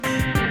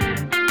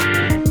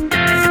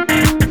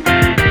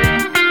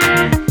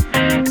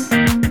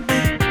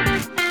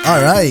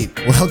All right,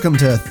 welcome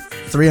to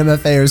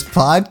 3MFAers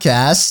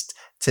podcast.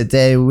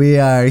 Today we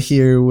are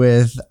here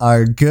with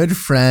our good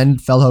friend,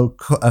 fellow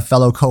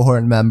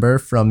cohort member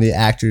from the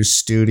Actors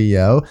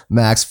Studio,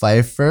 Max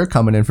Pheifer,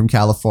 coming in from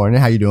California.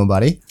 How you doing,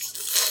 buddy?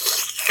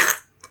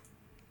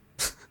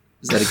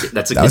 Is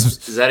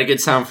that a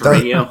good sound for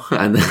radio?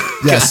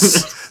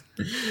 Yes.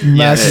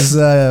 Max is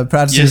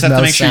practicing his mouth sounds. You just have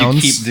to make sure you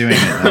keep doing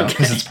it though,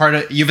 because it's part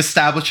of. You've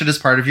established it as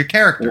part of your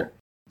character.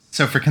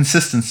 So for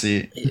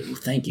consistency,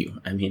 thank you.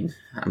 I mean,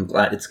 I'm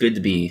glad. It's good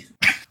to be.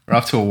 We're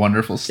off to a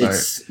wonderful start.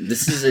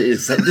 This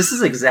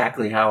is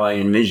exactly how I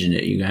envision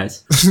it, you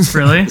guys.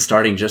 Really?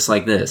 Starting just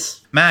like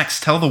this. Max,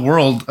 tell the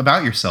world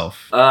about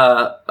yourself.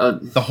 The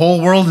whole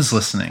world is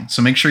listening,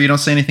 so make sure you don't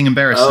say anything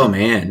embarrassing. Oh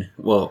man,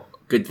 well,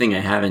 good thing I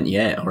haven't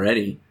yet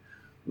already.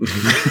 Good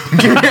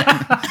thing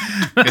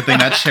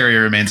that cherry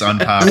remains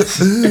unpopped.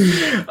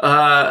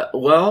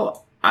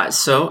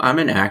 So I'm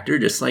an actor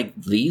just like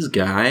these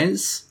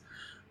guys.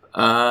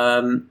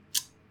 I'm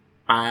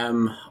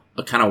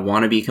a kind of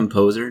wannabe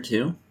composer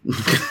too.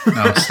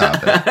 No,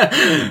 stop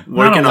it.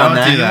 Working on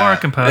that. You are a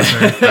composer.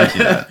 Don't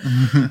do that.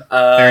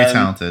 Very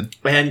talented.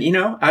 And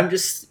I'm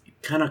just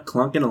kind of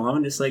clunking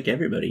along just like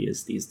everybody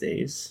is these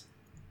days.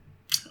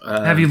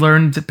 Have you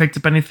picked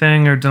up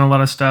anything or done a lot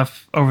of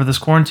stuff over this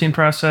quarantine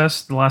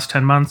process the last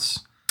 10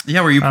 months?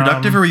 Yeah, were you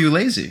productive or were you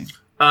lazy?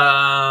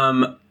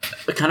 Kind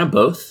of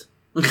both.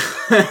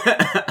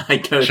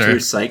 I go through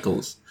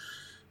cycles.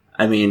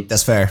 I mean,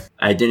 that's fair.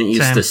 I didn't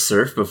used to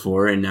surf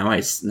before, and now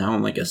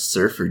I'm like a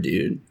surfer,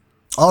 dude.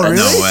 Oh, really?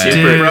 No way.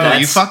 Dude, bro,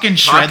 you fucking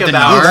shred the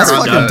gnar. Dude, that's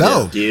fucking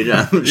dope. Dude,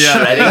 I'm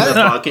shredding the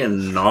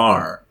fucking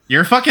gnar.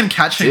 You're fucking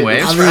catching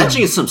waves, I'm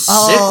catching some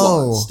sick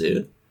ones,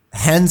 dude.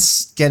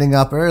 Hence, getting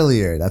up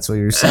earlier. That's what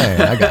you're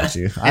saying. I got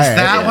you. Is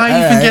that why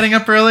you've been getting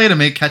up early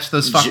to catch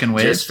those fucking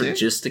waves?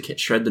 Just to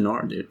shred the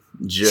gnar, dude.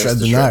 Shred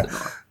the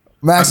gnar.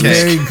 Max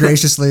very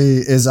graciously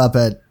is up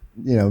at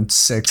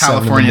 6 California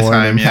 7 in the morning.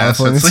 time. Yeah,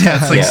 California so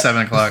it's like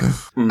 7 o'clock.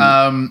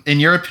 In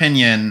your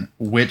opinion,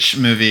 which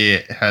movie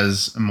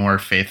has more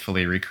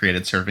faithfully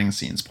recreated surfing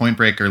scenes, Point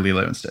Break or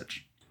Lilo and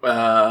Stitch?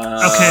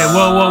 Okay,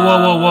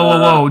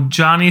 whoa.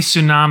 Johnny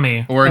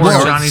Tsunami. Or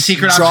Johnny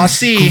Secret Option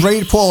C.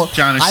 Great pull.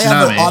 Johnny Tsunami.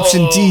 I have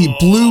option D,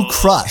 Blue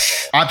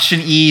Crush. Option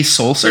E,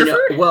 Soul Surfer?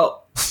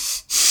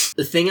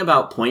 The thing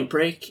about Point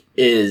Break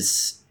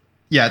is...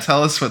 Yeah,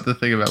 tell us what the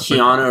thing about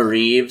Keanu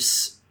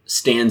Reeves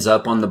stands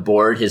up on the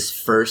board his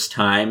first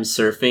time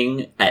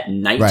surfing at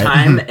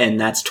nighttime, and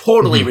that's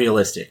totally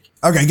realistic.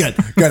 Okay, good.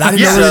 I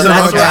didn't know so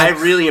that's why I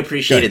really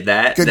appreciated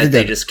that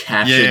they just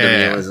captured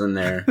the realism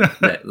there.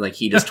 That, like,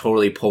 he just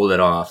totally pulled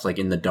it off, like,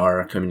 in the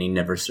dark. I mean, he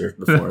never surfed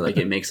before. Like,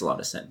 it makes a lot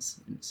of sense.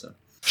 So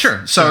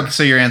sure.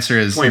 So your answer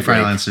is Point your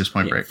final Break. answer is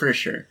Point Break for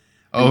sure.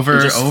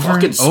 Over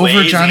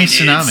Johnny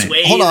Tsunami.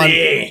 Swayze. Hold on.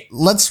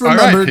 Let's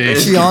remember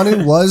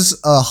Keanu was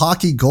a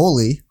hockey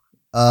goalie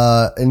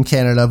in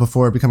Canada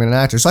before becoming an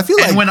actor. So I feel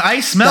like when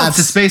ice melts,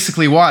 it's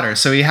basically water.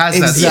 So he has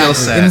that skill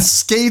set. And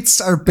skates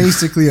are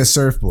basically a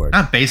surfboard.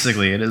 Not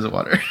basically, it is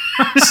water.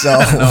 So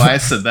no, I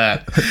said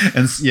that.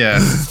 And yeah.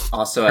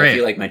 Also, I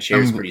feel like my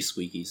chair is pretty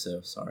squeaky.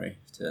 So sorry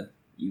to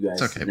you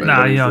guys. It's okay, but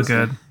nah, y'all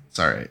good. It's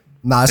all right.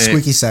 Nah,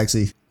 squeaky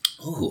sexy.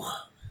 Ooh,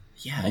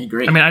 yeah, I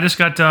agree. I mean, I just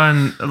got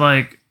done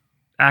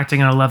acting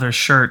in a leather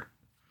shirt,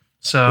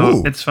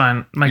 so it's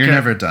fine. You're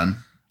never done.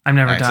 I'm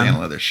never acting done. in a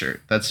leather shirt.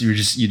 That's you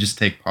just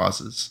take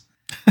pauses.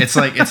 It's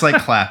like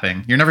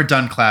clapping. You're never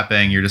done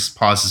clapping. You're just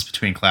pauses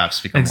between claps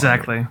become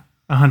exactly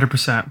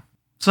 100%.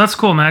 So that's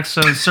cool, Max.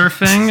 So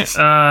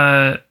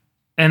surfing,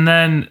 and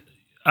then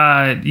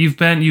you've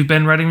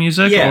been writing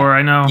music, or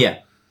I know, yeah.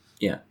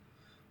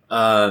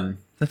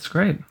 That's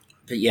great.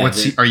 But yeah,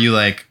 are you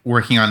like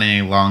working on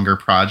any longer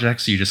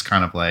projects? Are you just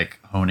kind of like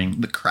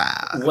honing the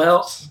craft?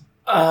 Well,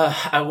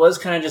 I was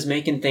kind of just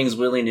making things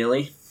willy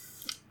nilly.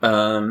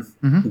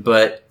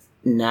 But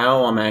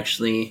now I'm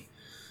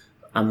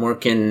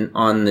working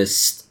on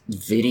this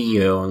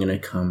video I'm gonna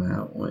come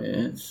out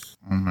with.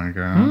 Oh my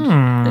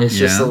god. It's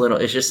just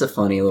a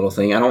funny little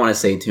thing. I don't want to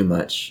say too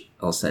much.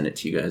 I'll send it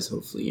to you guys.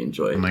 Hopefully you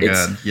enjoy it. Oh my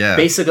god. Yeah.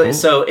 Basically, cool.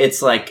 So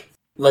it's like,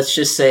 let's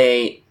just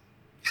say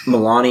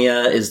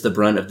Melania is the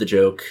brunt of the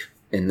joke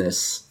in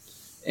this.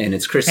 And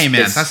it's Christmas. Hey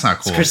man, that's not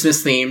cool. It's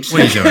Christmas themed.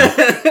 What are you doing?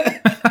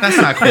 That's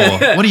not cool.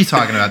 What are you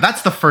talking about?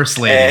 That's the first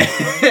lady.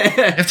 You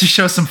have to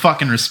show some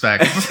fucking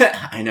respect.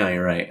 I know,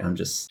 you're right.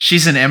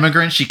 She's an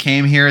immigrant. She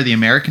came here, the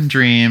American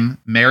dream,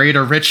 married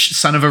a rich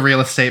son of a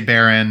real estate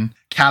baron,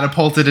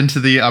 catapulted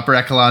into the upper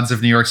echelons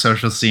of New York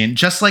social scene.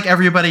 Just like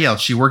everybody else,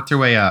 she worked her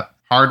way up.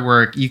 Hard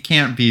work. You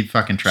can't be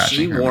fucking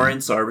trashing her. She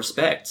warrants our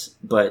respect,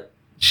 but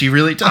she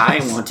really does. I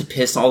want to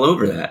piss all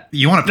over that.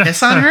 You want to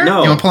piss on her?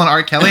 No. You want to pull an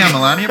R. Kelly on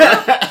Melania, bro?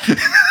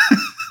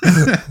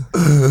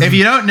 If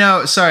you don't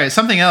know, sorry,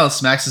 something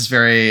else. Max is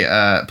very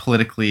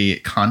politically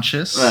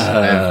conscious.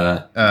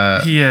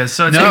 He is.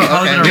 So it's we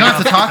don't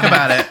have to talk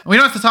about it. We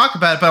don't have to talk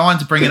about it, but I wanted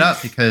to bring it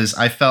up because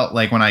I felt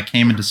like when I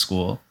came into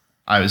school,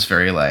 I was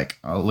very like,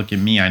 oh, look at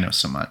me, I know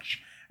so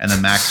much. And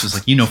then Max was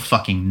like, you know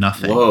fucking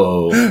nothing.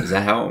 Whoa, is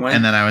that how it went?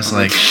 And then I was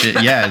like,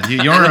 shit, yeah.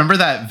 You don't remember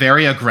that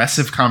very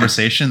aggressive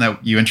conversation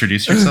that you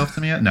introduced yourself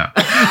to me at? No.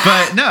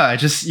 But no,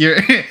 you're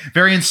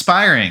very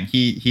inspiring.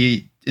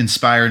 He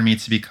inspired me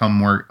to become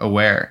more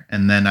aware.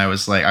 And then I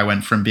was like, I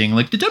went from being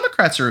like, the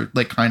Democrats are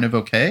like kind of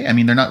okay. I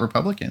mean, they're not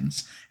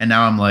Republicans. And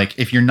now I'm like,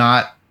 if you're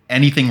not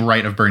anything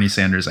right of Bernie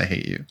Sanders, I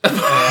hate you.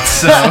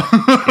 So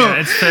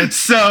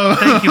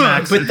thank you,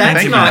 Max. But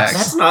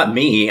that's not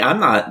me. I'm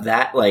not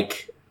that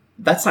like.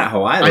 That's not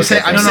how I look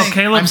at it.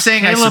 I'm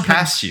saying I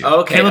surpassed you.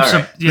 Okay,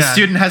 right. The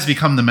student has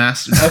become the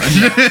master.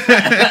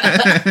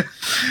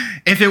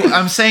 Okay.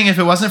 I'm saying if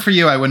it wasn't for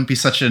you, I wouldn't be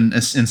such an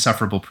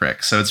insufferable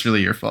prick. So it's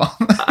really your fault.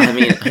 I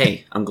mean,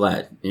 hey, I'm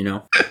glad.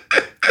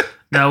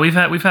 No, we've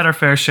had our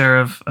fair share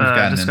of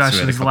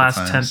discussion in the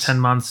last 10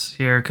 months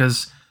here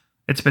because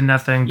it's been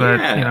nothing but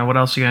what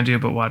else are you gonna do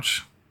but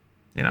watch?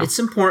 It's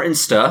important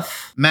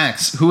stuff.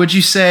 Max, who would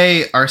you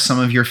say are some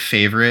of your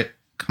favorite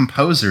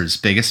composer's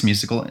biggest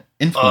musical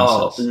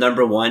influences?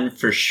 Number one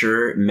for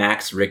sure,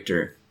 Max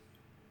Richter.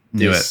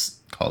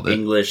 Called it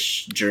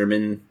English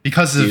German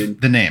because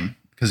of the name.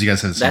 Because you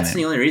guys have the same That's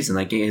name. The only reason.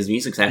 Like his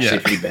music's actually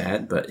pretty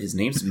bad, but his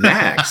name's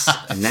Max,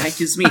 and that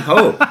gives me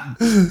hope.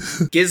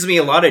 Gives me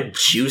a lot of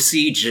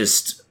juicy,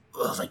 just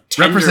like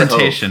tender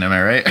representation. Hope. Am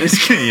I right?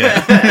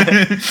 Yeah.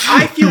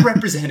 I feel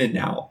represented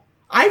now.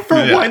 I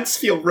for once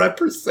feel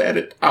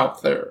represented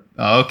out there.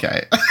 Oh,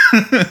 okay.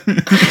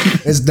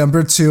 Is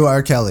number 2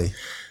 R. Kelly?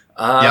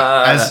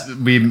 As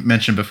we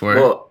mentioned before.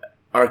 Well,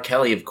 R.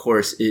 Kelly, of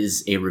course,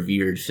 is a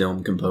revered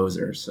film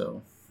composer.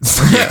 So,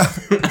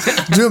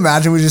 Could you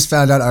imagine we just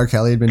found out R.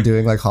 Kelly had been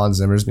doing like Hans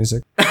Zimmer's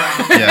music?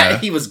 Yeah,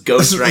 he was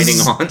ghostwriting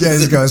Hans. Yeah,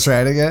 he's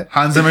ghostwriting it.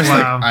 Hans Zimmer's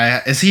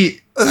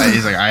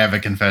he's like, I have a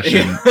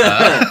confession.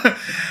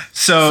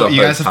 So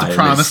you guys have to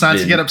promise not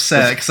to get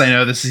upset because I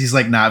know he's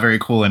like not very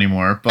cool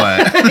anymore.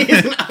 But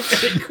he's not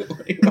very cool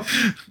anymore.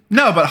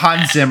 No, but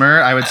Hans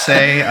Zimmer, I would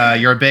say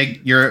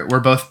we're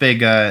both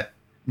big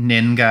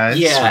Nin guys.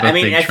 Yeah, I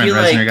mean, I feel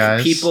like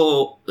guys.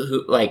 People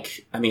who I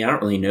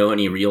don't really know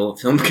any real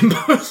film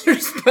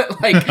composers,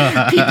 but like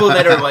people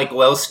that are like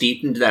well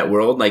steeped into that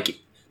world, like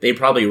they'd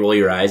probably roll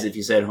your eyes if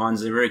you said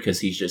Hans Zimmer because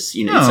he's just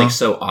it's like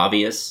so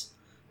obvious,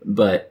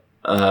 but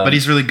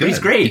he's really good. He's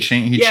great.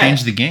 He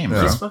changed the game.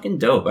 Bro. He's fucking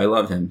dope. I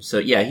love him. So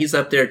yeah, he's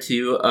up there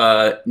too.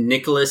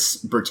 Nicholas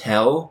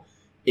Bertel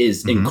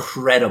is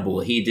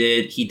incredible.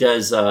 He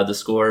does the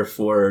score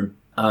for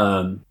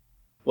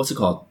what's it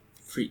called?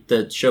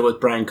 The show with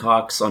Brian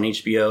Cox on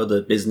HBO,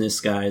 the Business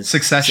Guys.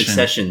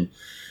 Succession.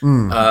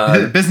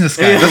 Business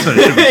Guys. That's what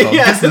it should be called.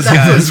 Business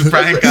Guys.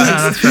 Brian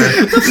Cox.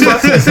 What the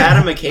fuck is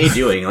Adam McKay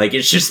doing? Like,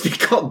 it should be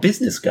called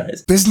Business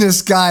Guys.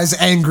 Business Guys'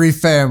 Angry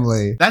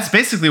Family. That's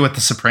basically what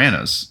The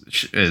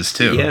Sopranos is,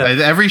 too. Yeah.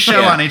 Every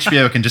show on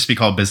HBO can just be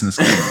called Business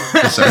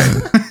Guys.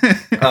 Sorry.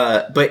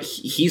 But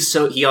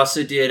he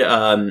also did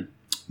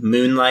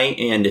Moonlight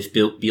and If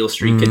Beale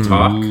Street Could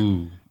Talk.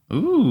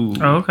 Ooh.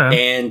 Oh,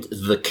 okay. And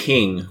The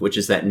King, which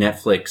is that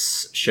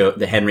Netflix show,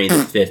 the Henry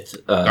V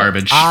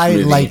garbage. I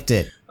movie. liked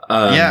it.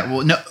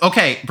 Well, no.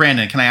 Okay,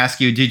 Brandon, can I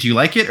ask you, did you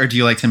like it or do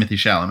you like Timothée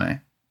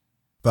Chalamet?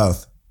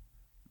 Both.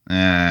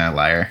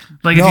 Liar.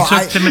 Like, if you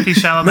took Timothée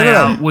Chalamet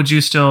out, would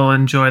you still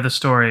enjoy the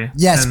story?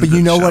 Yes, but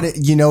you know what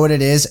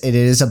it is? It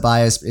is a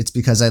bias. It's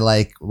because I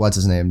like, what's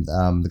his name?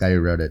 The guy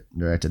who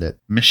directed it.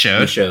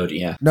 Michaud,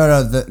 yeah.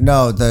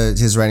 No,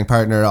 his writing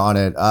partner on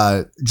it.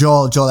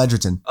 Joel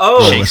Edgerton.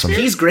 Oh,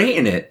 he's great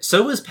in it.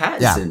 So was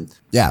Pattinson.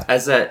 Yeah.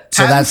 As that.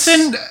 So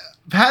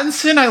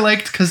Pattinson I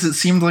liked because it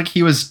seemed like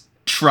he was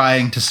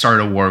trying to start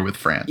a war with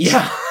France.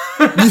 Yeah.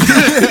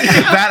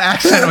 That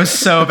accent was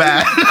so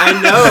bad. I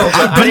know,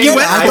 but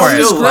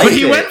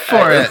he went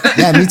for it.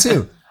 Yeah, me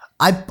too.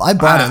 I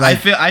bought it.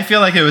 Like, I feel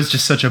like it was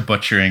just such a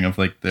butchering of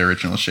like the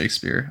original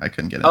Shakespeare. I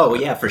couldn't get it. Oh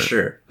yeah, for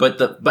sure. But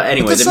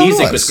anyway, the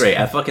music was great.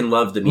 I fucking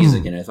loved the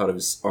music and I thought it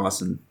was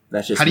awesome.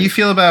 That's just. How do you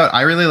feel about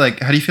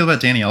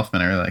Danny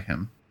Elfman? I really like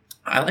him.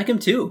 I like him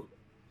too.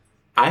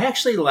 I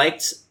actually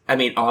liked. I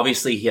mean,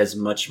 obviously he has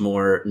much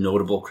more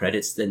notable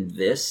credits than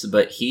this,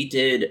 but he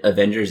did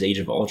Avengers: Age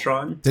of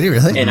Ultron. Did he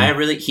really? And I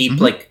really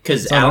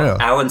because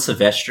Alan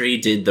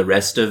Silvestri did the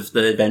rest of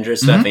the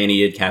Avengers stuff, and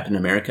he did Captain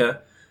America,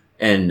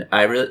 and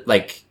I really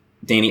like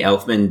Danny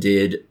Elfman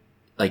did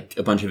like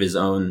a bunch of his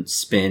own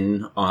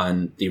spin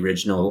on the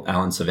original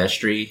Alan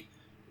Silvestri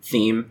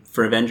theme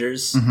for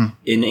Avengers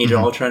in Age of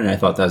Ultron, and I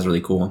thought that was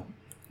really cool.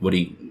 What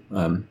he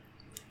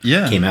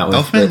came out with.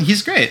 Elfman,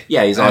 he's great.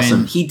 Yeah, he's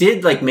awesome. He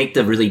did like make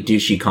the really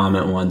douchey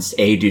comment once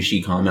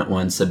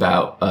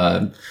about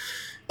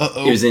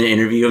it was in an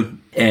interview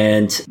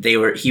and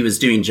he was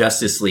doing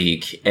Justice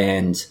League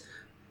and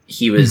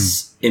he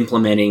was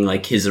implementing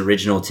like his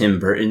original Tim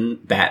Burton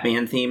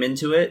Batman theme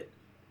into it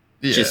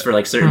just for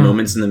like certain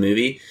moments in the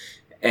movie.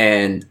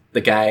 And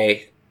the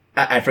guy,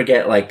 I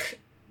forget like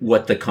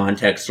what the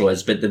context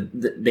was, but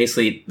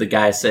basically the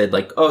guy said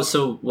like, oh,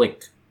 so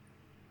like,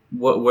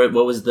 what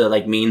was the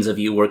like means of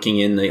you working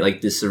in the,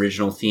 like this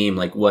original theme?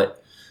 Like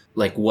what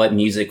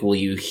music will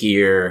you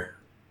hear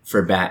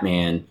for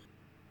Batman?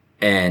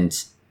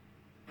 And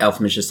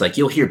Elfman's just like,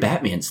 you'll hear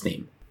Batman's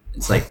theme.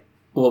 It's like,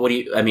 well, what do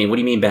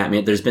you mean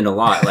Batman? There's been a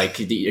lot. Like,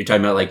 you're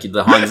talking about like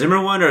the Hans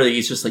Zimmer one, or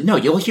he's just like, no,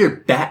 you'll hear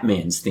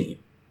Batman's theme.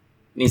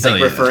 And he's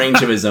like referring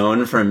to his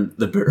own from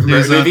the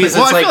movies.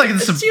 Well, I feel like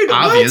it's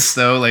obvious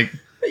though. Like,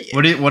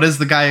 what does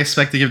the guy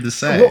expecting him to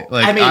say? Well,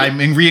 like, I'm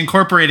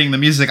reincorporating the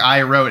music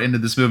I wrote into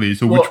this movie.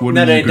 So which one?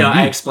 No,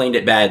 I explained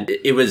it bad.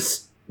 It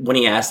was when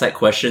he asked that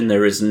question,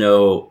 there was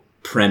no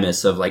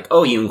premise of like,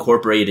 oh, you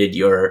incorporated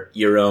your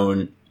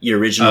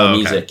original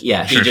music.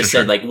 Yeah, he just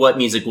said like, what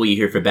music will you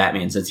hear for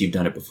Batman since you've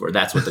done it before?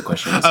 That's what the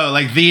question was. Oh,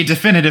 like the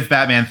definitive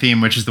Batman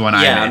theme, which is the one I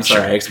made. Yeah, I'm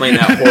sorry, I explained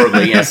that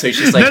horribly. Yeah, so he's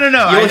just like,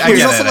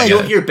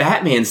 you'll hear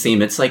Batman's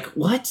theme. It's like,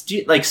 what?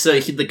 So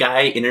the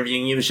guy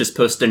interviewing you is just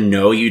supposed to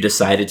know you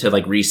decided to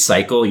like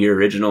recycle your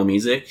original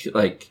music,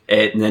 like,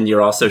 and then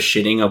you're also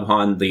shitting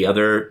upon the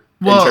other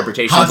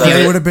interpretations of it. How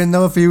funny would have been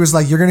though if he was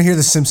like, you're gonna hear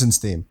the Simpsons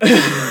theme.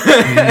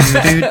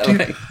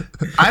 Dude.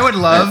 I would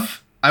love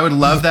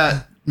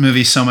that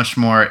movie so much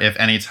more if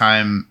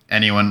anytime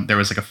there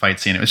was like a fight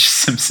scene, it was just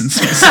Simpsons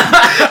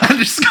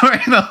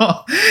underscoring the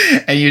whole,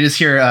 and you just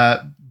hear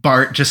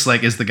Bart just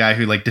like is the guy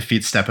who like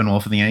defeats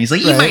Steppenwolf in the end. He's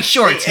like, eat my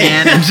shorts,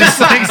 man, and just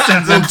like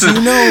sends him to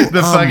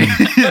the fucking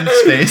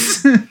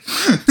space.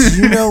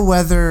 Do you know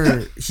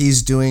whether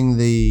he's doing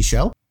the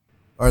show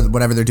or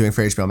whatever they're doing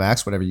for HBO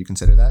Max, whatever you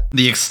consider that?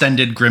 The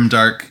extended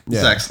grimdark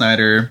Zack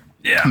Snyder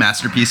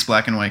masterpiece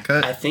black and white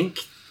cut. I think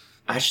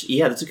that's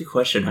a good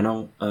question. I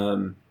don't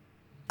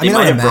I mean,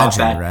 might have brought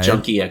back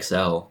Junkie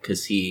XL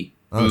because he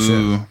was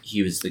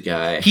the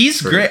guy.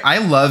 He's great. I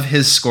love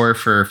his score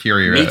for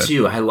Fury Road. Me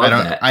too. I love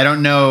that. I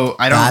don't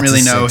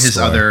really know his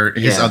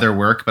other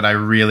work, but I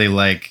really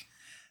like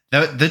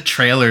the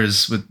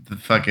trailers with the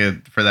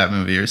fucking for that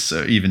movie are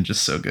so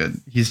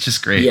good. He's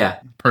just great. Yeah,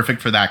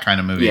 perfect for that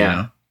kind of movie. Yeah. You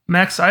know?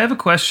 Max, I have a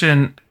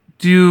question.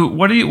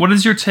 What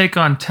is your take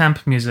on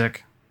temp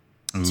music?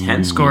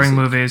 Temp scoring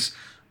movies.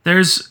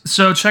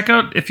 Check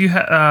out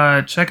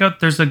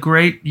there's a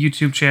great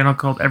YouTube channel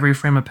called Every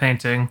Frame of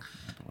Painting,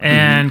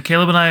 and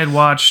Caleb and I had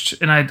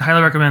watched, and I'd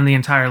highly recommend the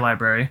entire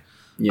library.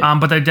 Yeah.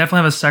 But they definitely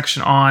have a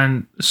section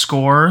on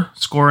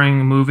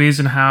scoring movies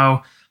and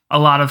how a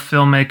lot of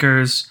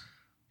filmmakers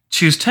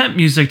choose temp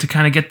music to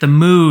kind of get the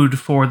mood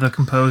for the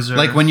composer.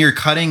 Like when you're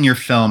cutting your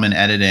film and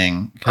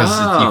editing, because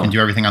you can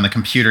do everything on the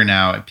computer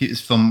now.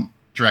 Film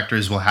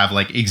directors will have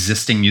like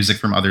existing music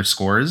from other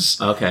scores,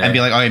 and be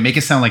like, okay, make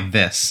it sound like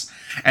this.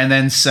 And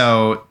then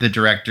so the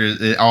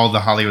directors, all the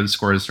Hollywood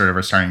scores sort of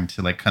are starting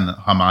to like kind of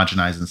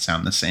homogenize and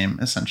sound the same,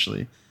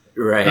 essentially.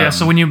 Right. Yeah.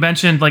 So when you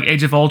mentioned like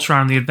Age of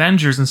Ultron, the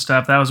Avengers and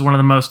stuff, that was one of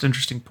the most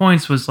interesting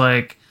points. Was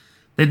like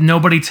that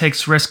nobody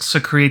takes risks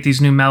to create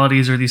these new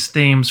melodies or these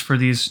themes for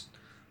these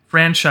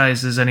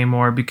franchises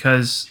anymore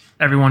because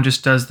everyone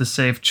just does the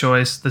safe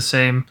choice, the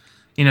same.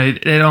 You know,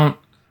 they don't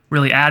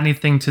really add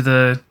anything to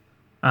the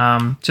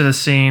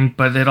scene,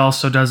 but it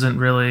also doesn't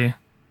really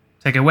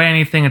take away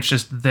anything. It's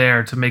just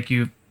there to make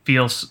you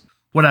feel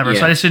whatever.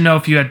 Yeah. So I just didn't know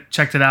if you had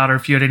checked it out or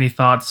if you had any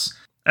thoughts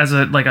as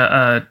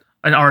an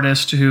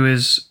artist who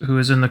is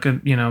in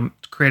the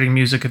creating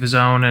music of his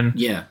own, and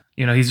you're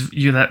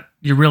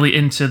really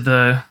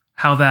into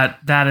how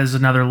that is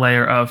another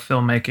layer of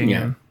filmmaking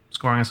and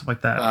scoring and stuff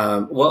like that.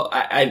 I'm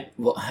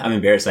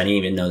embarrassed. I didn't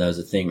even know that was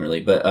a thing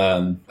really, but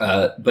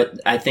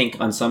I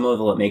think on some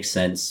level it makes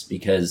sense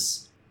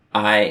because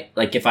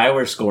if I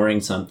were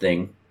scoring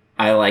something,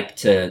 I like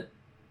to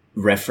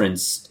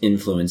reference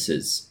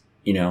influences,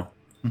 or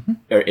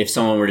if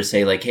someone were to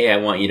say like, hey, I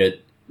want you to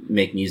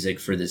make music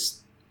for this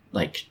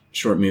like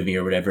short movie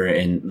or whatever,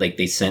 and like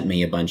they sent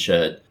me a bunch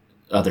of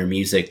other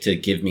music to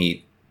give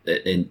me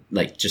and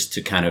like just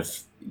to kind of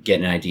get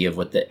an idea of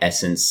what the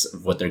essence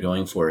of what they're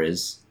going for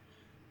is,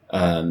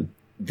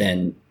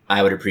 then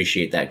I would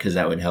appreciate that because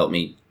that would help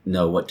me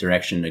know what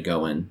direction to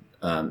go in.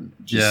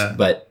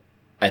 But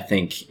I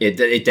think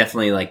it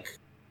definitely, like,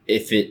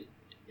 if it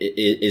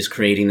is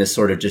creating this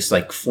sort of just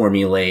like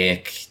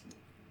formulaic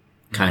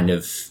kind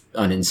of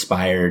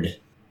uninspired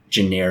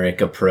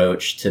generic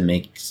approach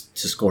to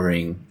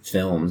scoring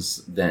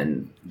films,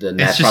 then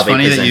that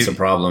probably presents a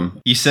problem.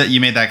 You said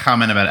you made that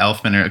comment about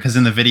Elfman because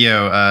in the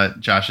video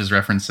Josh is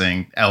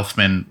referencing,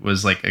 Elfman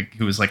was like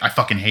who was like, I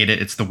fucking hate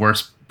it, it's the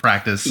worst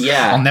practice,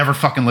 I'll never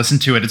fucking listen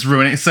to it, it's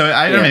ruining. So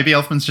I don't know, maybe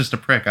Elfman's just a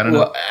prick, I don't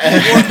know. I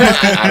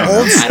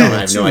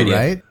have no idea.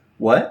 Right?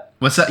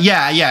 What's that?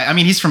 Yeah. I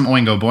mean, he's from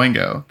Oingo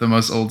Boingo, the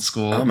most old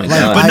school. Oh my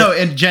god!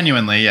 But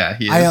genuinely,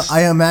 he is.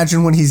 I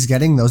imagine when he's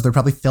getting those, they're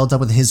probably filled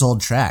up with his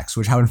old tracks.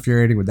 Which, how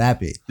infuriating would that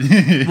be?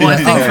 Well,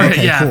 I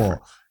think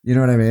cool. You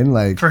know what I mean?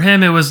 Like, for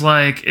him, it was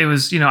I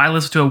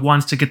listened to it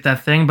once to get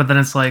that thing, but then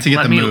it's like,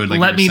 let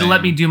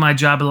me do my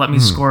job and let me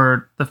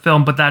score the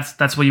film. But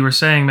that's what you were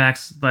saying,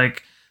 Max.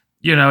 Like,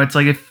 it's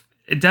like, if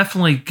it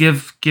definitely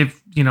give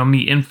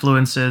me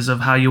influences of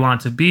how you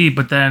want it to be,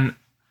 but then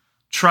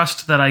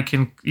trust that I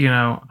can,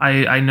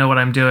 I know what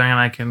I'm doing and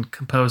I can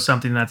compose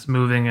something that's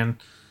moving and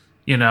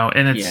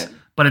it's,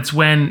 but it's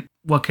when,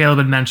 what Caleb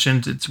had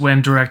mentioned, it's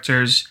when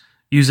directors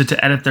use it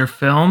to edit their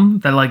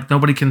film that like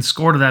nobody can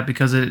score to that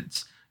because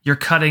it's you're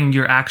cutting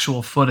your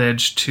actual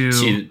footage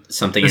to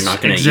something you're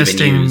not going to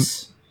existing even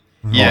use.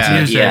 Yeah,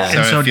 and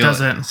so it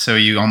doesn't. So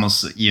you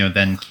almost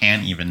then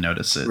can't even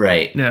notice it,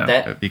 Right?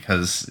 Yeah,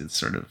 because it's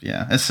sort of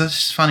it's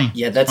just funny.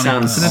 Yeah, that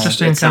sounds an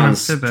interesting kind of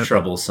tidbit.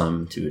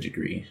 Troublesome to a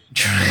degree.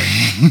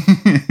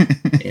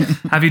 Yeah.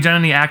 Have you done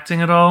any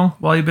acting at all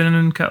while you've been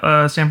in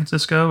San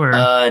Francisco? Or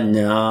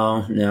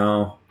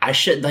no. I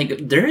should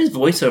there is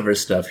voiceover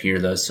stuff here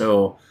though,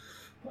 so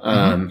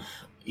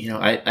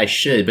I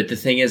should. But the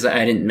thing is,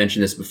 I didn't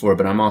mention this before,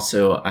 but I'm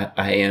also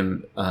I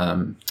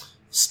am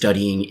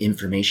studying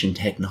information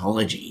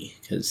technology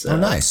because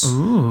nice.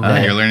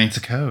 You're learning to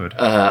code.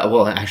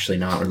 Well, actually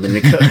not. We're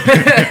learning to code.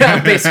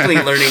 I'm basically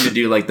learning to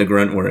do the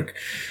grunt work,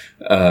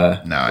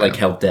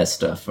 help desk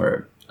stuff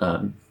or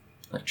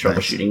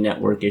troubleshooting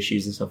network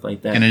issues and stuff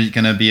like that.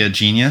 Gonna be a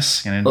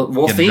genius. Gonna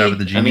get a job at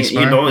the Genius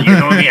Bar. You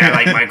know me. I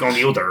like my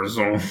computer.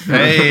 So.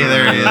 Hey,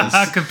 there he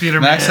is. Computer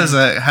Max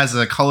man. has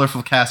a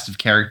colorful cast of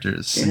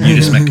characters. Yeah. You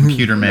just met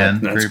Computer Man.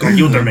 That's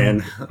Computer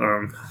Man.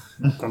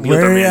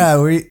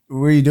 Where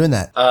are you doing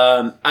that?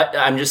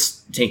 I'm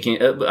just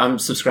taking. I'm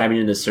subscribing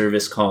to this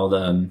service called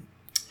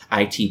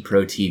IT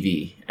Pro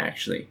TV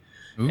actually,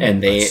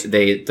 and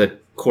the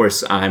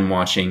course I'm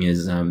watching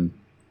is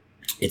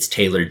it's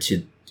tailored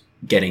to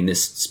getting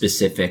this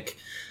specific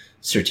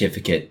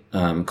certificate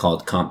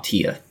called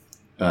CompTIA,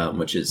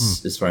 which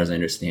is, as far as I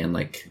understand,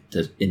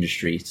 the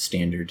industry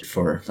standard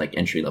for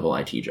entry level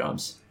IT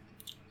jobs.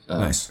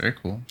 Nice, very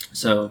cool.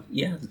 So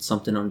yeah, it's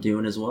something I'm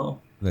doing as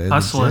well.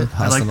 Hustling.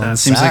 I like that.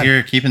 Seems like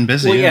you're keeping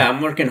busy. Well, yeah,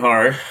 I'm working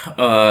hard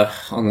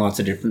on lots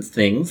of different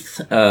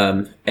things.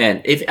 And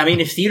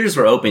if theaters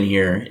were open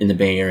here in the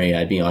Bay Area,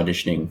 I'd be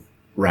auditioning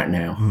right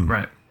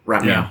now.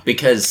 Right now,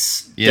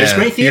 because there's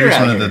great theater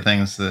out one here. Of the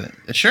things that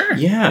sure.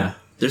 Yeah,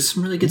 there's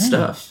some really good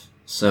stuff.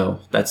 So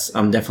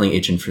I'm definitely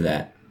itching for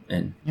that.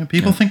 And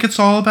people think it's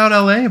all about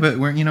LA, but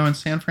we're in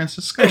San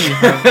Francisco. We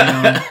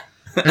have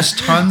there's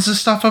tons of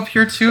stuff up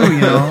here too.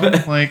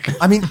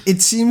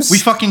 It seems we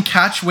fucking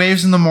catch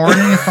waves in the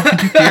morning and fucking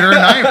do theater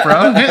at night,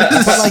 bro. But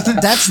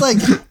that's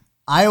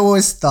I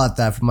always thought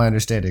that from my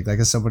understanding.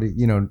 As somebody,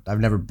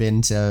 I've never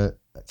been to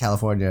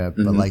California,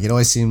 but it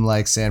always seemed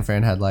like San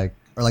Fran had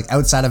or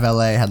outside of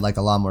LA had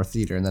a lot more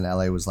theater, and then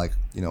LA was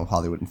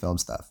Hollywood and film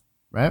stuff,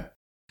 right?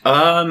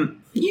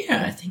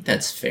 Yeah, I think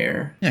that's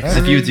fair. Yeah, because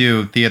if you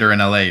do theater in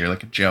LA, you're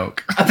like a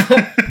joke.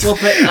 Well,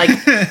 but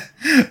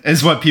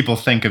is what people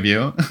think of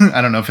you.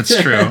 I don't know if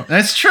it's true.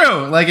 It's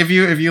true. If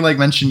you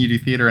mention you do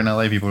theater in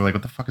LA, people are like,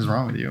 "What the fuck is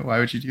wrong with you? Why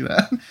would you do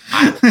that?"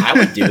 I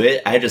would do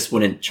it. I just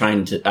wouldn't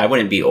I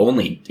wouldn't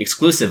be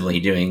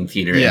exclusively doing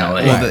theater in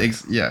LA. Well, right.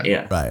 Is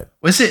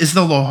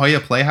the La Jolla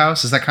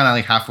Playhouse? Is that kind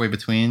of halfway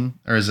between,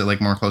 or is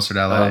it more closer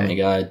to LA? Oh my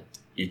god.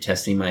 You're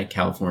testing my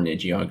California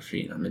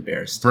geography, and I'm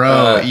embarrassed.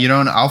 Bro, you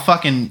don't... I'll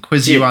fucking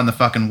quiz you on the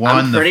fucking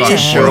 1, the fucking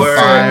sure,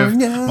 5,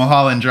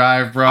 Mulholland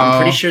Drive, bro.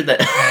 I'm pretty sure that...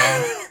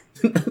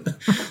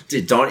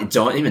 Dude,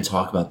 don't even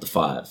talk about the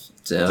 5.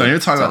 Don't even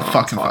talk about the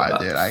fucking 5,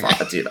 dude.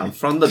 Dude, I'm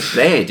from the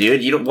Bay,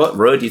 dude. What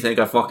road do you think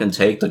I fucking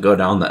take to go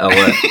down to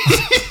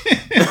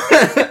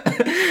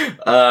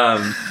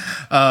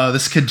LA?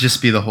 This could just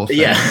be the whole thing.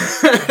 Yeah.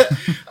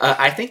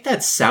 I think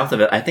that's south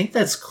of it. I think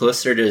that's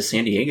closer to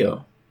San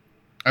Diego.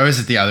 Oh, is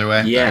it the other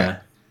way? Yeah,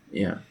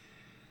 yeah.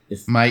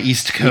 My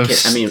East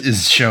Coast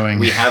is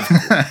showing. I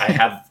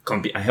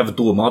have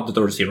dual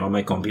monitors here on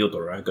my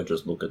computer. I could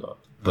just look it up.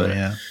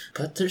 But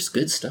but there's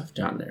good stuff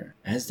down there,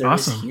 as there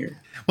is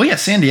here. Well, yeah,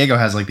 San Diego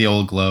has the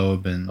Old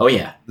Globe, and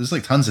there's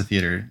tons of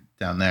theater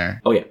down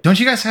there. Oh yeah. Don't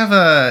you guys have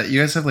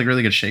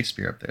really good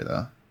Shakespeare up there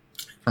though?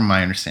 From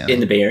my understanding, in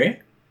the Bay Area.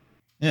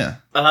 Yeah.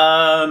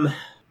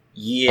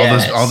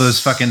 Yes. All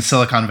those fucking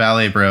Silicon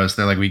Valley bros,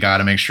 they're we got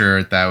to make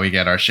sure that we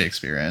get our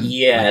Shakespeare in.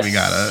 Yes. We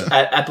got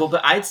to.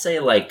 But I'd say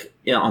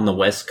on the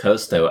West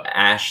Coast though,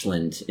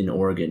 Ashland in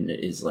Oregon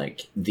is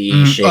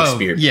the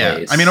Shakespeare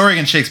place. I mean,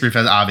 Oregon Shakespeare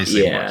Fest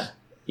obviously was.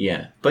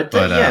 Yeah. But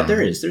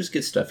there's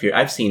good stuff here.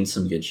 I've seen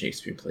some good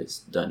Shakespeare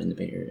plays done in the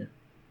Bay Area.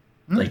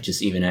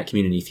 Just even at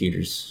community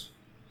theaters.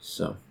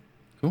 So.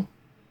 Cool.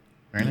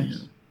 Very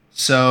nice.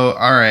 So,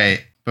 all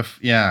right.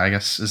 I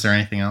guess, is there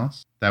anything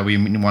else that we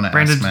want to ask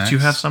Brandon, Max? did you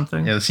have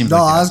something? Yeah, it seems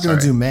I was going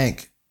to do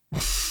Mank.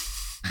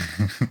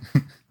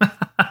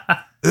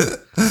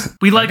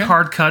 We like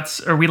hard cuts,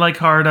 or we like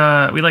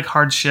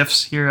hard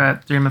shifts here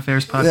at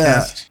 3MFAers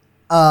podcast.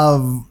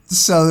 Yeah.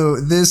 So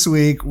this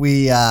week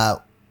we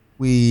had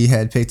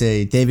picked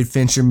a David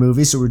Fincher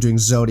movie, so we're doing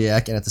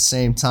Zodiac, and at the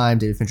same time,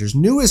 David Fincher's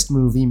newest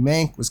movie,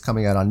 Mank, was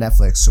coming out on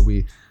Netflix. So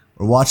we're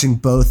watching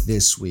both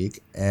this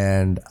week,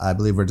 and I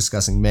believe we're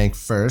discussing Mank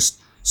first.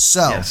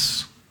 So,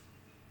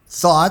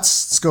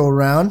 thoughts? Let's go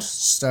around.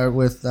 Start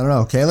with, I don't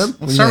know, Caleb?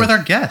 We'll start with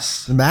our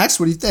guests. Max,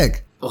 what do you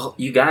think? Well,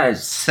 you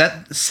guys...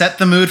 Set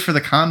the mood for the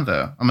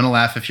convo. I'm going to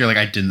laugh if you're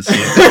I didn't see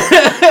it.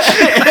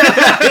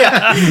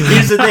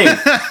 Here's the thing.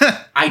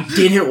 I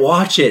didn't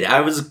watch it.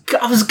 I was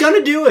going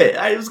to do it.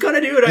 I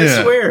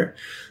swear.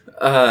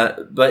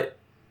 But,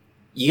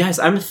 you guys,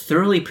 I'm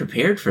thoroughly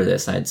prepared for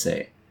this, I'd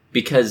say.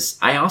 Because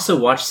I also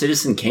watched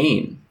Citizen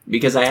Kane.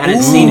 Because I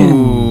hadn't seen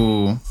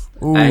it.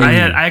 Ooh. I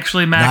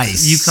actually, Max,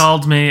 Nice. you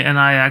called me, and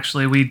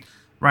Ryan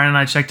and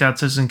I checked out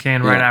Citizen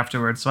Kane right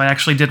afterwards. So I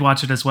actually did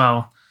watch it as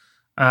well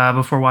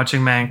before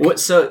watching Mank.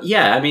 So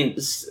yeah, I mean,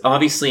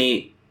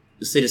 obviously,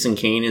 Citizen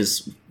Kane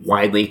is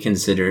widely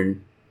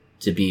considered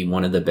to be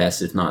one of the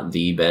best, if not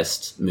the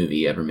best,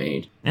 movie ever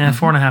made. Yeah,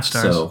 4.5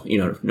 stars. So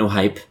no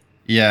hype.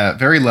 Yeah,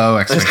 very low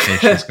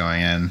expectations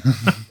going in.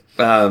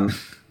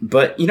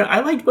 But I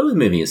liked both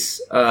movies.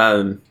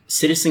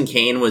 Citizen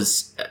Kane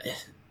was,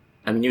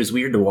 it was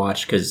weird to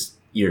watch because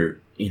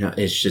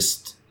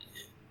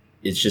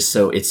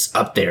it's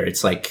up there.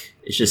 It's like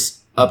it's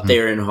just up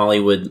there in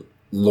Hollywood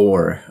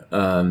lore.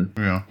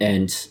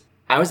 And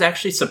I was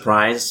actually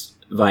surprised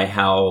by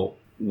how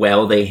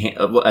well they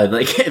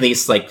like, at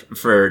least like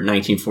for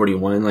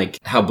 1941, like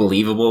how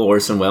believable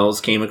Orson Welles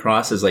came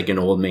across as like an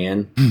old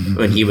man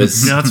when he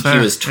was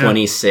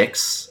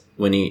 26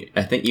 when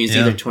I think he was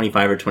either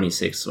 25 or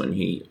 26 when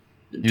he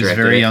was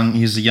very young.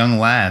 He was a young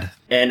lad,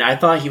 and I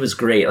thought he was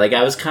great. Like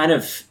I was kind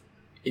of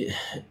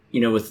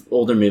with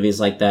older movies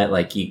like that,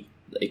 like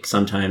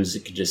sometimes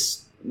it could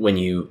just, when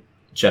you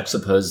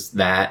juxtapose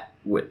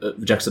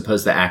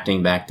the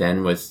acting back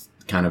then with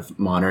kind of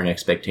modern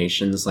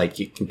expectations, like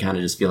you can kind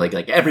of just feel like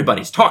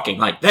everybody's talking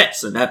like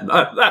this and that,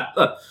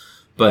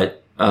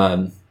 but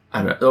I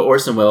don't know.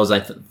 Orson Welles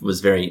was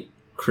very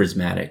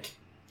charismatic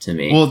to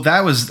me. Well,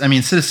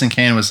 Citizen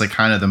Kane was like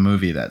kind of the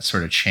movie that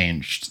sort of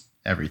changed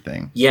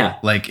everything. Yeah,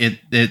 like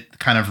it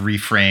kind of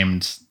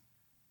reframed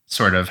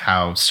sort of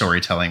how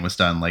storytelling was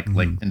done, like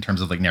in terms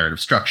of like narrative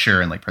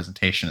structure and like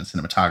presentation and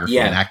cinematography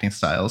and acting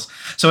styles.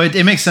 So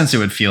it makes sense it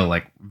would feel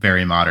like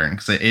very modern,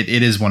 because it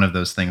is one of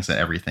those things that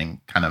everything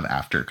kind of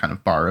after kind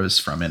of borrows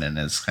from it and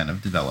is kind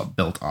of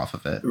built off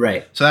of it.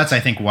 Right. So that's,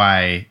 I think,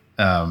 why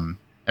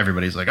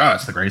everybody's like, oh,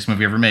 it's the greatest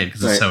movie ever made,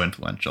 because it's so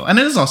influential. And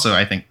it is also,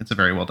 I think, it's a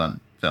very well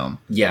done film.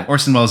 Yeah.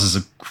 Orson Welles is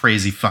a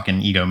crazy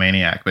fucking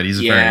egomaniac, but he's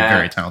a very,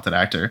 very talented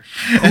actor.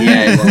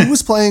 Yeah. Who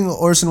was playing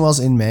Orson Welles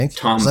in Mank?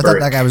 Tom Burke. I thought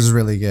that guy was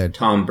really good.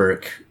 Tom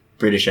Burke,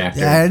 British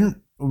actor. Yeah, I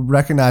didn't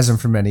recognize him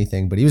from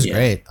anything, but he was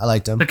great. I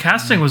liked him. The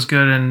casting was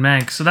good in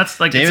Mank, so that's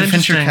like David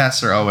Fincher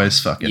casts are always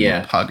fucking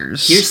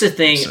puggers. Here's the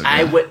thing, so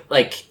I would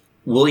like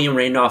William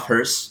Randolph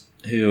Hearst,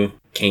 who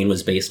Kane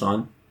was based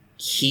on.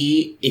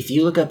 If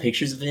you look up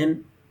pictures of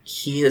him,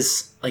 he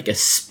is like a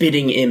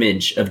spitting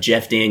image of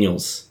Jeff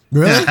Daniels.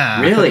 Really?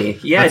 Really?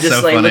 Yeah, That's just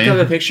so like funny. look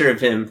up a picture of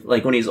him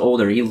like when he's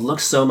older. He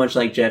looks so much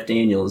like Jeff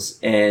Daniels.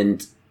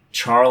 And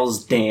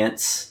Charles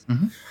Dance,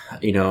 Tywin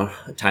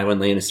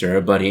Lannister,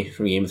 a buddy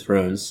from Game of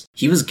Thrones.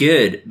 He was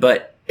good,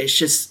 but it's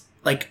just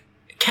like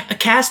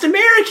cast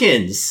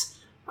Americans.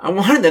 I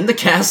wanted them to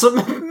cast some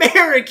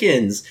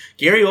Americans.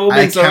 Gary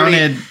Oldman's I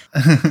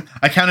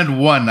counted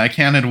one. I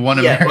counted one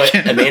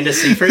American. Amanda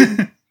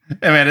Seyfried?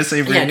 Amanda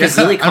Seyfried. Yeah, because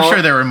I'm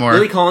sure there were more.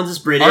 Lily Collins is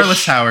British.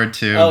 Arliss Howard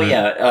too. Oh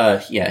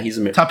yeah, he's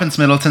American. Tuppence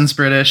Middleton's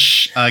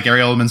British.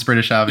 Gary Oldman's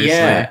British, obviously.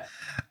 Yeah.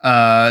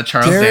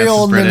 Charles Gary Dance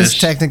Oldman is British. is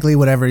technically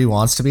whatever he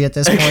wants to be at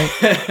this point.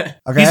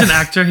 Okay? He's an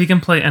actor; he can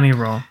play any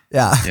role.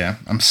 Yeah. Yeah,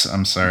 I'm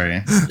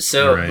sorry.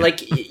 So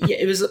right.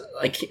 it was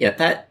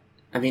that.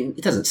 I mean,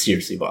 it doesn't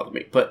seriously bother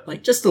me, but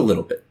like just a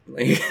little bit.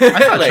 Like,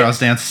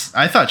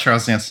 I thought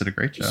Charles Dance did a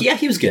great job. Yeah,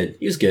 he was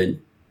good.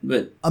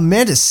 But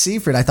Amanda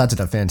Seyfried, I thought, did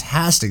a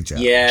fantastic job.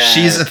 yeah,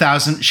 she's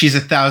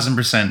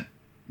 1,000%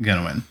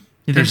 gonna win.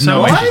 There's so?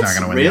 no way What? she's not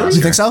gonna win. Really? The Oscar.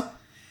 You think so?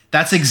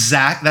 That's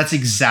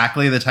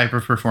exactly the type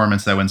of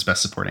performance that wins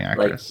Best Supporting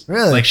Actress.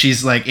 Really? Like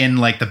she's like in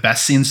like the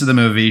best scenes of the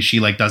movie. She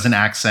like does an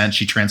accent.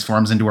 She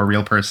transforms into a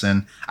real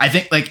person. I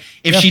think like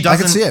if she doesn't,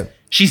 I can see it.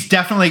 She's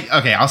definitely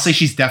okay. I'll say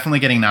she's definitely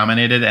getting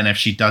nominated. And if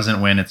she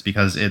doesn't win, it's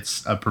because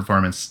it's a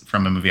performance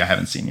from a movie I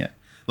haven't seen yet.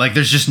 Like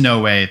there's just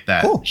no way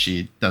that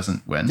she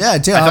doesn't win. Yeah,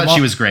 dude, I thought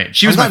she was great.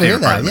 She was my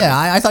favorite part of it.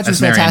 Yeah, I thought she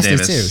was Marion fantastic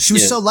Davis. too. She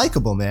was so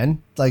likable,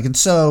 man. Like it's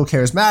so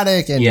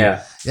charismatic and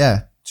yeah.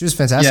 She was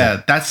fantastic.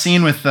 Yeah, that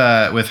scene with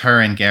her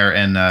and Garrett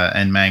and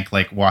Mank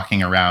like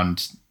walking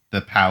around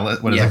the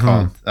palace. What is it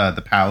called?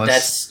 The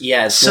palace.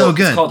 It's so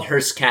good. It's called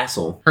Hearst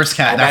Castle. Hearst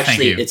Castle.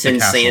 Actually, it's in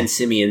San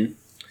Simeon.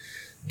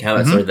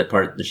 That's sort of the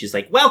part that she's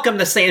like, "Welcome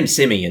to San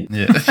Simeon."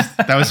 Yeah,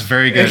 that was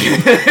very good.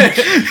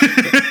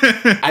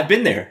 I've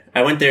been there.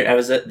 I went there. I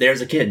was there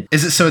as a kid.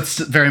 Is it so? It's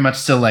very much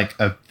still like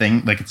a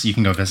thing. Like you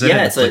can go visit.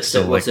 Yeah, it's a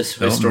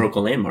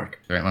historical landmark.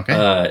 Right,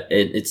 okay.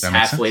 It's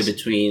halfway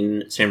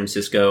between San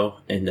Francisco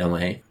and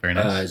LA. Very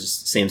nice.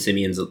 Just San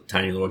Simeon's a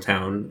tiny little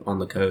town on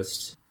the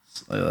coast.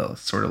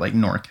 Sort of like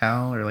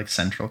NorCal or like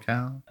Central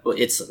Cal. Well,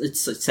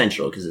 it's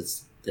central because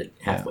it's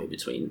halfway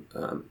between.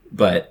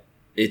 But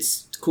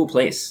it's a cool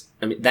place.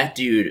 I mean, that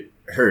dude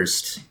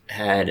Hearst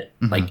had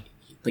like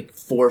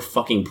 4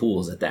 fucking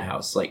pools at that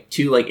house, like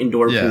 2 like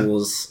indoor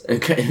pools.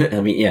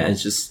 I mean,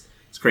 it's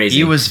crazy.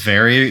 He was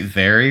very,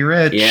 very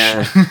rich.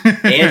 Yeah,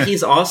 and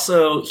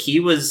he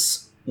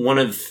was one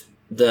of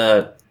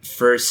the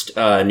first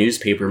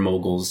newspaper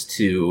moguls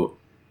to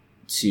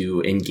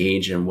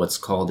engage in what's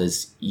called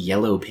as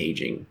yellow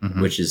paging,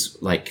 which is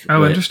like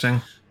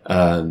interesting.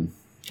 I'm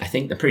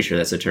pretty sure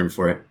that's a term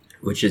for it,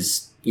 which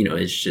is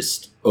it's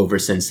just over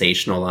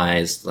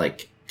sensationalized,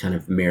 like kind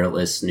of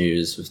meritless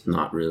news with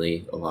not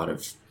really a lot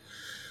of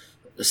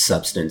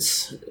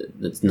substance.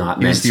 That's not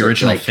meant the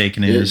original fake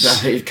news.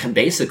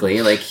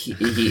 Basically, like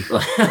he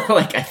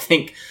like I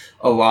think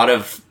a lot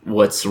of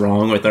what's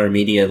wrong with our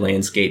media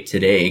landscape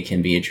today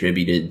can be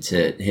attributed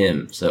to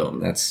him. So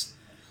that's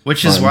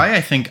which is why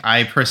I think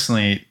I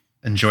personally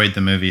enjoyed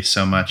the movie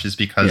so much, is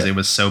because it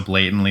was so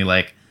blatantly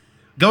like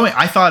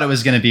I thought it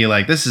was going to be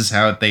like, this is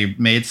how they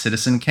made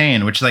Citizen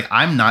Kane, which like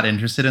I'm not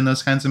interested in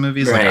those kinds of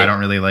movies. Right. Like I don't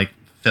really like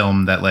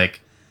film that like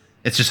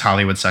it's just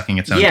Hollywood sucking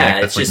its own dick.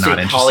 That's it's just like not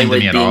interesting Hollywood to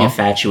me at being all.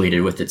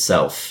 infatuated with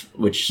itself,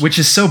 which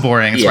is so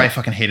boring. That's why I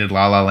fucking hated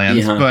La La Land.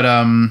 Yeah. But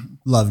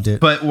Loved it.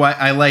 But what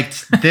I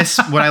liked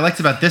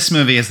about this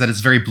movie is that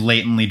it's very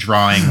blatantly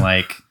drawing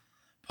like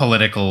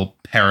political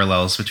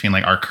parallels between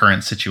like our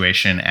current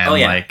situation and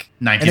like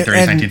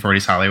 1930s,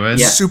 1940s Hollywood.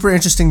 Yeah. Super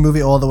interesting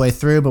movie all the way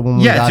through, but when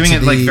we got doing to it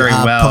the like very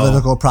well.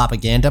 Political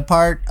propaganda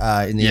part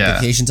and the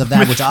implications of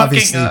that, which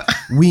obviously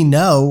we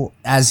know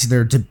as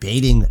they're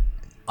debating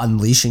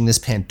unleashing this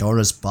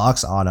Pandora's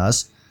box on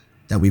us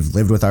that we've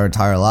lived with our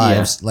entire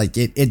lives, like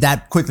it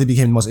that quickly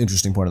became the most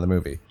interesting part of the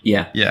movie.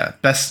 Yeah.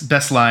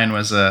 Best line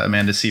was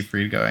Amanda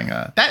Seyfried going,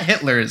 "That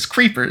Hitler is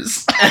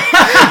creepers."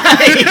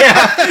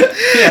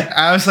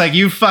 I was like,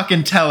 "You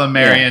fucking tell him,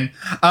 Marion."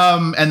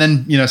 And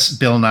then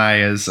Bill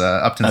Nye is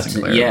Upton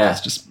Sinclair. It's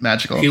just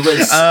magical. He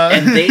was,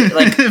 and they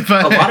like a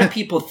lot of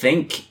people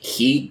think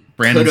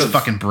Brandon's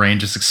fucking brain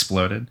just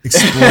exploded.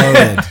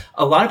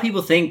 A lot of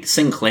people think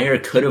Sinclair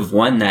could have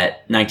won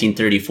that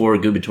 1934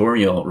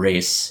 gubernatorial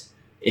race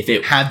if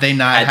it had they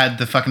not had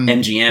the fucking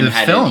MGM the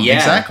had film. it.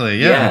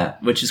 Exactly,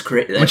 which is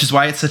crazy. Which is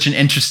why it's such an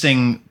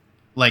interesting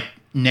like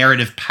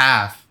narrative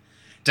path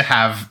to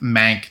have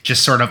Mank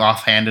just sort of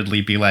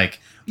offhandedly be like,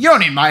 "You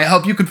don't need my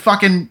help. You could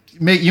fucking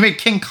make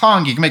King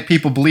Kong. You can make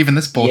people believe in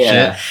this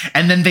bullshit."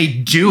 And then they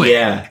do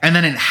it, and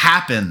then it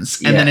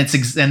happens, and then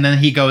and then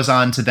he goes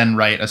on to then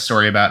write a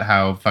story about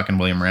how fucking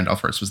William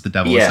Randolph Hearst was the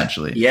devil,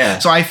 essentially.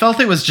 So I felt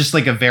it was just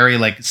like a very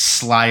like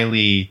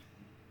slyly,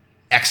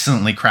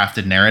 excellently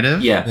crafted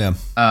narrative.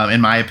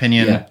 In my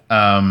opinion.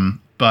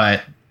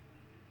 But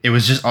it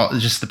was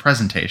just the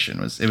presentation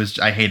was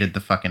I hated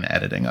the fucking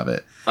editing of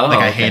it.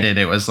 I hated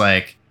it was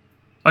like.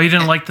 Oh, you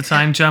didn't like the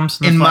time jumps?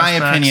 In my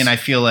opinion, I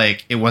feel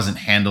like it wasn't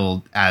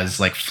handled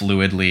as like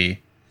fluidly,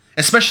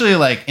 especially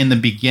like in the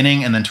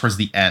beginning and then towards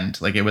the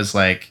end. Like it was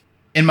like,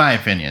 in my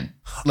opinion,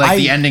 like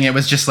the ending, it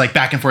was just like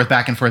back and forth,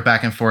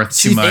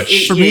 too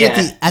much. For me,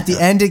 at the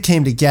end, it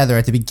came together.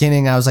 At the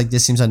beginning, I was like,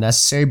 this seems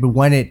unnecessary. But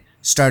when it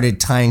started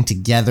tying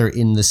together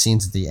in the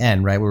scenes at the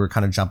end, right, we were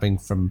kind of jumping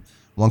from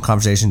one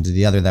conversation to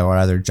the other that were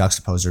either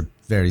juxtaposed or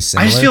very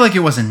similar. I just feel like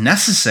it wasn't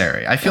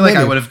necessary. I feel like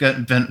I would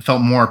have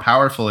felt more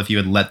powerful if you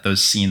had let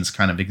those scenes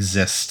kind of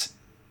exist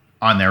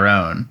on their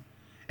own.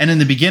 And in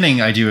the beginning,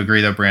 I do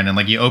agree though, Brandon,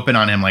 like you open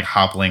on him like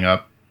hobbling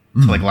up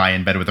to like lie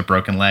in bed with a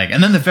broken leg,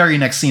 and then the very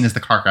next scene is the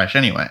car crash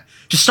anyway.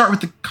 Just start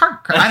with the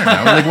car. I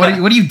don't know. Like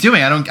what are you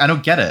doing? I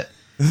don't get it.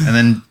 And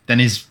then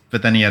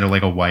he had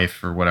like a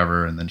wife or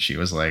whatever, and then she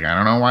was like, "I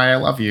don't know why I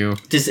love you."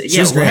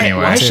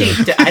 Why she?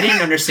 I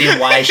didn't understand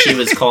why she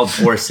was called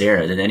Poor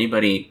Sarah. Did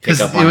anybody pick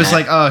up on that? It was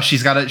like, oh,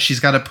 she's got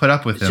to put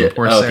up with him.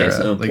 Poor Sarah.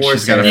 So like poor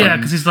she's got to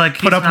because he's like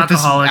put up with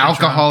this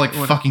alcoholic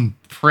drunk, fucking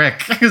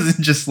prick. It's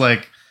just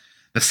like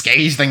the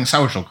scathing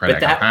social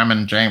critic of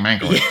Hammond J.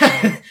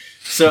 Mankiewicz.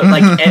 So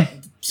like,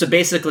 so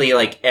basically,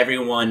 like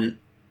everyone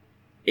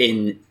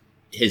in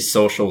his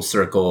social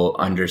circle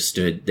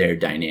understood their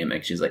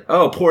dynamic. She's like,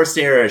 "Oh, poor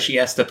Sarah, she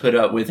has to put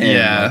up with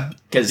him."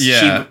 Because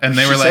and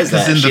they were like,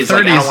 because in the 30s,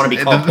 like, I don't want to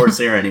be called poor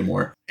Sarah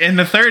anymore. In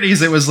the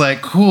 30s, it was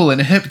like cool and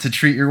hip to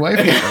treat your wife.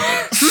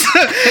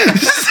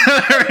 So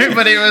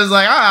everybody was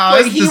like,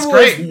 "Oh, this is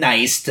great." He was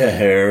nice to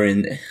her,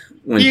 and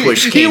when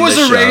push came he was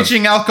to a shove.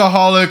 raging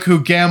alcoholic who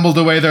gambled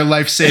away their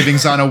life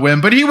savings on a whim,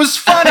 but he was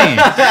funny.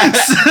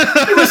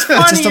 He was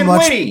funny and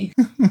witty.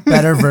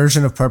 Better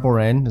version of Purple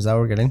Rain. Is that what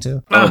we're getting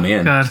to? Oh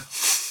man. God.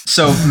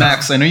 So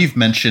Max, I know you've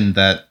mentioned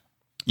that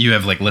you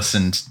have like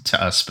listened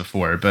to us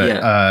before, but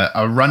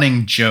a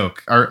running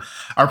joke, our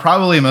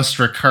probably most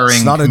recurring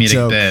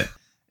comedic bit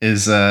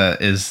is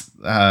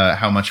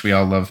how much we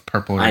all love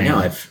Purple Rain. I know.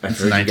 I've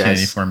heard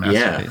 1984 you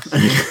guys.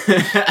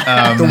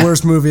 masterpiece. The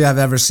worst movie I've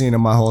ever seen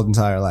in my whole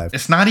entire life.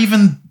 It's not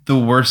even the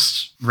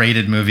worst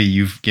rated movie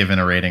you've given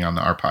a rating on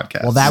our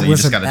podcast. Well, that so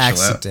was an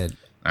accident.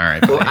 All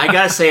right. Well, I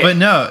gotta say, but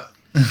no.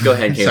 Go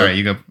ahead, Caleb. Sorry,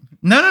 you go.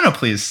 No,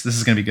 please. This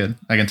is gonna be good.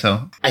 I can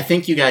tell. I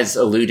think you guys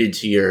alluded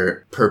to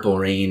your Purple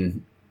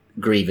Rain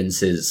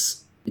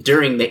grievances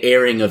during the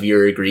airing of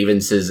your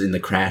grievances in the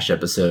Crash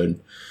episode,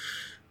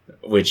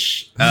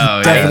 which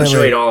I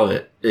enjoyed all of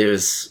it. It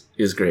was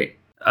great.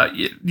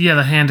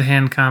 The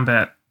hand-to-hand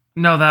combat.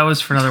 No, that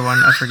was for another one.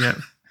 I forget.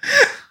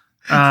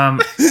 But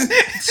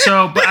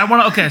I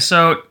want to. Okay,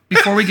 so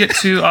before we get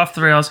too off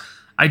the rails,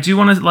 I do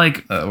want to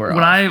like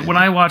when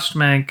I watched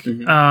Mank.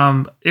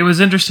 It was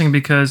interesting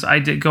because I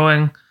did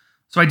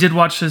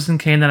watch Citizen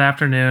Kane that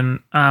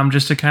afternoon,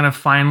 just to kind of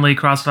finally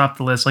cross it off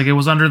the list. Like it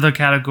was under the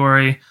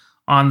category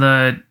on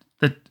the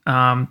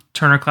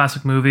Turner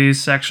Classic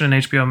Movies section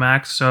in HBO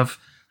Max. So if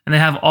and they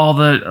have all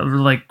the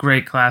like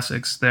great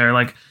classics there.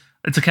 Like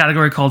it's a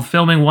category called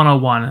Filming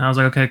 101, and I was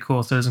like, okay,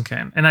 cool, Citizen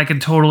Kane. And I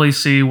could totally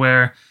see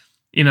where,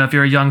 you know, if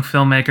you're a young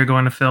filmmaker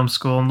going to film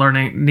school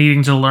and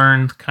needing to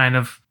learn kind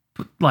of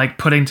like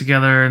putting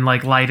together and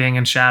like lighting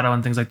and shadow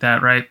and things like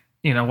that, right?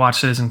 You know, watch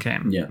Citizen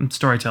Kane. Yeah. And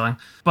storytelling.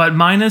 But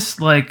minus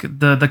like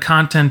the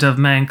content of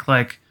Mank,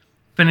 like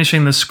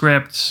finishing the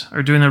script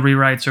or doing the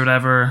rewrites or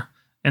whatever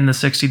in the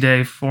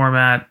 60-day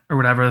format or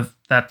whatever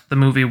that the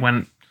movie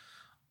went,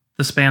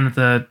 the span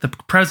that the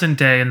present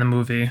day in the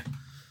movie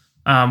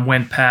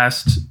went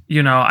past,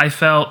 you know, I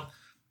felt,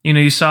 you know,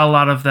 you saw a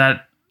lot of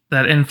that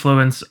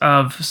influence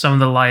of some of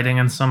the lighting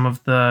and some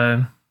of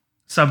the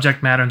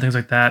subject matter and things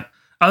like that.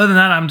 Other than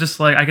that, I'm just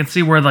like, I can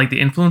see where like the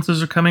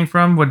influences are coming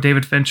from with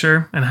David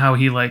Fincher and how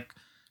he like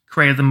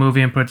created the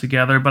movie and put it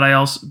together. But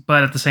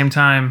at the same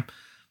time,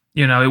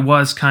 you know, it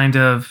was kind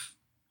of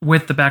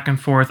with the back and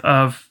forth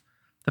of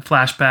the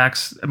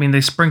flashbacks. I mean,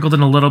 they sprinkled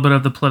in a little bit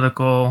of the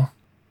political,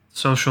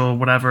 social,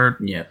 whatever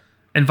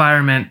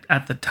environment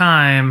at the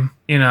time,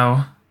 you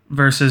know,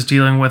 versus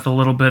dealing with a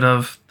little bit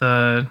of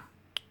the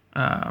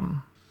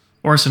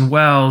Orson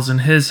Welles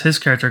and his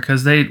character,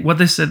 because they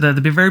said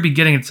at the very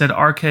beginning, it said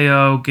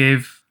RKO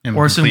gave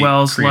Orson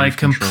Welles like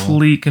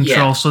complete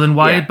control. Yeah. So then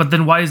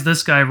why is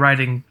this guy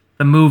writing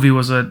the movie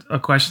was a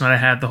question that I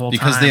had the whole time.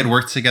 Because they had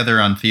worked together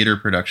on theater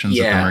productions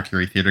at the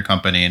Mercury Theater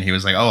Company, and he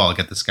was like, "Oh, I'll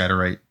get this guy to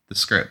write the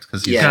script."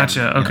 Because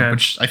gotcha. Okay,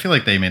 which I feel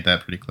like they made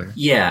that pretty clear.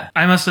 Yeah,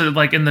 I must have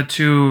like in the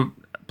 2+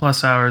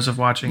 hours of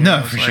watching.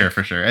 No, for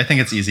sure. I think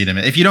it's easy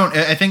to if you don't.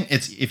 I think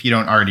if you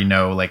don't already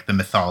know like the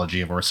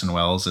mythology of Orson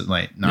Welles, it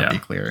might not be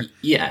clear.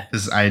 Yeah,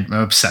 because I'm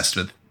obsessed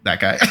with that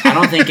guy. I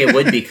don't think it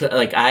would be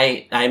like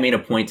I made a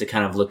point to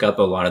kind of look up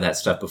a lot of that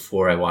stuff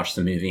before I watched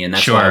the movie, and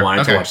that's why I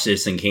wanted to watch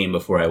Citizen Kane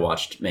before I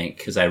watched Mank,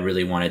 because I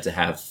really wanted to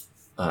have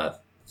a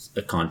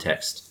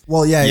context.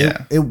 Well,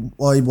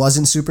 it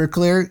wasn't super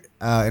clear,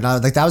 and I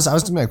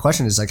was my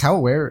question is like, how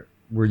aware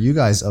were you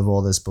guys of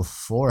all this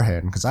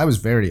beforehand? Because I was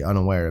very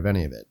unaware of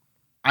any of it.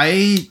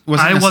 I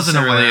wasn't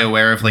necessarily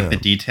aware of like the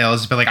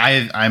details, but like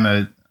I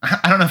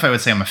don't know if I would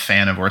say I'm a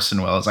fan of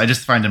Orson Welles. I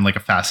just find him like a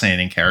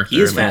fascinating character.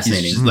 He is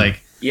fascinating. He's just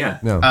like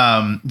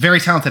very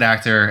talented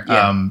actor.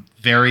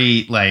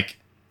 Very like,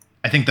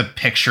 I think the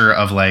picture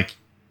of like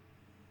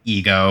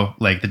ego,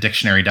 like the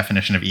dictionary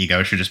definition of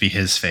ego should just be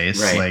his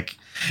face. Right. Like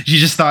she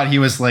just thought he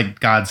was like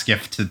God's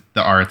gift to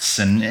the arts,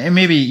 and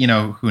maybe, you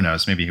know, who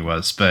knows, maybe he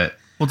was, but.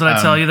 Well, did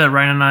I tell you that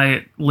Ryan and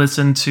I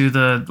listened to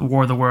the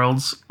War of the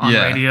Worlds on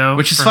radio?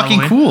 Which is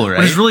fucking cool, right?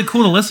 Which is really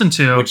cool to listen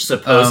to. Which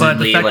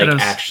supposedly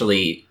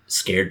actually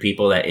scared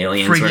people that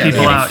aliens freaked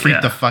people out.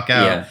 Freaked the fuck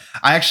out. Yeah.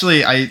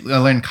 I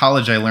learned in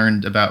college, I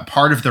learned about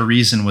part of the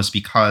reason was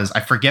because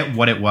I forget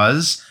what it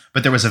was,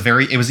 but there was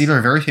it was either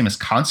a very famous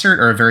concert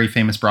or a very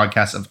famous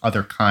broadcast of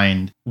other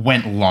kind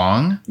went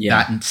long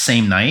that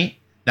same night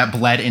that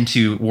bled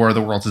into War of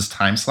the Worlds'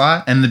 time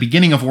slot. And the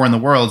beginning of War in the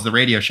Worlds, the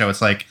radio show,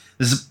 it's like,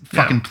 this is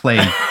fucking play,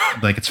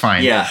 like it's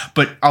fine. Yeah.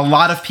 But a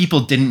lot of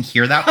people didn't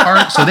hear that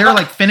part, so they were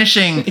like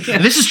finishing.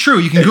 This is true.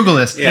 You can Google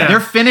this. Yeah.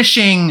 They're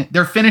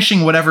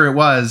finishing whatever it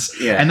was,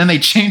 and then they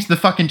changed the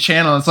fucking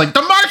channel. It's like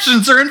the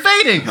Martians are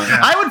invading.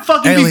 I would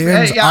fucking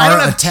Aliens I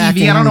don't have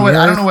TV.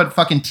 I don't know what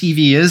fucking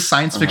TV is.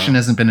 Science fiction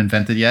hasn't been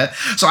invented yet,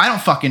 so I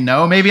don't fucking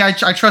know. Maybe I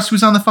trust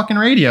who's on the fucking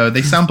radio.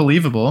 They sound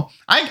believable.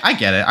 I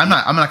get it. I'm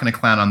not going to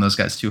clown on those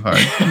guys too hard.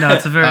 No,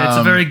 it's a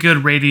very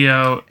good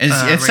radio.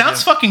 It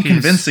sounds fucking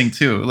convincing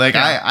too. Like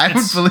I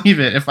would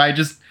believe it if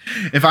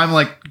I'm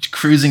like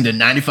cruising to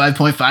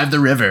 95.5 the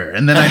river,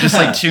 and then I just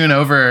like tune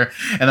over,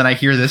 and then I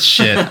hear this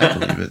shit. I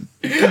believe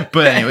it.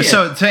 But anyway,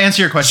 so to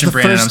answer your question,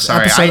 Brandon, I'm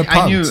sorry.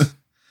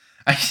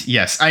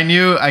 I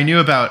knew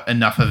about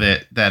enough of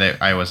it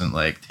that I wasn't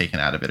like taken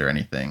out of it or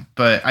anything.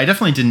 But I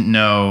definitely didn't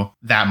know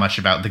that much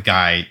about the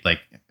guy,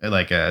 like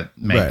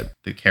Mank,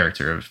 the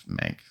character of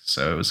Mank.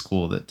 So it was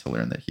cool to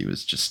learn that he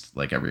was just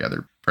like every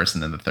other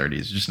person in the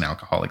 30s, just an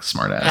alcoholic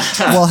smartass.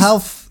 Well,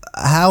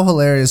 how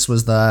hilarious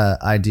was the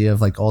idea of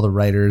like all the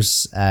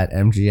writers at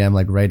MGM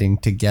like writing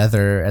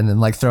together and then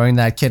like throwing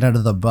that kid under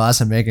the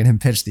bus and making him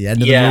pitch the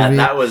end of the movie? Yeah,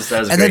 that was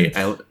great.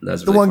 That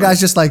was the really one funny. Guy's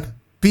just like,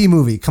 B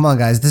movie, come on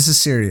guys, this is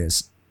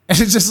serious. And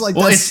it's just like,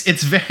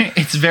 it's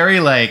very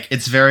like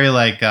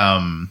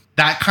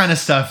that kind of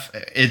stuff.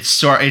 It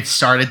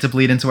started to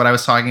bleed into what I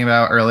was talking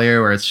about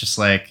earlier, where it's just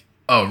like,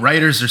 oh,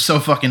 writers are so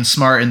fucking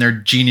smart and they're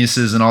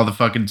geniuses, and all the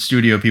fucking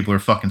studio people are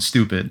fucking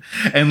stupid.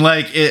 And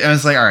like, I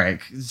was like, all right,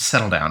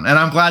 settle down. And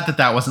I'm glad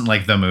that wasn't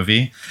like the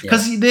movie,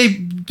 because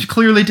they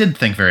clearly did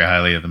think very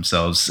highly of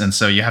themselves, and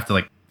so you have to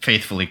like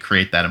faithfully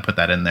create that and put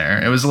that in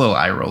there. It was a little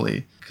eye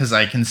rolly, because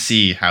I can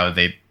see how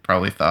they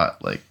probably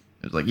thought like,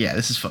 it was like, yeah,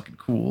 this is fucking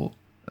cool.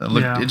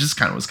 It just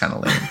was kind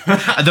of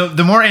lame.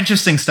 The more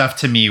interesting stuff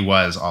to me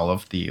was all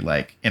of the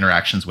like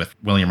interactions with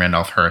William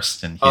Randolph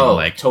Hearst, and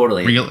him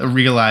totally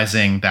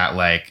realizing that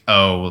like,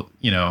 oh,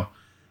 you know,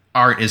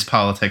 art is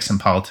politics and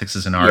politics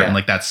is an art, and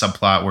like that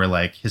subplot where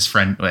like his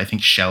friend, I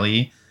think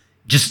Shelley,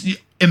 just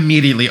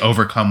immediately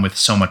overcome with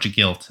so much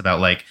guilt about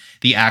like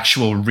the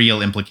actual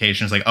real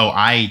implications. Like, oh,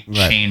 I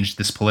changed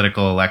this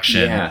political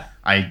election. Yeah.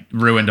 I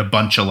ruined a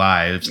bunch of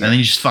lives. And then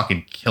he just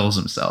fucking kills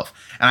himself.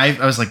 And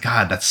I was like,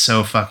 God, that's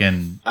so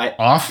fucking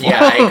awful.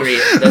 Yeah, I agree.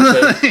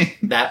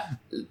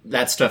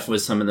 That stuff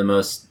was some of the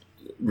most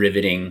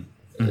riveting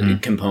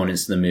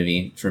components of the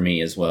movie for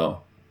me as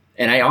well.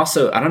 And I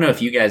don't know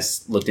if you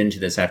guys looked into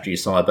this after you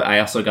saw it, but I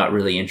also got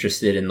really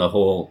interested in the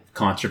whole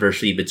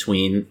controversy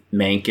between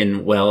Mank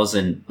and Wells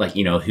and like,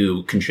 you know,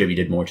 who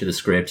contributed more to the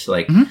script.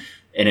 Like,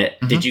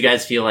 did you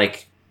guys feel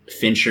like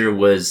Fincher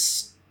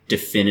was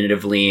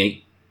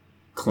definitively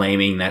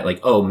claiming that like,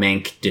 oh,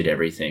 Mank did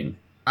everything?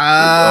 Or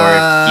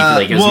do you feel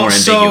like it was more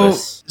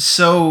ambiguous?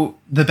 So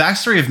the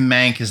backstory of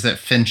Mank is that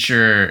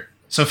Fincher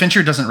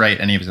doesn't write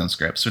any of his own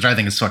scripts, which I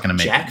think is fucking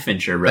amazing. Jack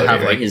Fincher wrote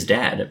it, right? His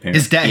dad, apparently.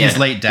 His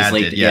late dad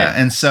did, yeah.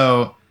 And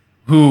so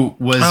who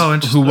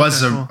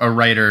was a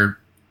writer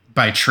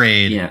by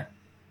trade. Yeah.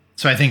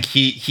 So I think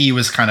he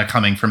was kind of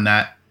coming from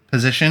that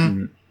position.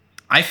 Mm-hmm.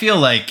 I feel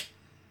like,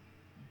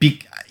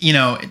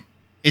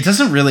 it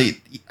doesn't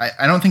really,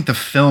 I don't think the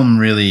film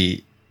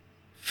really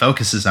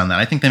focuses on that.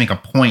 I think they make a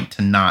point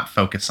to not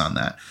focus on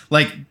that.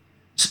 Like,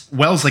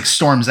 Wells like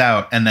storms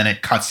out and then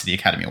it cuts to the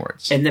Academy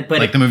Awards. But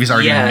like the movie's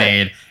already been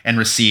made and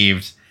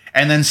received.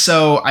 And then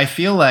so I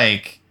feel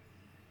like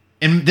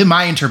in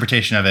my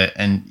interpretation of it,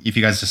 and if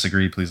you guys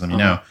disagree, please let me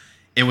know.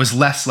 It was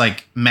less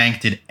like Mank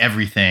did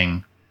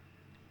everything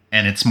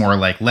and it's more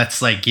like,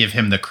 let's like give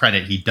him the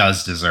credit he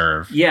does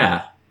deserve.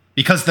 Yeah.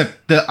 Because the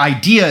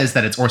idea is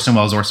that it's Orson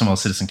Welles,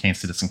 Citizen Kane,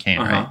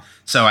 right?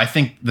 So I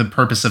think the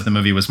purpose of the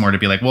movie was more to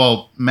be like,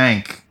 well,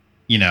 Mank,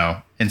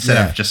 instead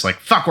of just like,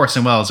 fuck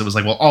Orson Welles, it was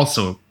like, well,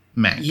 also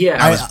Mank. Yeah.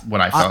 That was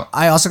what I felt.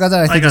 I also got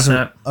that. I think there's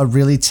a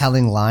really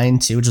telling line,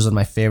 too, which is one of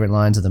my favorite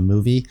lines of the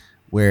movie,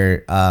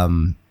 where I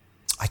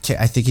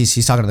think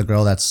he's talking to the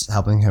girl that's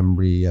helping him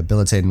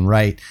rehabilitate and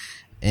write,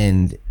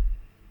 and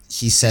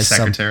he says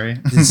secretary.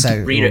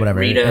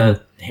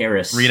 Rita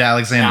Harris. Rita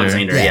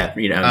Alexander. Yeah,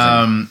 Rita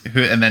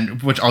Alexander.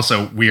 Which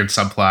also weird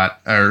subplot.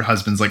 Her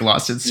husband's like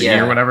lost at sea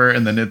or whatever,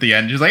 and then at the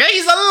end she's like, hey,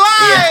 he's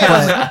alive!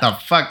 Yeah. What the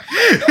fuck?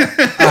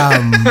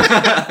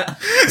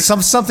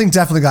 Something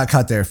definitely got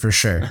cut there for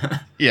sure.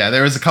 Yeah,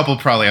 there was a couple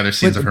probably other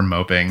scenes of her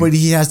moping. But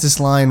he has this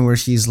line where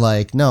he's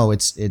like, no,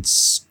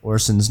 it's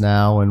Orson's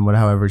now, and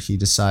however he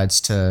decides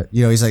to,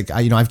 he's like,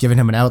 I've given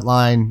him an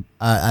outline,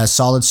 a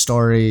solid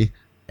story,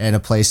 and a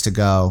place to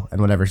go, and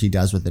whatever he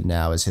does with it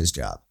now is his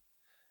job.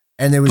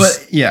 And there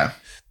was,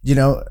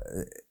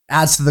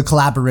 adds to the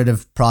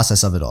collaborative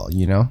process of it all,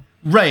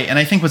 Right. And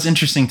I think what's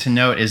interesting to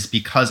note is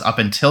because up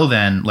until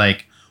then,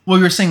 like, well,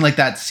 you were saying like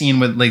that scene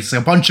with like a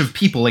bunch of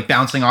people like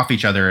bouncing off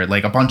each other,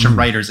 like a bunch of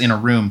writers in a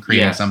room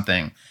creating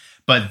something.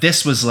 But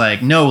this was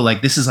like, no,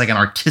 like this is like an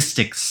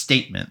artistic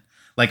statement.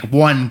 Like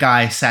one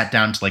guy sat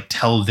down to like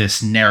tell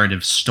this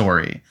narrative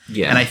story.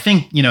 Yeah. And I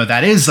think,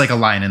 that is like a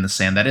line in the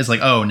sand. That is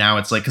like, oh, now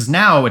it's like, because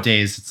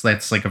nowadays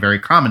it's like a very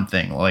common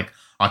thing. Like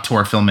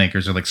auteur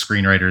filmmakers or like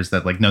screenwriters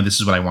that like, no, this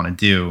is what I want to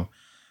do.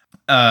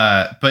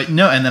 But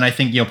no, and then I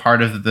think,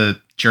 part of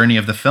the journey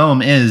of the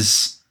film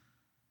is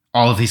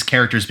all of these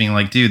characters being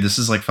like, dude, this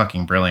is like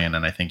fucking brilliant.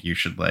 And I think you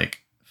should like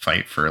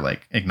fight for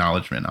like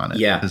acknowledgement on it.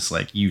 Yeah. Because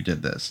like you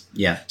did this.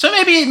 Yeah. So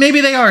maybe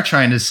they are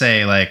trying to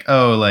say like,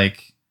 oh,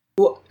 like,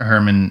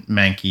 Herman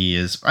Manke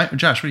is.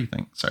 Josh, what do you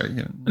think? Sorry.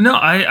 No,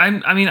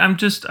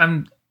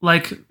 I'm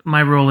like my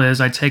rule is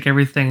I take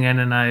everything in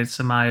and I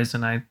surmise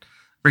and I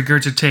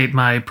regurgitate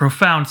my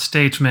profound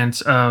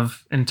statement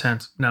of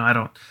intent. No, I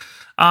don't.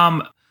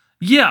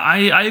 Yeah,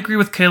 I agree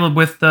with Caleb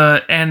with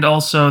the and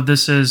also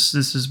this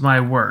is my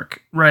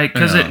work, right?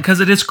 Because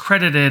it is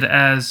credited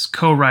as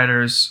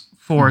co-writers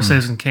for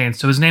Citizen Kane,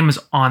 so his name is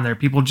on there.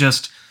 People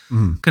just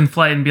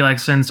conflate and be like,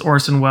 since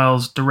Orson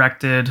Welles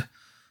directed,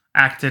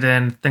 acted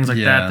in, things like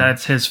that,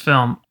 that's his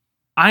film.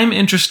 I'm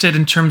interested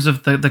in terms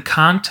of the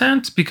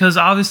content because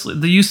obviously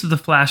the use of the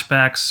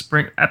flashbacks,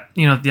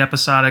 the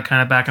episodic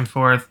kind of back and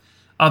forth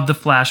of the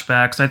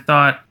flashbacks. I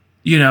thought,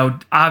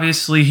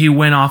 obviously he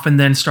went off and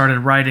then started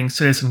writing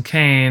Citizen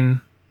Kane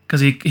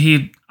because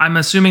I'm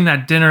assuming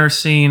that dinner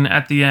scene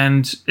at the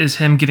end is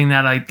him getting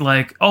that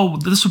like, oh,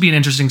 this would be an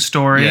interesting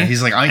story. Yeah,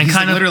 he's like, I'm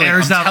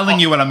telling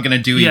you what I'm gonna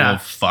do. You little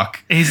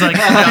fuck. He's like,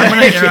 I'm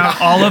gonna air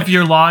out all of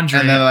your laundry.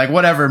 And then like,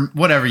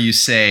 whatever you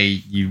say,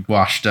 you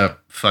washed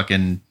up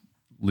fucking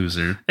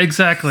loser.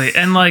 Exactly.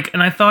 And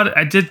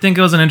I did think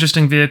it was an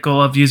interesting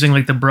vehicle of using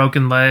like the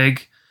broken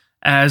leg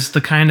as the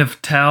kind of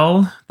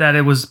tell that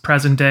it was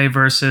present day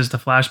versus the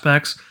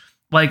flashbacks.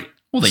 Like,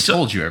 well, they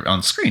told you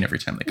on screen every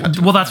time they cut.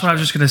 Well, that's what I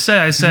was just gonna say.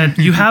 I said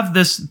you have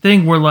this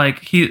thing where like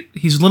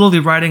he's literally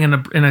writing in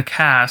a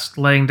cast,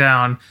 laying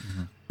down,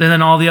 and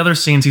then all the other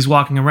scenes he's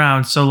walking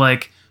around. So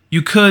like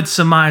you could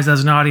surmise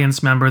as an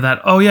audience member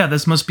that, oh yeah,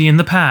 this must be in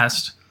the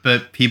past.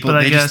 But people,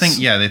 But they just think,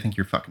 they think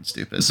you're fucking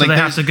stupid. So they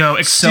have to go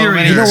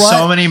exterior.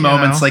 So many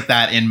moments like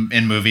that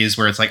in movies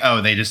where it's like,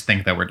 oh, they just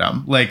think that we're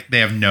dumb. Like, they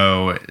have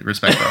no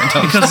respect for our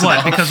intelligence. Because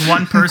what? Because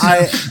one person...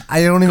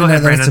 I don't even know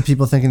that Brandon. it's the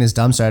people thinking it's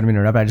dumb, so I don't mean to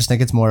interrupt. I just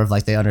think it's more of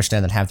like they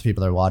understand that half the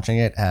people that are watching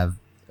it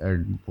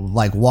are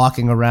like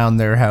walking around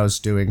their house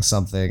doing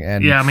something.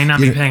 And I may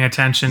not be paying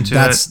attention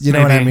to it. You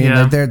know what I mean?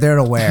 Yeah. They're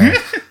aware.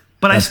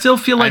 But I still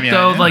feel like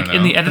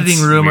in the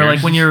editing room, or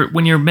like when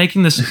you're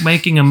making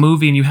a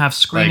movie and you have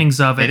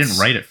screenings of it. They didn't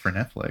write it for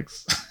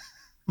Netflix,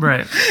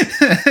 right?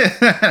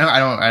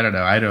 I don't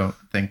know. I don't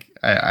think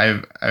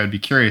I would be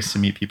curious to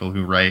meet people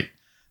who write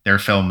their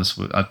films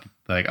with,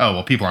 like, oh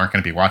well, people aren't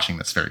going to be watching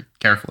this very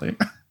carefully.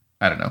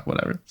 I don't know.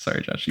 Whatever.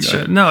 Sorry, Josh. You go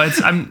ahead. No,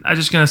 I'm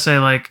just gonna say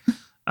like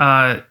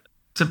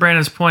to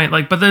Brandon's point,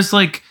 like, but there's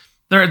like.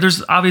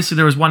 There's obviously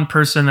there was one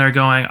person there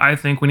going, I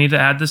think we need to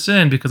add this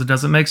in because it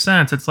doesn't make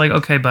sense. It's like,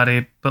 okay,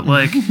 buddy, but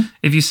like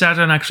if you sat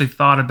down and actually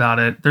thought about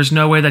it, there's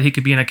no way that he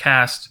could be in a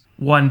cast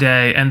one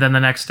day and then the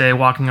next day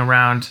walking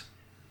around,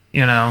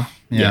 Yeah.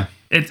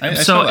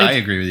 I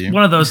agree with you.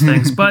 One of those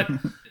things, but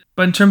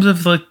in terms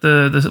of like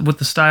the with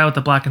the style, with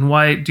the black and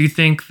white, do you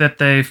think that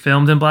they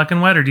filmed in black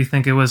and white, or do you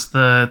think it was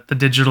the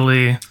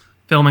digitally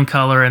film in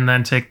color and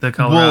then take the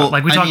color out,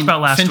 like we talked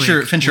about last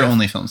week? Fincher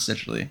only films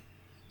digitally.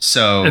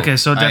 So okay,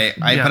 so but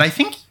I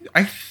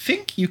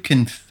think you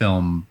can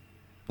film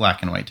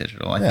black and white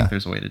digital. I think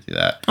there's a way to do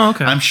that. Oh,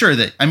 okay. I'm sure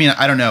that. I mean,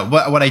 I don't know.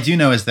 What I do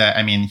know is that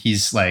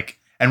he's like,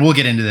 and we'll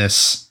get into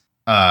this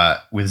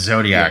with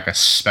Zodiac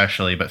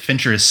especially. But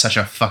Fincher is such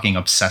a fucking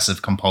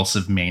obsessive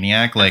compulsive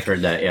maniac. Like, I've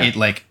heard that, yeah. It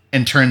like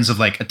in terms of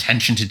like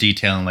attention to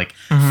detail and like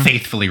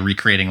faithfully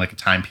recreating like a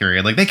time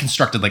period. Like they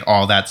constructed like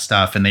all that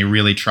stuff, and they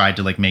really tried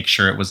to like make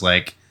sure it was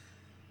like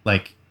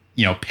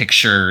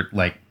picture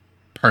like.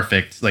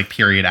 Perfect, like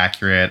period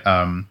accurate.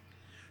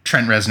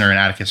 Trent Reznor and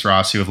Atticus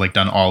Ross, who have like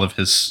done all of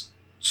his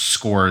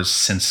scores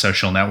since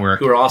Social Network,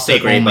 who are also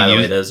great, by the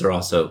way. Those are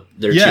also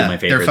two of my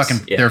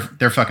favorites.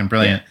 They're fucking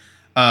brilliant.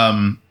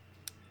 Yeah.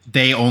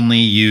 They only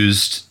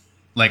used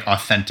like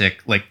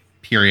authentic, like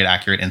period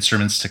accurate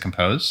instruments to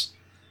compose.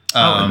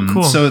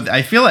 Cool. So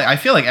I feel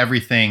like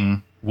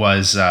everything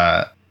was.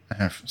 Sorry,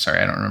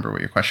 I don't remember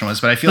what your question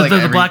was, but I feel like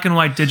the black and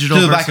white digital.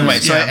 The black and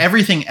white. So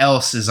everything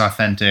else is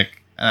authentic.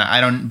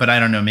 I don't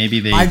know. Maybe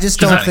they. I just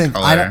don't think.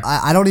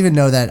 I don't even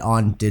know that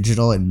on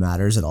digital it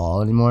matters at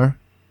all anymore.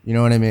 You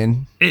know what I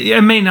mean?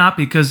 It may not,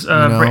 because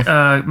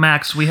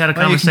Max, we had a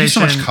conversation. You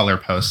can do so much color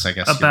posts, I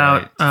guess,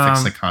 about to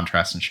fix the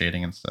contrast and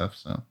shading and stuff.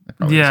 So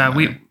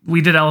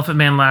we did Elephant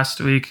Man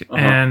last week,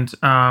 and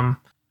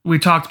we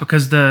talked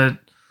because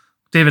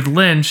David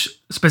Lynch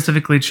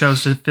specifically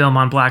chose to film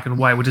on black and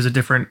white, which is a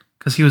different,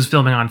 because he was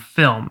filming on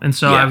film, and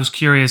so I was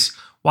curious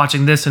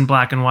watching this in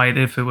black and white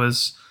if it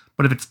was.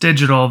 But if it's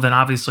digital, then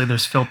obviously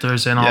there's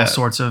filters and all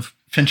sorts of...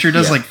 Fincher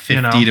does like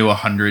 50 to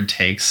 100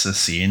 takes a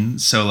scene,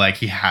 so like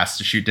he has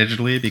to shoot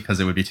digitally because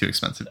it would be too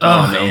expensive.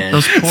 Man.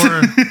 Those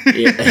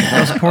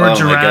poor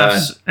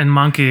giraffes and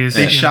monkeys.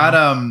 They shot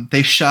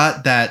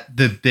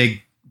the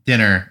big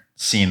dinner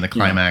scene, the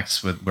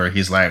climax where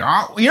he's like,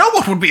 oh, you know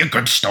what would be a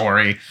good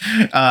story?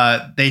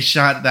 They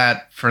shot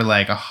that for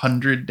like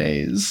 100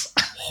 days.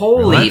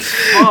 Holy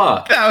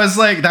fuck! That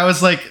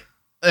was like.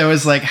 It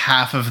was like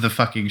half of the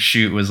fucking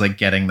shoot was like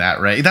getting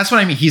that right. That's what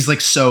I mean. He's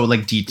like so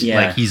like detailed.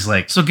 Yeah. Like he's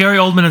like. So Gary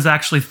Oldman is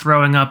actually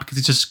throwing up because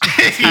he just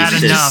had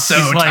he's enough. So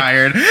he's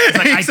tired. He's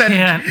like, I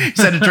can't. He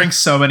said to drink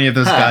so many of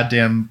those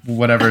goddamn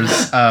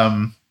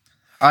whatevers.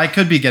 I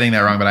could be getting that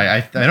wrong, but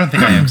I don't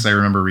think I am, because I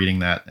remember reading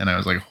that and I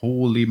was like,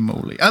 holy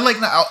moly! I like,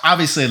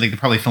 obviously like they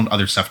probably filmed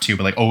other stuff too,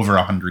 but like over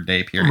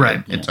 100-day period,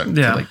 right? It took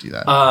to like do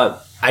that.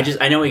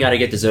 I know we got to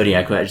get to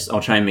Zodiac, but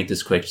I'll try and make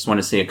this quick. Just want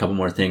to say a couple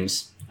more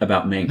things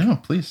about Mank. No,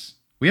 please.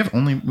 We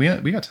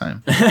got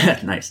time.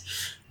 Nice.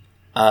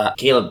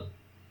 Caleb,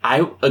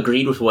 I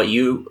agreed with what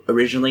you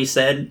originally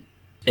said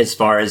as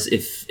far as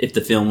if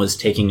the film was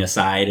taking a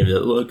side of it,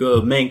 like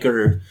Mank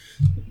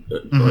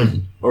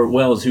or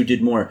Wells, who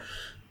did more.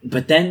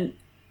 But then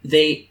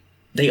they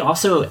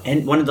also,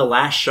 and one of the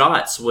last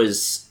shots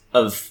was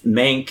of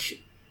Mank,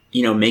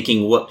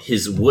 making what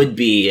his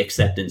would-be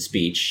acceptance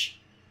speech.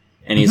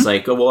 And he's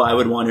like, oh, well, I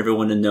would want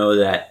everyone to know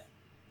that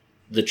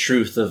the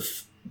truth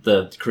of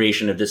the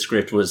creation of this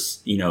script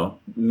was,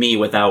 me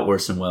without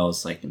Orson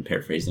Welles, like I'm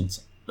paraphrasing.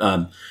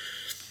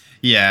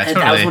 Yeah,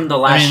 totally. That was one of the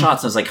last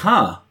shots. I was like,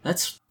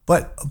 that's.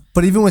 But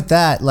even with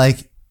that,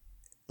 like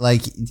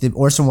the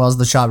Orson Welles,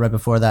 the shot right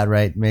before that,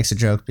 right, makes a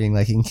joke being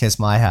like, "You can kiss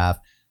my half."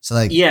 So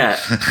like, yeah,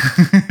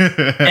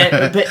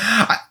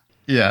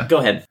 yeah. Go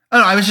ahead. Oh,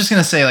 no, I was just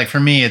gonna say, like, for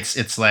me,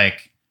 it's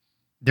like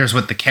there's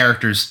what the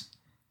characters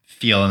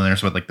feel, and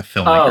there's what like the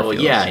filmmaker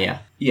feels.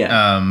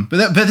 Yeah.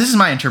 But this is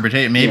my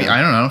interpretation. Maybe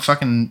I don't know.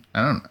 Fucking,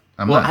 I don't.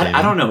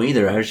 I don't know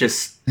either. I was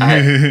just.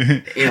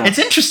 It's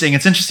interesting.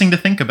 It's interesting to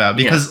think about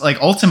because, like,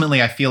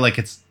 ultimately, I feel like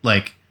it's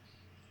like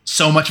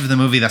so much of the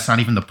movie that's not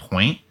even the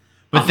point.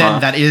 But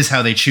then that is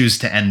how they choose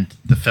to end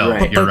the film.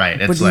 Right. You're right.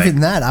 It's but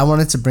even that, I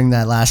wanted to bring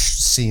that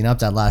last scene up,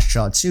 that last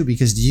shot too,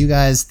 because do you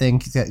guys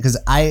think that? Because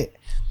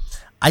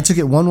I took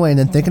it one way, and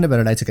then thinking about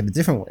it, I took it a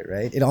different way,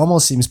 right? It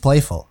almost seems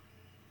playful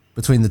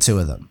between the two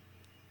of them.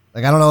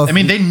 Like, I don't know if... I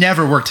mean, they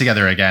never work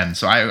together again,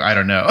 so I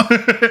don't know.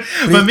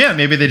 But yeah,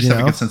 maybe they just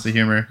have a good sense of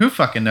humor. Who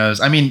fucking knows?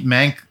 I mean,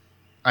 Mank,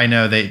 I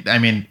know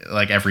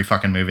like every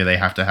fucking movie they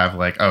have to have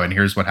like, oh, and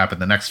here's what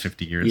happened the next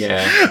 50 years.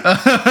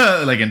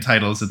 Yeah. Like in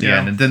titles at the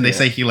end. And then they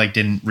say he like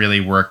didn't really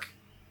work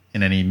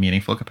in any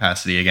meaningful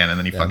capacity again, and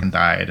then he fucking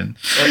died. And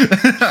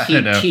I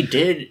don't know.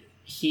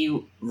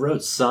 He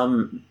wrote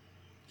some...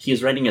 He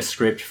was writing a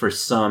script for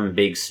some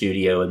big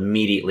studio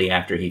immediately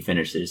after he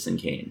finished Citizen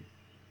Kane.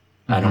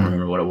 I don't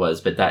remember what it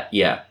was, but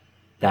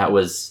that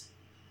was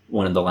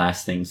one of the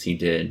last things he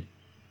did.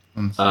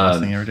 That's the last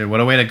thing he ever did. What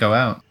a way to go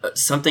out.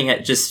 Something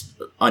just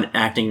on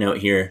acting note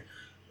here.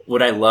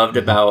 What I loved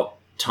about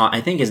Tom,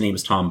 I think his name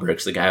is Tom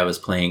Burke, the guy I was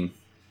playing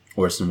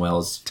Orson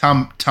Welles.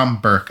 Tom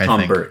Burke, I think.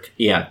 Tom Burke,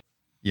 yeah.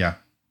 Yeah.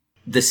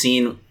 The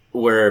scene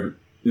where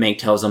Mank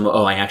tells him,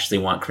 "Oh, I actually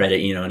want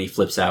credit," and he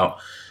flips out.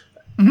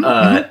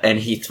 And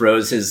he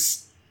throws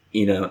his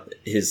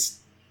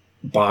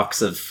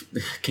box of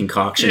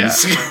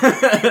concoctions. Yeah.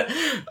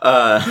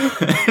 What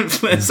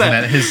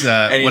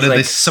are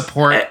they,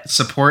 support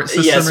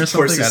system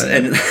or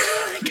something?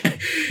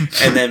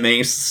 And then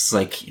Mace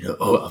like,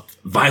 a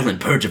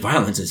violent purge of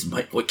violence is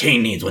what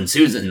Kane needs when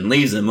Susan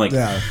leaves him. Like,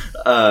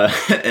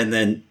 and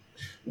then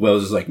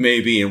Wells is like,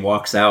 maybe, and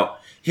walks out.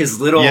 His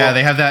little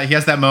they have that. He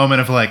has that moment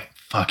of like,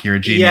 fuck, you're a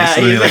genius. Yeah,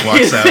 and then he like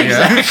walks out.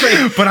 Exactly.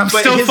 Yeah. But I'm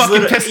still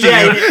fucking pissed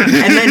at you.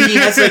 And then he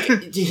has like,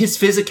 his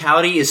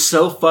physicality is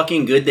so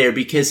fucking good there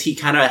because he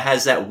kind of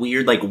has that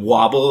weird like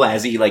wobble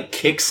as he like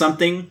kicks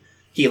something.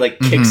 He like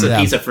kicks a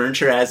piece of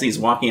furniture as he's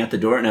walking out the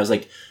door. And I was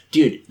like,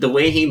 dude, the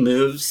way he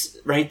moves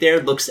right there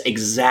looks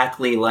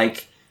exactly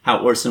like how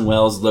Orson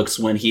Welles looks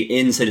when he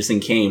in Citizen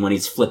Kane, when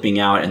he's flipping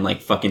out and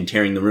like fucking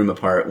tearing the room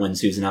apart when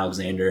Susan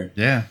Alexander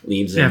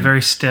leaves him. Yeah,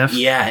 very stiff.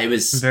 Yeah, it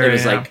was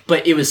like,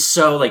 but it was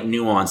so like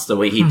nuanced the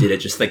way he did it,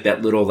 just like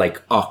that little like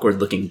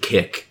awkward looking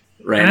kick.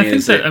 Right. And I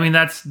think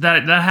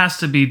that has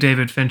to be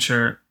David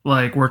Fincher,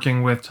 like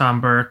working with Tom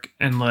Burke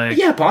and like.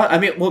 Yeah,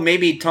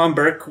 maybe Tom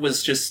Burke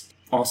was just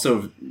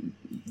also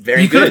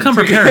very good. You could have come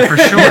prepared for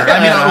sure.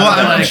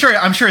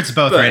 I'm sure it's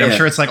both, right? I'm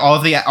sure it's like all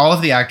of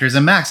the actors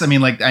and Max. I mean,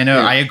 like I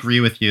know I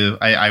agree with you.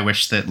 I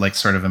wish that like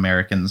sort of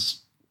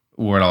Americans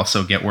would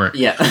also get work.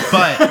 Yeah,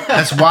 but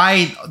that's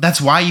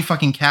why you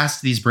fucking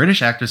cast these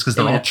British actors because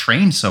they're all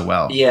trained so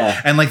well. Yeah,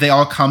 and like they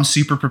all come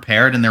super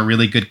prepared and they're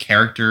really good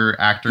character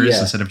actors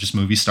instead of just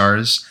movie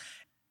stars.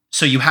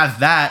 So you have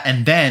that,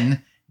 and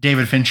then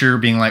David Fincher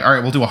being like, all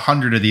right, we'll do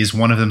 100 of these.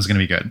 One of them is going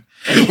to be good.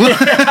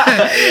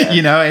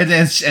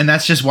 And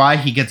that's just why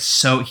he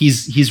gets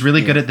he's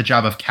really good at the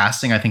job of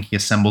casting. I think he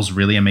assembles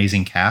really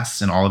amazing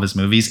casts in all of his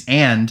movies,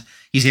 and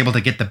he's able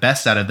to get the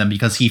best out of them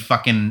because he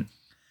fucking,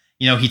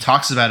 he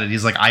talks about it.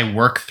 He's like, I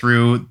work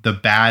through the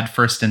bad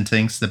first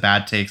instincts, the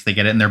bad takes, they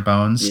get it in their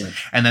bones. Yeah.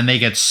 And then they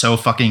get so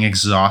fucking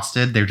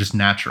exhausted. They're just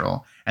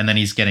natural. And then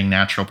he's getting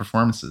natural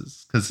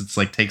performances because it's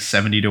like takes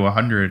 70 to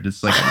 100.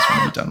 It's like, I just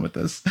want to be done with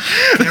this.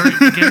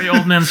 Gary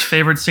Oldman's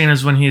favorite scene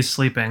is when he's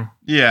sleeping.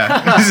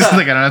 Yeah. He's just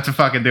like, I don't have to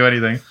fucking do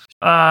anything.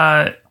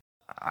 I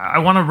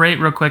want to rate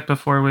real quick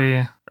before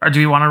do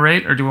we want to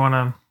rate or do we want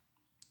to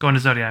go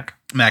into Zodiac?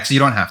 Max, you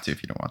don't have to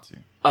if you don't want to.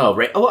 Oh,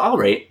 rate. Oh, I'll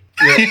rate.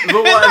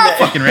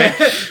 Fucking rate.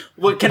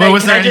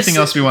 Was there anything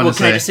else we wanted to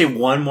say? Can I just say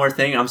one more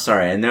thing? I'm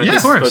sorry. I know this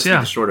is supposed to be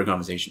a shorter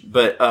conversation,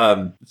 but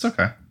it's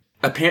okay.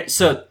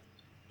 So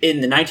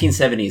in the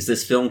 1970s,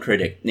 this film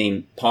critic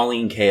named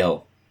Pauline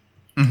Kael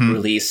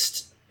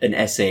released an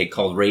essay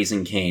called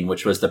Raising Cain,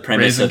 which was the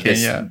premise of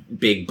this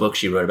big book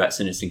she wrote about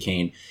Citizen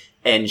Kane.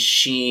 And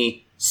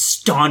she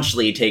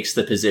staunchly takes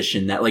the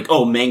position that like,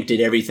 oh, Mank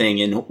did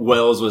everything and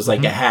Wells was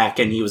like a hack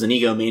and he was an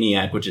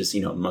egomaniac, which is,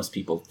 most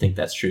people think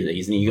that's true that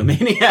he's an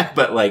egomaniac,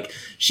 but like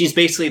she's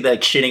basically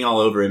like shitting all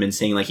over him and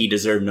saying like he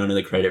deserved none of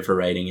the credit for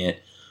writing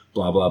it,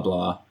 blah, blah,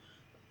 blah.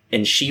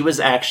 And she was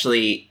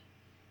actually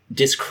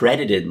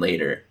discredited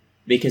later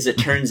because it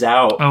turns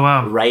out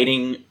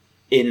writing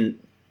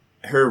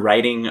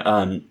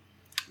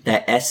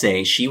that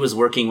essay, she was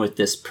working with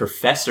this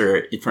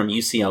professor from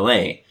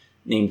UCLA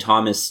named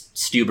Thomas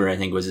Stuber, I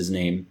think was his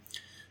name,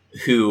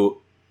 who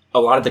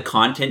a lot of the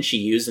content she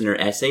used in her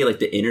essay, like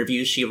the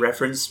interviews she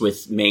referenced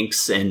with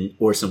Manx and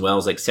Orson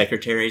Welles, like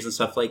secretaries and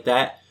stuff like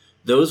that,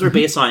 those were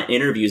based on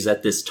interviews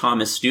that this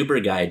Thomas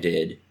Stuber guy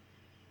did.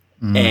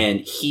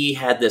 And he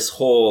had this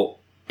whole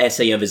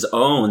essay of his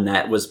own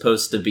that was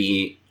supposed to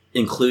be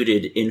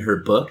included in her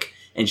book,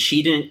 and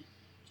she didn't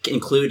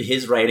include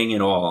his writing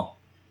at all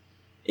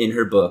in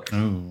her book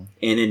and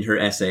in her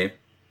essay.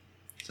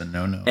 It's a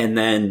no-no. And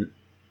then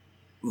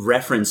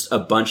referenced a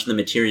bunch of the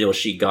material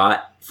she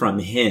got from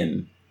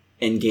him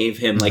and gave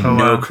him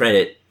no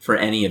credit for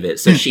any of it.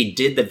 So she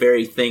did the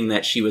very thing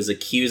that she was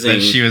accusing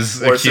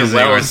Orson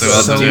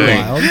Welles of doing.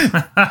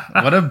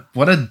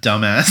 What a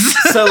dumbass.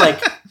 So like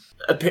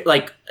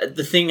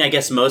the thing I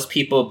guess most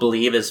people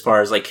believe as far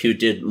as like who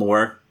did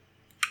more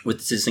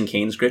with Citizen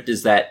Kane script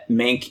is that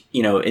Mank,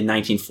 in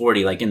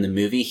 1940, like in the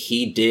movie,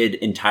 he did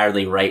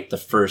entirely write the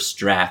first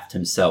draft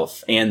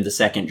himself and the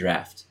second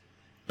draft.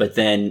 But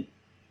then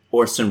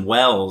Orson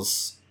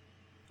Welles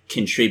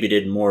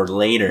contributed more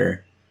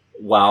later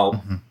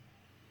while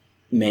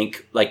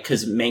Mank,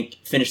 because Mank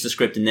finished the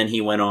script and then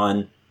he went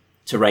on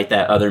to write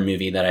that other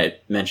movie that I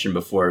mentioned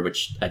before,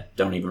 which I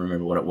don't even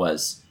remember what it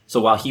was.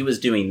 So while he was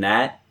doing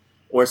that,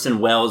 Orson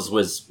Welles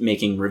was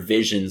making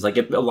revisions. Like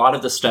a lot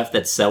of the stuff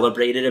that's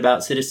celebrated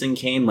about Citizen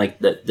Kane, like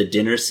the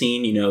dinner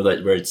scene,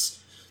 where it's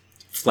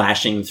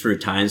flashing through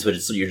times, but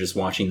you're just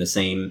watching the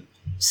same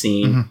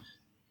scene.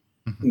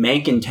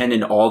 Mank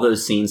intended all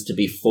those scenes to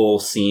be full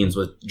scenes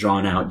with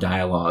drawn out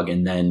dialogue.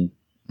 And then,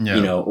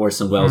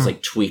 Orson Welles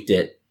tweaked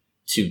it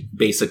to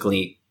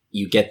basically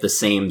you get the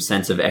same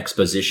sense of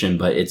exposition,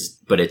 but it's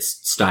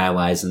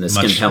stylized in this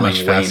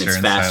compelling way and it's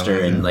faster.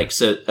 And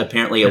so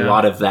apparently a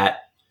lot of that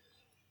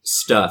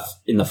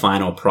stuff in the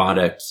final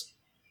product,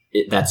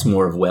 that's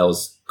more of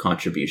Wells'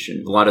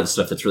 contribution. A lot of the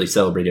stuff that's really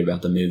celebrated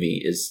about the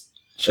movie is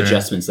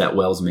adjustments that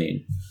Wells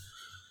made.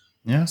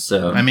 Yeah.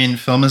 So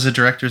film is a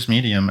director's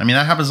medium.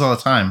 That happens all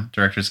the time.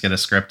 Directors get a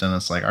script and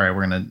it's like, all right,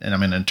 I'm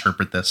gonna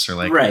interpret this or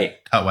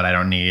cut what I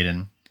don't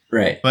need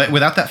but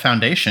without that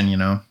foundation,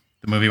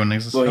 the movie wouldn't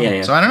exist. So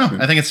I don't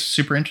know. I think it's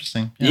super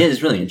interesting. Yeah,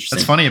 it's really interesting.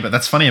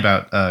 That's funny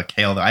about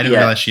Kale though. I didn't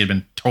realize she had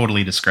been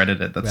totally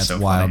discredited. That's so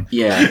wild.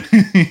 Funny. Yeah.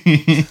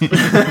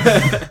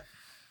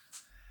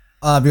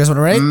 You guys want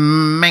to rate?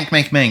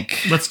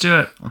 Mank. Let's do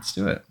it.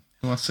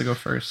 Who wants to go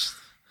first?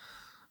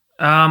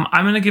 I'm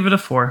gonna give it a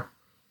 4.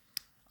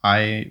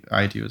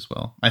 I do as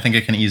well. I think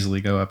it can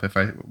easily go up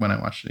when I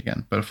watch it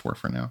again, but a 4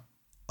 for now.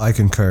 I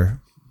concur.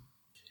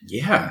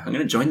 Yeah, I'm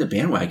gonna join the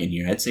bandwagon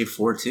here. I'd say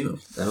 4 too.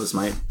 That was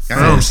my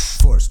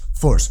Force.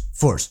 Fours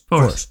for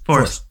the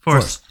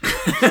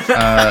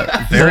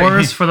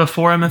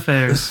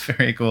 3MFAers.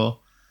 Very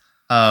cool.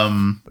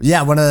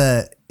 Yeah, one of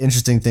the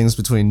interesting things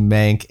between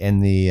Mank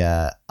and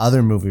the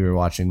other movie we were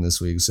watching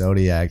this week,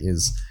 Zodiac,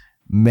 is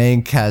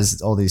Mank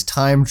has all these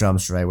time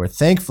jumps, right? Where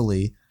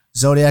thankfully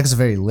Zodiac is a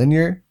very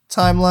linear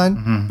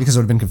timeline because it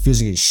would have been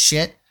confusing as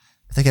shit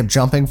if they kept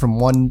jumping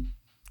from one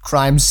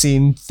crime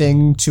scene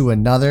thing to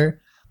another.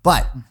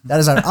 But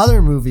that is our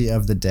other movie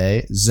of the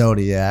day,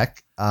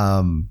 Zodiac.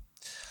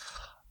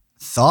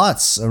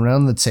 Thoughts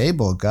around the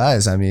table,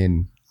 guys? I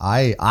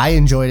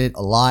enjoyed it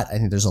a lot. I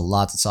think there's a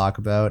lot to talk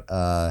about.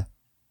 I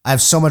have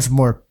so many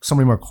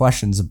more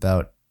questions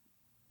about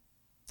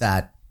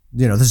that.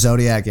 The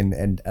Zodiac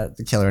and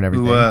the killer and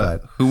everything.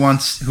 Who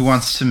wants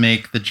to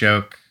make the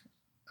joke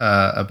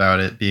about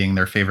it being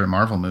their favorite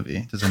Marvel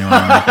movie? Does anyone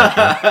want to make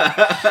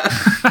that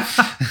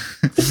joke?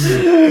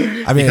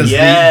 Because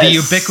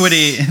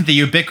the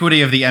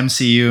ubiquity of the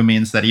MCU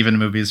means that even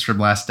movies from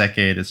last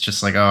decade, it's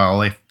just like, oh, all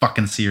they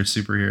fucking see are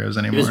superheroes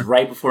anymore. It was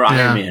right before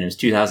Iron Man. It was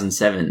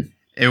 2007.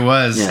 It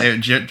was. Yeah.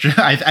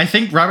 I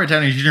think Robert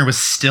Downey Jr. was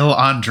still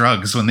on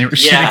drugs when they were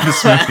shooting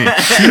this movie.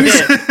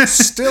 He's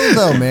still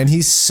though, man.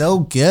 He's so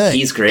good.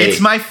 He's great. It's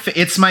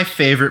my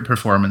favorite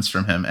performance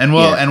from him, and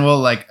we'll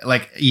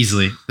like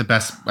easily the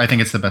best. I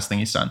think it's the best thing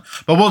he's done.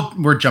 But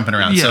we're jumping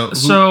around. Yeah.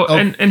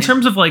 In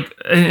terms of like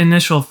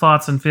initial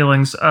thoughts and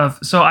feelings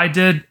I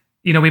did.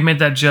 We made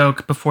that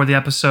joke before the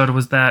episode.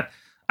 Was that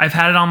I've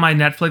had it on my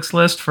Netflix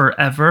list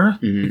forever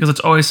because it's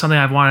always something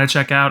I've wanted to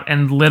check out,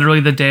 and literally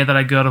the day that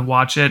I go to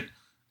watch it,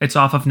 it's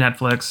off of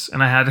Netflix,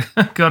 and I had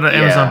to go to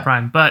Amazon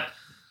Prime. But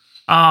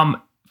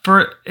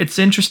it's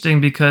interesting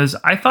because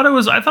I thought it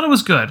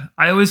was good.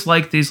 I always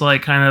like these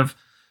like kind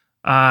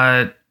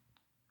of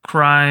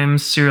crime,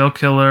 serial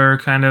killer,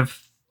 kind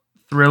of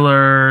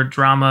thriller,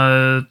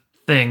 drama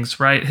things,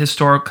 right?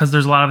 Historic, because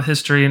there's a lot of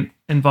history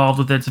involved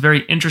with it. It's a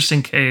very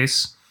interesting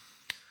case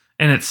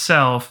in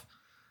itself.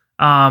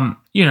 And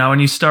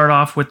you start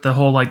off with the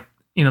whole like,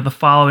 the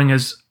following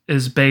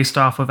is based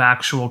off of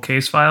actual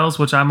case files,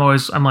 which I'm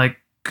like,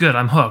 good,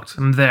 I'm hooked.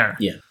 I'm there.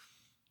 Yeah.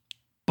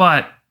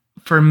 But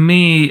for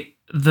me,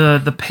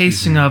 the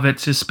pacing of it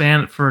to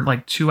span for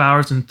like 2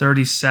 hours and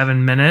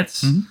 37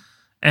 minutes,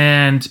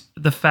 and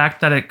the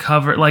fact that it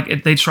covered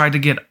they tried to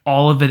get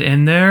all of it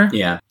in there.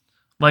 Yeah.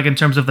 Like in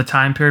terms of the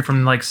time period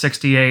from like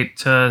 68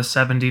 to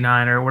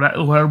 79 or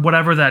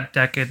whatever that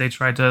decade they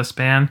tried to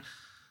span,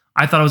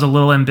 I thought it was a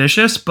little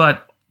ambitious.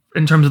 But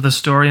in terms of the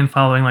story and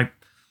following like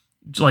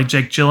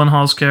Jake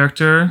Gyllenhaal's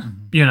character,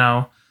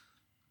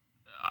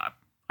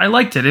 I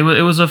liked it. It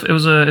was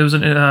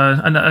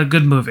a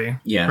good movie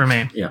for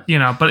me.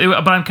 Yeah. But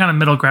I'm kind of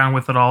middle ground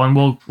with it all, and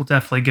we'll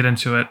definitely get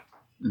into it.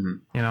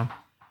 Yeah.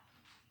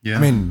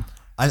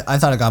 I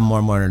thought it got more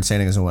and more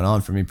entertaining as it went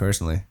on for me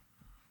personally.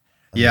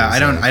 I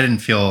didn't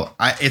feel.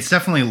 It's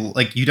definitely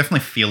like you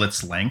definitely feel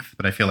its length,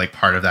 but I feel like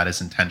part of that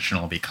is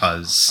intentional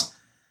because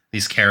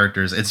these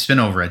characters. It's been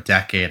over a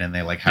decade, and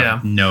they like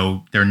have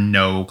they're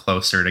no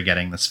closer to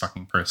getting this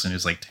fucking person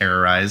who's like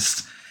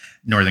terrorized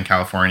Northern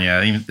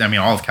California.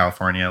 All of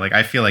California. Like,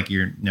 I feel like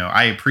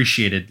I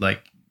appreciated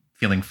like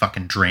feeling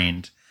fucking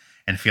drained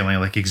and feeling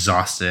like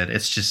exhausted.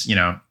 It's just,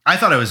 I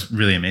thought it was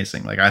really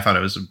amazing. Like, I thought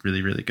it was a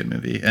really, really good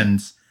movie.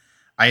 And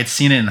I had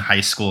seen it in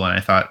high school and I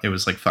thought it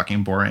was like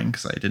fucking boring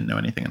because I didn't know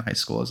anything in high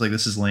school. I was like,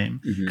 this is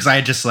lame. Because I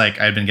had just like,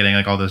 I'd been getting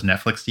like all those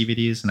Netflix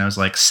DVDs and I was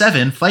like,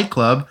 7, Fight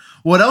Club.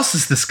 What else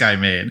has this guy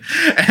made?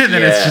 And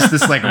then it's just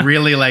this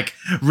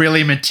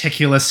really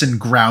meticulous and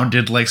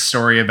grounded like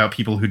story about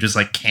people who just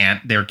like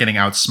can't, they're getting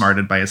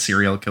outsmarted by a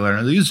serial killer. And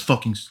I was like, this is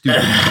fucking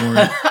stupid and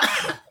boring.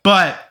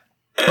 But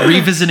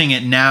revisiting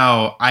it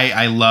now,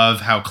 I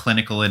love how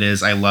clinical it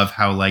is. I love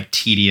how like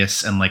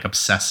tedious and like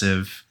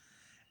obsessive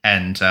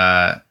and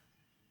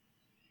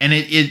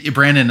it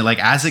Brandon, like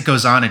as it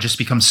goes on, it just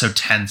becomes so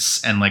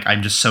tense and like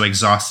I'm just so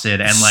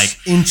exhausted and like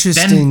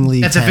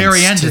interestingly then at the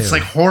very end too. it's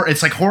like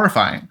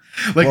horrifying.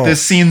 Like the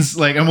scenes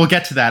like, and we'll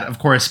get to that of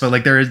course, but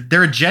like there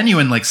are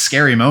genuine like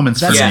scary moments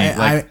for me.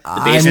 Like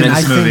the basement in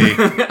this movie.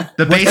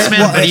 The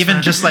basement, but even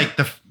fine. just like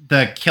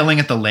the killing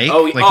at the lake.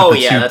 Oh, like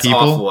with the two that's people.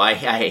 awful. I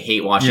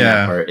hate watching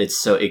that part.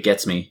 It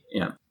gets me.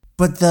 Yeah.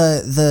 But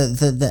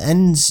the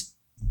ends,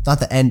 not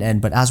the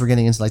end, but as we're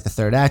getting into like the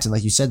third act, and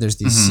like you said, there's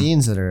these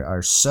scenes that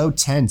are so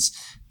tense,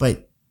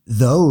 but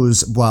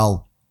those,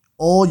 while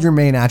all your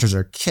main actors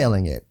are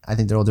killing it, I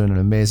think they're all doing an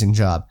amazing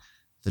job.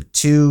 The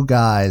two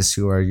guys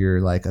who are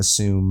your like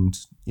assumed,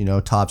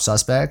 top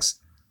suspects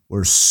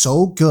were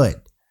so good.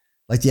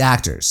 Like the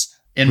actors.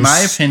 In my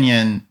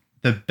opinion,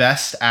 the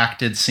best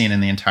acted scene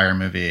in the entire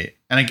movie,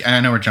 and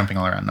I know we're jumping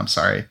all around, I'm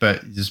sorry,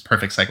 but this is a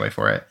perfect segue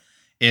for it,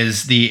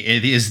 is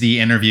the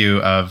interview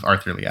of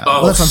Arthur Lee Allen.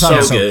 Oh, that's what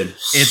I'm so talking good.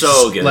 It's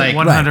so good. like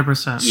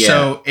 100%. Yeah.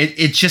 So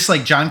it's just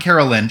like John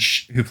Carroll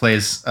Lynch, who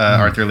plays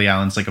Arthur Lee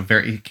Allen's like a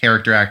very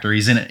character actor.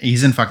 He's in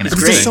fucking There's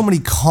everything. just so many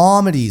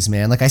comedies,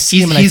 man. Like I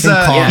see him and I think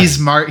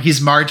comedy.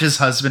 He's Marge's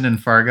husband in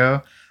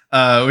Fargo,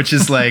 which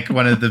is like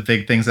one of the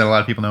big things that a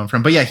lot of people know him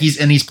from. But yeah,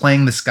 he's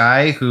playing this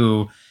guy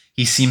who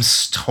he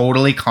seems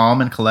totally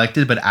calm and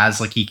collected, but as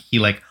like he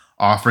like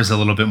offers a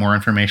little bit more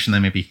information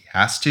than maybe he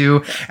has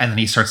to, and then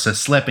he starts to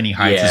slip and he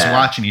hides his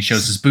watch and he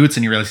shows his boots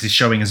and he realizes he's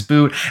showing his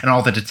boot, and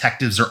all the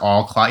detectives are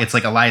all it's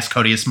like Elias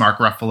Koteas, Mark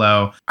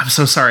Ruffalo. I'm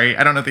so sorry,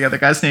 I don't know the other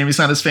guy's name, he's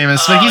not as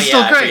famous, but he's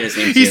still great.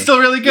 He's still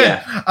really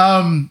good.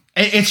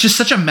 It's just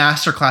such a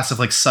masterclass of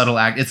like subtle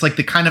act. It's like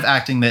the kind of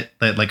acting that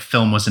like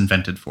film was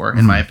invented for,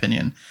 in my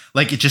opinion.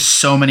 Like it's just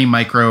so many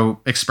micro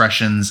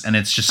expressions, and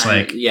it's just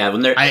like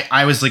when they're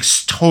I was like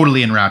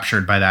totally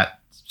enraptured by that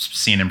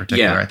scene in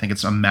particular. I think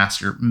it's a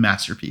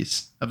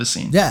masterpiece of a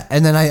scene. Yeah,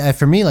 and then I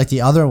for me, like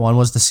the other one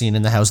was the scene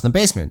in the house in the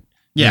basement.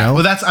 Yeah,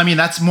 well,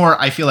 that's more.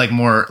 I feel like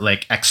more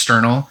like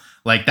external.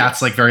 Like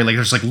that's like very like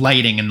there's like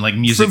lighting and like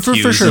music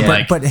cues. For sure, and,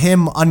 like, but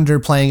him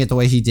underplaying it the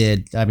way he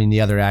did. I mean,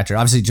 the other actor,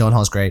 obviously,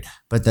 Gyllenhaal's great,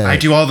 but I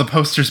do all the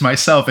posters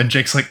myself, and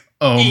Jake's like,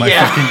 "Oh my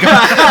fucking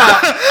god,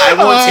 I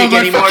won't take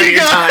any more of your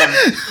time."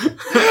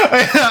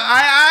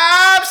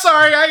 I'm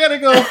sorry, I gotta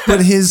go.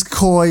 But his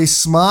coy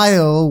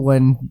smile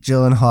when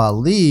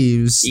Gyllenhaal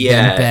leaves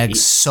then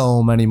begs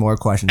so many more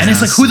questions. And it's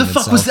like, who the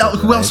fuck was that?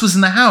 Who else was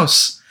in the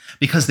house?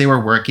 Because they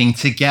were working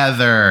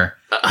together.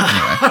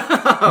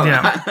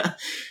 Yeah.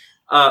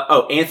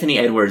 Anthony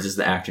Edwards is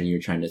the actor you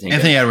were trying to think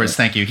Anthony of. Edwards,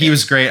 thank you. He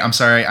was great. I'm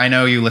sorry. I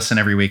know you listen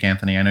every week,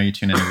 Anthony. I know you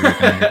tune in every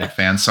week. I know you're a big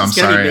fan, so I'm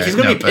sorry. He's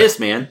gonna be pissed,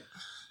 man.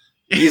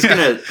 He's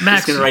gonna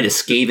write a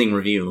scathing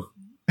review.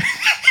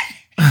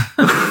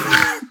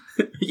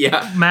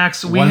 Yeah,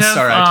 Max, we One have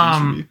star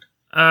iTunes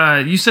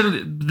review. You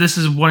said this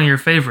is one of your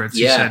favorites.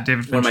 You said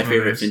David Fincher. One of my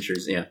favorite movies.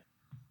 Finchers. Yeah,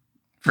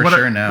 for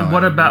sure. Now,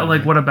 what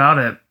about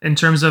it in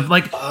terms of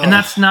like? And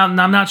that's not.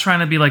 I'm not trying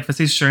to be like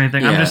facetious or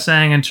anything. I'm just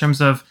saying in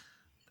terms of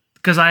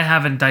because I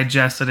haven't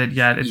digested it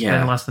yet. It's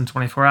been less than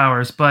 24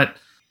 hours, but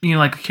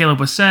like Caleb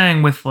was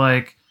saying, with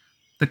like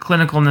the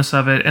clinicalness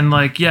of it, and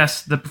like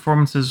yes, the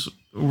performances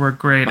were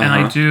great, and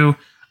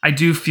I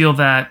do feel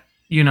that.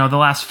 The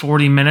last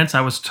 40 minutes,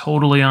 I was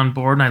totally on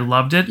board and I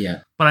loved it.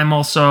 Yeah. But I'm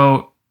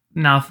also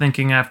now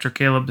thinking after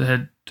Caleb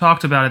had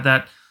talked about it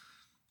that,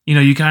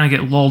 you kind of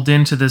get lulled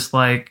into this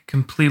like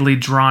completely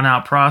drawn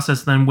out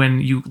process. Then when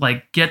you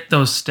like get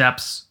those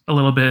steps a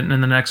little bit in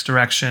the next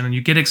direction and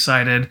you get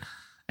excited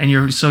and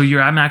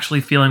I'm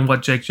actually feeling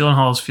what Jake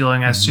Gyllenhaal is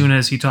feeling as soon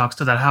as he talks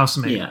to that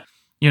housemate,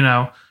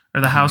 or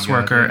the house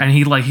worker. And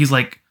he's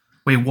like,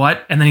 wait,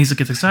 what? And then he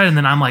gets excited. And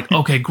then I'm like,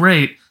 okay,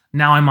 great.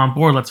 Now I'm on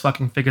board. Let's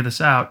fucking figure this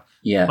out.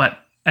 Yeah. But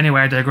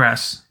anyway, I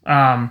digress.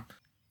 One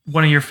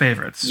of your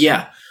favorites.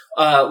 Yeah.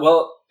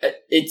 Well,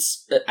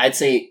 I'd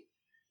say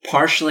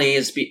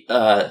partially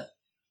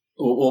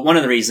one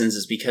of the reasons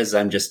is because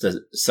I'm just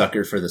a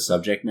sucker for the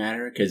subject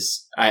matter,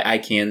 because I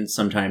can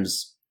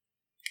sometimes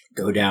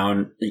go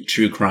down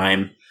true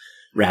crime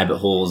rabbit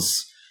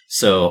holes.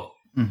 So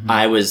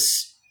I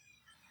was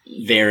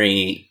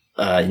very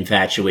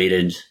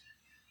infatuated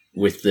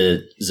with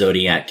the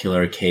Zodiac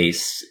killer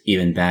case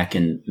even back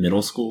in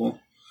middle school.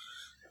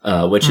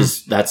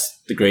 That's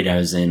the grade I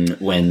was in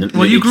when the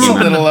movie you grew came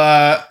up in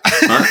out.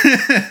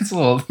 it's a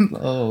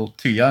little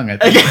too young, I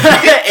think.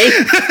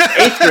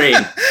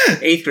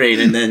 eighth grade,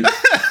 and then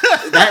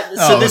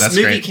this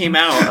movie great. came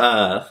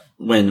out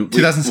when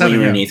we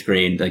were in eighth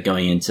grade, like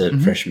going into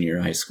freshman year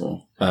of high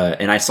school,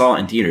 and I saw it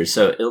in theaters.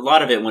 So a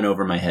lot of it went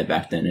over my head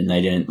back then, and I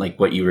didn't like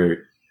what you were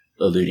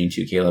alluding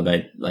to, Caleb.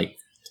 I like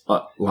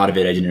a lot of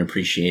it I didn't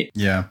appreciate.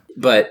 Yeah.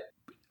 But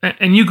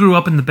And you grew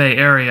up in the Bay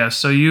Area,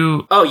 so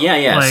you... Oh,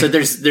 yeah. Like, so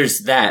there's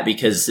that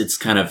because it's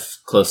kind of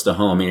close to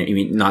home. I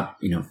mean, not,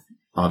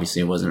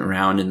 obviously it wasn't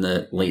around in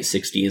the late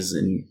 60s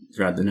and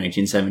throughout the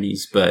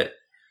 1970s, but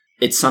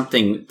it's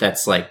something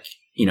that's like,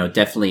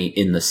 definitely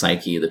in the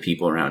psyche of the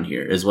people around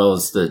here, as well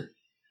as the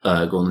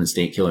Golden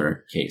State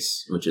Killer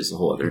case, which is a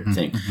whole other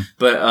thing.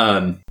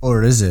 But...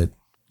 Or is it?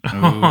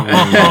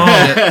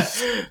 I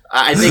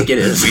think it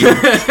is.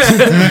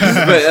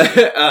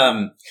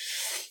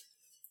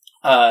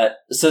 But,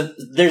 so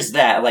there's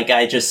that. Like,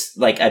 I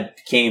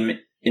became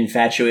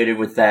infatuated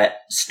with that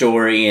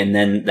story, and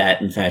then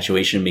that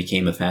infatuation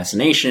became a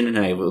fascination, and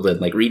I would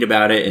like read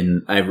about it,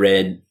 and I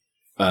read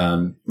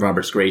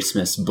Robert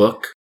Graysmith's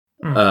book,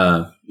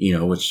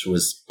 which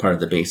was part of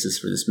the basis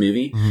for this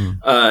movie.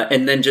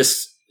 And then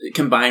just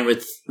combined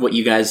with what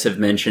you guys have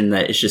mentioned,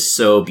 that it's just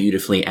so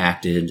beautifully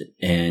acted,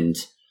 and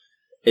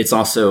it's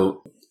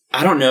also,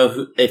 I don't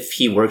know if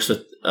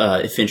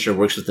Fincher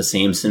works with the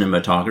same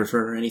cinematographer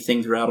or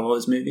anything throughout all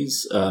his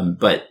movies,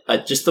 but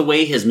just the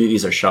way his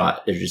movies are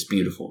shot, they're just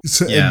beautiful.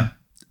 Yeah.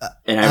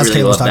 And I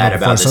really love that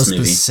about this so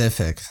movie.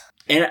 Specific.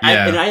 And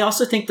I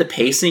also think the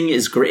pacing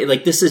is great.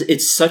 Like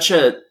it's such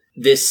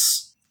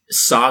this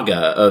saga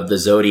of the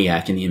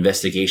Zodiac and the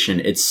investigation.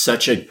 It's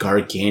such a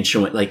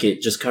gargantuan, like it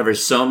just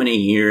covers so many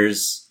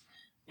years,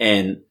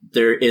 and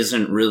there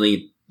isn't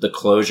really the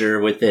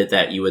closure with it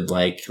that you would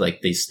like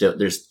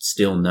there's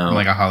still no,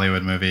 like a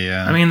Hollywood movie.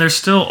 Yeah. I mean, there's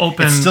still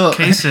open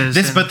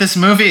cases. But this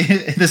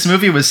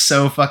movie was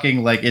so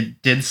fucking, like,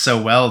 it did so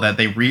well that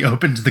they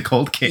reopened the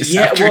cold case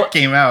after it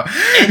came out.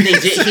 And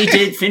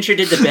Fincher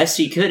did the best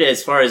he could,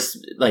 as far as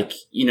like,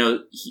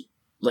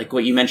 like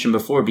what you mentioned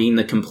before, being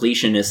the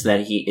completionist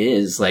that he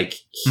is. Like,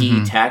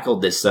 he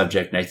tackled this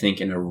subject, I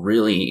think, in a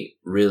really,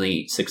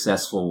 really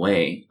successful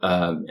way.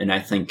 And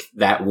I think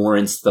that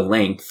warrants the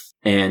length.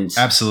 And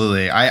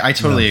absolutely, I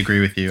totally agree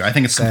with you. I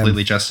think it's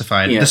completely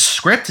justified. The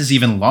script is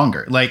even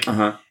longer. Like,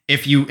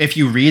 if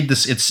you read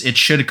this, it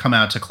should come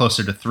out to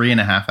closer to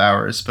 3.5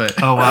 hours.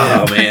 But oh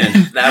wow,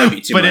 man, that would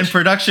be too much. In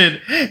production,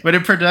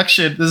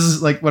 this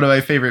is like one of my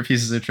favorite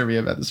pieces of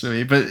trivia about this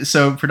movie. But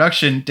so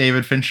production,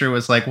 David Fincher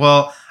was like,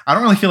 well, I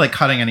don't really feel like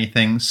cutting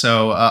anything,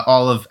 so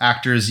all of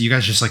actors, you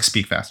guys just like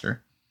speak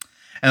faster,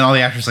 and all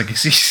the actors like,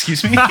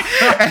 excuse me,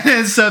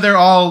 and so they're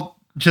all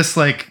just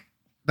like.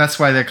 That's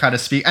why they kind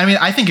of speak. I mean,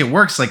 I think it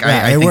works. Like,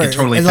 I think it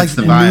totally fits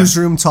the vibe.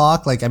 Newsroom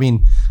talk. Like, I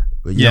mean,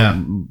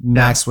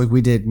 Max,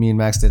 me and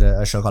Max did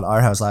a show called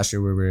Our House last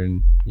year where we were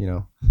in,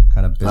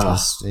 kind of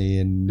business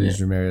and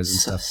newsroom areas and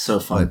stuff. So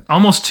fun. But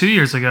almost 2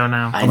 years ago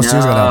now. I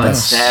know,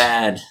 it's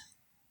sad.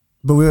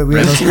 But we had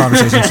those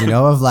conversations,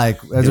 of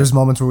like, there's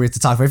moments where we have to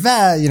talk very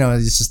fast,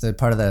 it's just a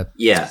part of the,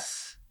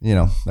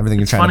 everything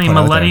you're trying to put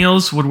out there.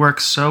 Millennials would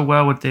work so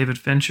well with David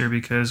Fincher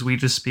because we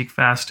just speak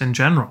fast in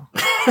general.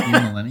 You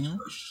millennials?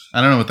 I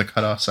don't know what the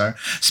cutoffs are.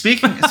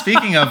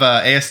 Speaking of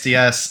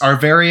ASDS, our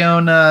very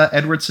own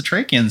Edward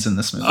Satrakian's in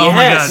this movie. Oh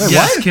my god! Wait,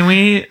 yes, what? can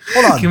we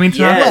Hold on. Can we talk?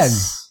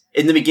 Yes.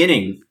 In the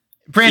beginning,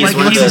 Brandon, he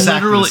looks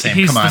exactly the same.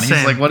 He's Come on, the same.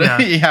 he's like, what?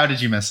 Yeah. How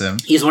did you miss him?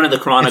 He's one of the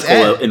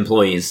Chronicle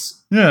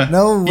employees. Yeah,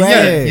 no way.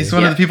 Yeah, he's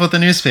one of the people at the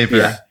newspaper.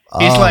 Yeah.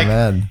 He's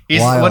man.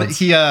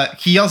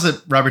 He yells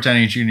at Robert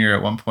Downey Jr.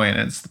 at one point,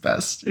 and it's the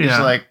best. He's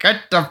like, cut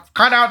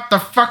out the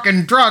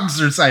fucking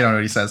drugs, or I don't know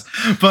what he says,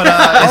 but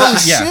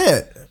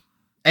shit.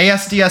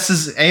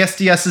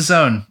 ASDS's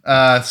own.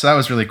 So that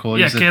was really cool.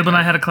 Yeah, Caleb and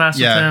I had a class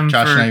with him.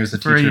 Josh and I was a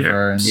teacher for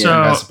her, and you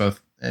guys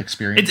both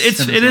experienced.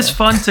 It is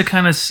fun to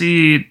kind of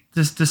see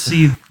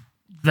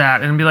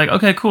that and be like,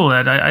 okay, cool,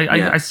 Ed.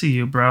 I see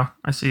you, bro.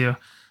 I see you.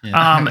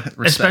 Yeah.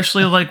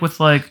 Especially like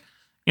with like,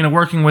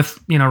 working with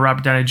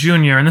Robert Downey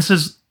Jr. And this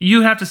is,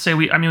 you have to say,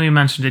 we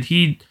mentioned it.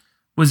 He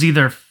was he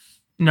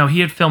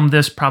had filmed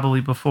this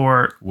probably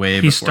before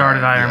he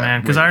started Iron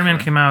Man, because Iron Man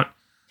came out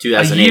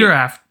 2008. a year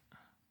after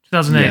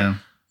 2008. Yeah.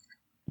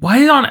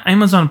 Why on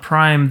Amazon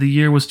Prime the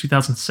year was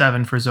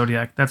 2007 for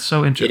Zodiac? That's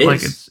so interesting.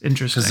 Like, it's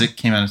interesting because it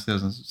came out in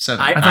 2007.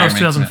 I thought it was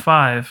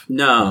 2005.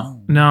 No.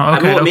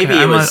 Okay. Maybe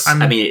it was.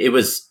 It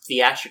was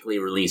theatrically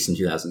released in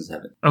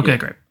 2007. Okay,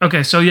 great.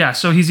 Okay, so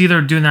he's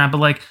either doing that, but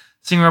like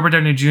seeing Robert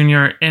Downey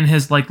Jr. in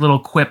his like little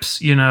quips,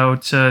 to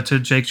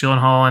Jake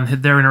Gyllenhaal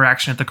and their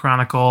interaction at the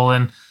Chronicle,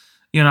 and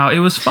it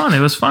was fun.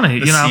 It was funny.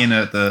 The scene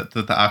at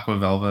the Aqua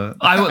Velva.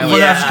 I was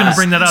just going to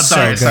bring that up.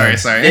 Sorry.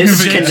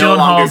 This can no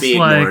longer be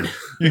ignored.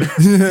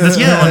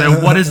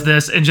 What is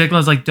this? And Jake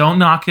was like, "Don't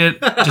knock it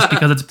just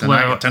because it's blue.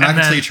 Don't knock it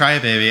until you try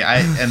it, baby."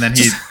 And then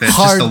just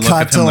hard just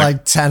cut to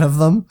like 10 of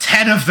them.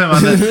 10 of them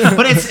on the.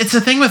 But it's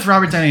a thing with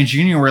Robert Downey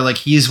Jr. where like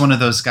he's one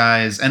of those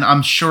guys, and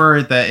I'm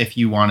sure that if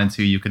you wanted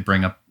to, you could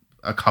bring up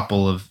a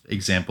couple of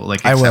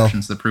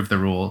exceptions that prove the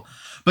rule.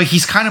 But he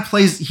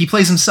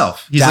plays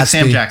himself. He's like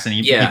Sam Jackson.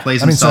 He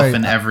plays himself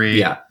in every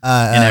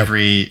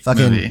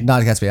fucking movie.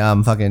 Not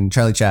Gatsby. Fucking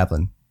Charlie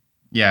Chaplin.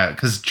 Yeah,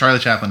 because Charlie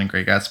Chaplin and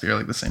Great Gatsby are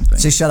like the same thing.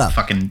 Say shut up.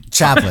 Fucking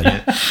Chaplin.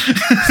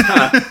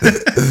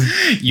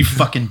 You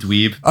fucking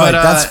dweeb. All right,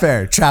 that's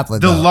fair. Chaplin.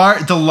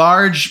 The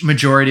large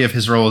majority of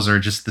his roles are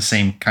just the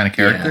same kind of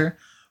character. Yeah.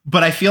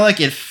 But I feel like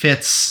it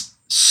fits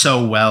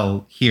so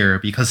well here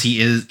because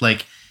he is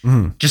like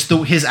just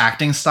his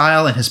acting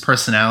style and his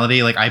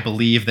personality. Like I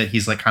believe that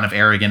he's like kind of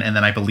arrogant, and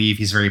then I believe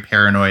he's very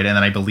paranoid, and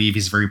then I believe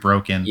he's very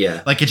broken.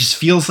 Yeah, like it just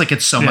feels like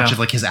it's so much of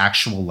like his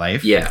actual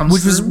life. Yeah,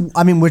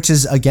 which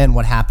is again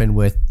what happened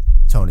with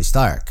Tony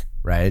Stark,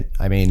 right?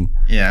 I mean,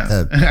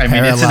 yeah. I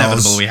mean, it's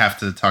inevitable. We have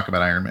to talk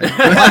about Iron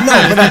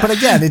Man. but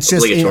again, it's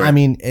just. I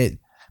mean, it.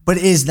 But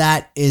is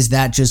that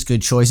just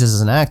good choices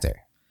as an actor?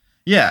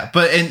 Yeah,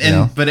 but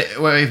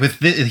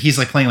he's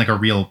like playing like a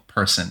real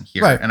person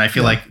here, right. And I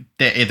feel like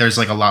there's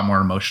like a lot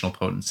more emotional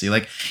potency.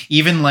 Like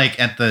even like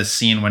at the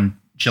scene when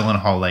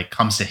Gyllenhaal like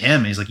comes to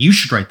him, he's like, "You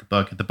should write the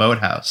book at the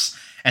boathouse,"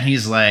 and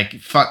he's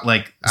like, "Fuck!"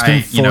 Like it's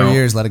been 4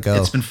 years, let it go.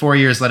 It's been 4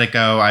 years, let it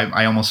go.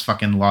 I almost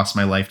fucking lost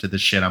my life to this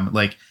shit. I'm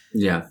like,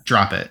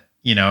 drop it.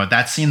 You know,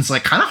 that scene's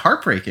like kind of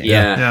heartbreaking,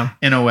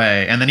 in a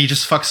way. And then he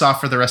just fucks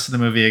off for the rest of the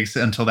movie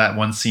until that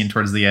one scene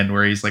towards the end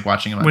where he's like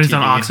watching him on when TV. He's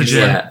on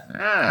oxygen.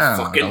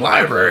 Fucking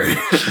library.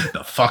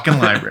 The fucking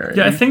library.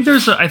 Yeah, I think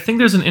there's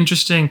an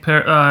interesting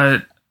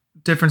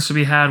difference to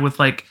be had with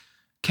like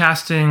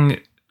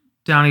casting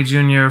Downey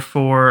Jr.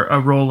 for a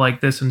role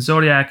like this in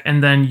Zodiac,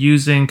 and then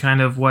using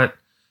kind of what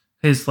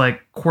his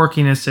like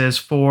quirkiness is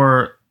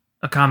for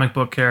a comic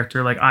book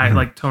character like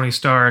like Tony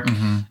Stark,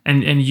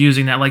 and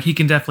using that. Like he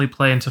can definitely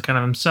play into kind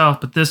of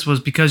himself, but this was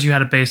because you had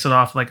to base it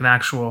off like an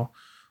actual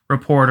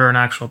reporter, an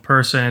actual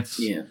person.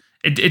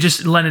 It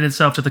just lended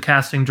itself to the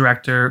casting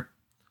director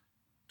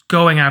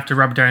going after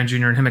Robert Downey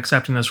Jr. and him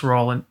accepting this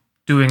role and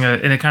doing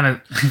and it kind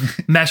of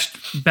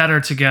meshed better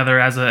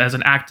together as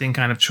an acting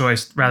kind of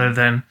choice rather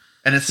than.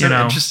 And it's so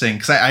interesting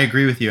because I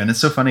agree with you, and it's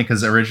so funny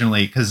because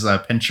originally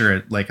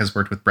Fincher like has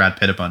worked with Brad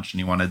Pitt a bunch,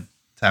 and he wanted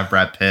to have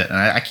Brad Pitt, and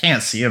I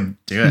can't see him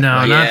do it.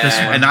 No, not this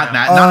one. And not in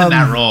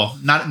that role.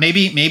 Not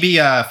maybe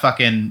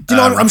fucking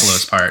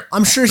Ruffalo's part.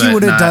 I'm sure he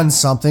would have done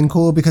something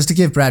cool because to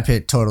give Brad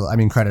Pitt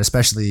credit,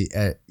 especially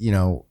at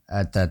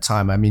that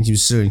time. I mean, he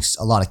was doing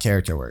a lot of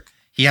character work.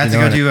 He had to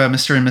go do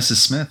Mr. and Mrs.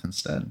 Smith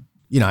instead.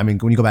 I mean,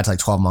 when you go back to like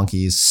 12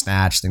 Monkeys,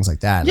 Snatch, things like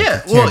that.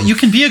 Yeah, well, you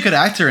can be a good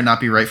actor and not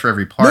be right for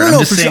every part. I'm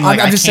just saying,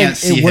 I can't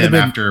see him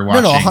after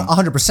watching.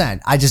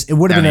 100%. It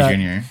would have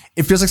been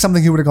it feels like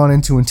something he would have gone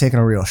into and taken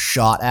a real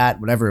shot at.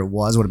 Whatever it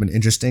was would have been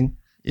interesting.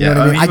 You know what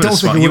I mean? I don't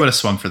think he would have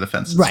swung for the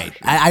fences. Right.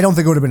 I don't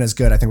think it would have been as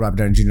good. I think Robert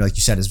Downey Jr., like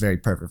you said, is very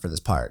perfect for this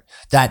part.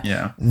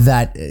 You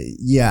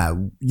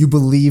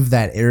believe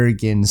that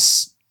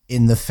arrogance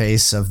in the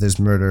face of this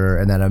murderer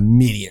and that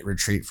immediate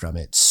retreat from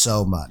it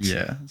so much.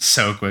 Yeah,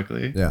 so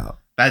quickly. Yeah.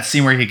 That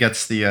scene where he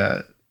gets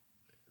the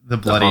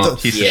bloody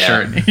piece of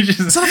shirt. And he just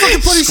it's not a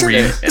fucking bloody shirt.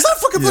 It's not a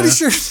fucking bloody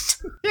shirt.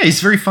 Yeah,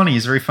 he's very funny.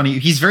 He's very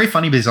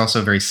funny, but he's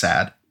also very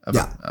sad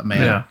about a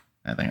man. Yeah.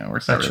 I think it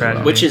works out really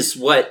well. Which is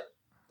what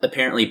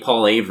apparently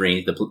Paul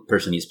Avery, the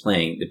person he's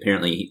playing,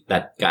 apparently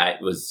that guy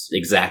was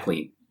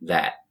exactly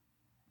that.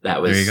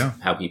 That was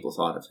how people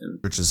thought of him.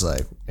 Which is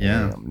like,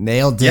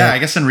 nailed it. Yeah, I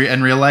guess in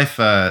real life,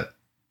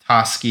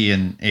 Tosky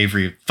and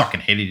Avery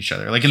fucking hated each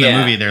other. Like in the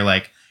movie, they're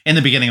like, in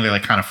the beginning, they're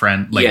like kind of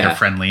they're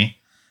friendly.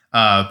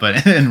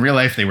 But in real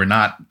life, they were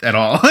not at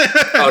all.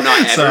 Oh, not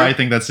ever? So I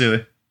think that's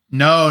silly.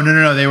 No.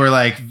 They were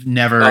like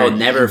never. Oh,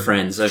 never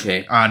friends.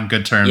 Okay. On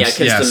good terms. Yeah,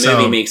 because the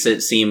movie makes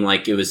it seem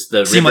like it was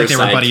the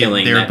Riverside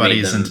killing they were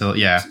buddies until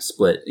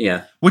split.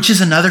 Yeah. Which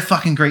is another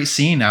fucking great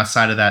scene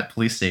outside of that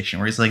police station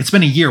where he's like, "It's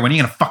been a year. When are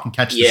you gonna fucking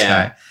catch this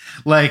guy?"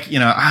 Like,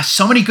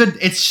 so many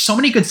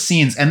good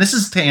scenes. And this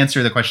is to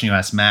answer the question you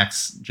asked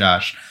Max,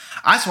 Josh.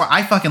 That's why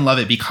I fucking love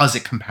it, because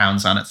it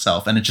compounds on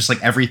itself and it's just like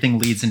everything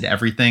leads into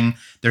everything.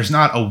 There's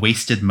not a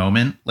wasted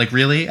moment, like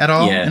really at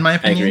all, in my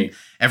opinion. I agree.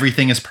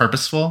 Everything is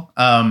purposeful.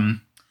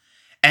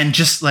 And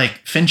just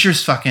like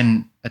Fincher's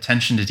fucking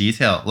attention to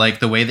detail, like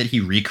the way that he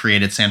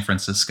recreated San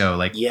Francisco,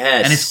 like,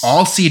 and it's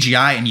all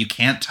CGI and you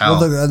can't tell.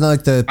 I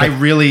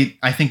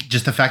think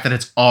just the fact that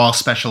it's all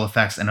special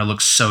effects and it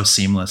looks so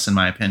seamless, in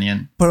my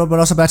opinion. But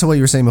also back to what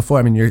you were saying before.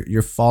 I mean,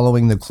 you're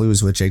following the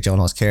clues with Jake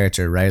Gyllenhaal's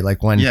character, right?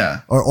 Like when,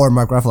 or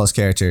Mark Ruffalo's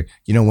character,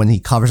 when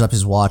he covers up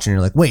his watch and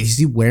you're like, wait, is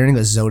he wearing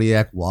a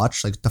Zodiac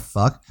watch? Like, what the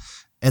fuck?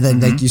 And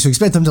then like you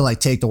expect them to like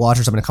take the watch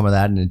or something to come with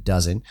that, and it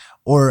doesn't.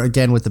 Or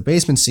again with the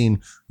basement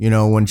scene,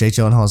 when Jake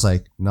Gyllenhaal's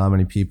like, not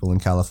many people in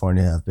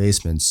California have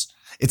basements.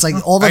 It's like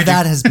all of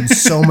that has been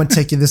so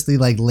meticulously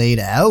like laid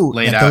out.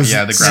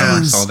 The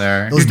groundwork's all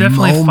there. You're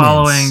definitely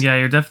following. Yeah,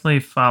 you're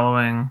definitely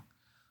following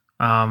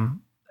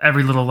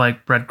every little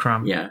like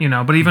breadcrumb.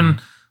 Yeah. But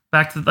even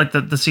back to like the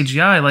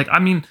CGI, like I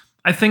mean,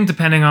 I think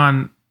depending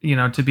on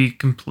to be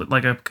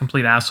a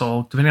complete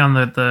asshole, depending on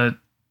the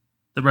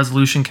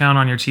resolution count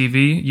on your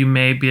TV, you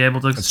may be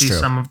able to see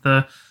some of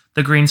the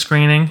green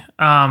screening.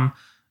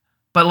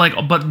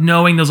 But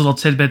knowing those little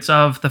tidbits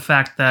of the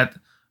fact that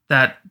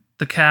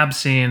the cab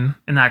scene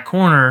in that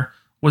corner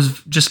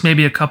was just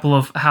maybe a couple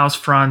of house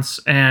fronts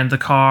and the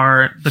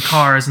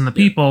cars and the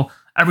people,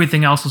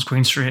 everything else was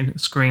green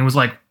screen was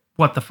like,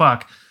 what the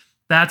fuck?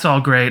 That's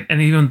all great.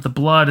 And even the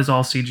blood is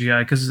all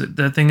CGI, because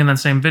the thing in that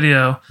same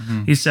video,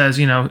 he says,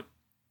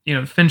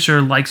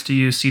 Fincher likes to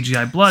use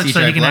CGI blood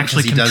so he can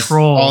actually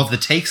control all of the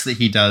takes that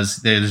he does.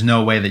 There's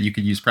no way that you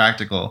could use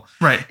practical.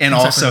 Right. And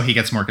also he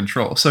gets more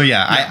control. So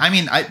yeah. I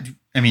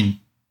mean,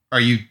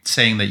 are you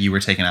saying that you were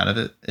taken out of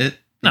it?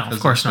 No, of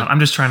course not. I'm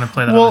just trying to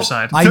play the other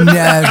side.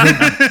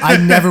 I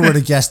never would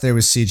have guessed there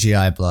was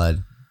CGI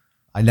blood.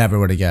 I never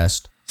would have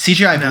guessed.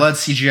 CGI blood,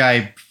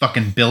 CGI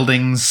fucking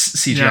buildings,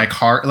 CGI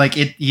car. Like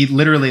he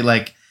literally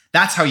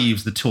that's how you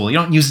use the tool. You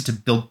don't use it to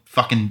build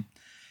fucking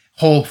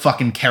whole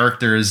fucking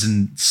characters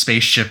and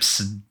spaceships.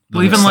 And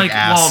well, even Mank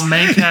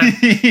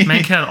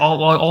had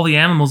all the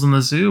animals in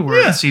the zoo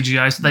were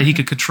CGI so that he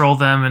could control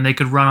them and they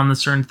could run on the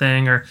certain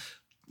thing, or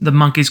the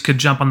monkeys could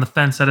jump on the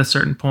fence at a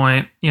certain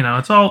point.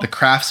 It's all the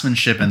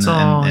craftsmanship in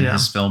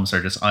his films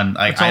are just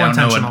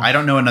I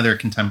don't know another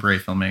contemporary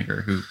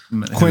filmmaker who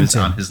is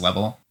on his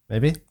level.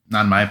 Maybe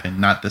not in my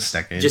opinion, not this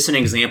decade. Just an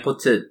example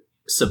to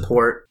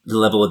support the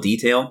level of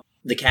detail.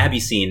 The cabbie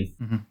scene.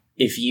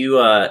 If you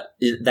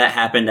that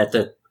happened at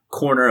the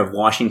corner of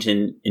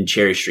Washington and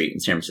Cherry Street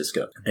in San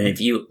Francisco, and if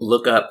you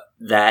look up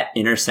that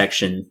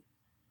intersection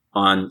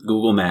on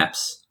Google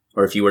Maps,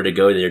 or if you were to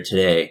go there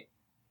today,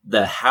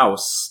 the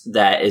house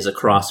that is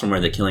across from where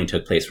the killing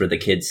took place, where the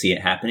kids see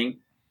it happening,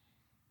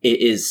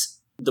 it is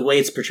the way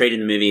it's portrayed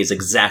in the movie is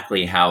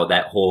exactly how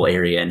that whole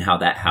area and how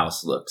that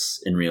house looks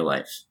in real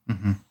life.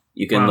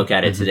 You can look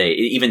at it today.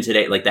 Even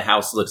today, the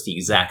house looks the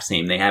exact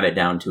same. They have it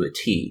down to a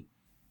T.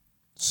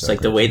 It's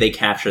the way they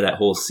capture that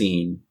whole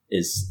scene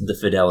is the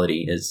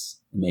fidelity is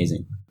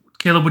amazing.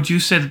 Caleb, would you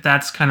say that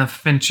that's kind of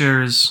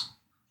Fincher's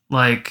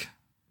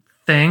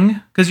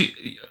thing? Because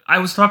I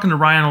was talking to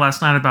Ryan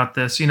last night about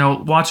this.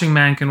 Watching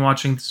Mank and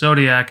watching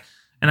Zodiac,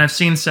 and I've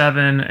seen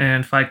Seven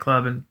and Fight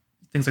Club and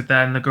things like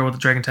that, and The Girl with the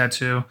Dragon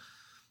Tattoo.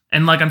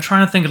 And I'm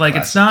trying to think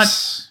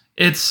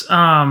it's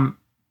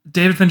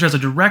David Fincher as a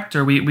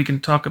director. We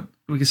can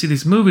see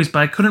these movies, but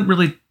I couldn't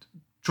really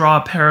draw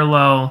a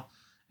parallel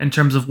in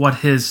terms of what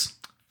his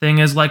thing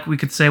is. We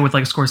could say with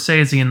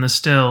Scorsese and the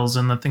stills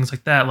and the things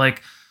like that.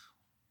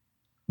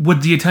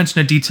 Would the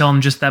attention to detail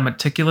and just that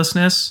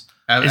meticulousness?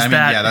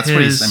 That's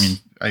what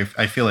he's.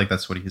 I feel like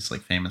that's what he's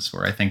famous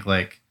for. I think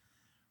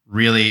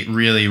really,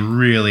 really,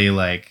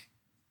 really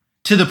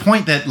to the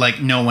point that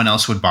no one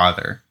else would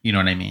bother. You know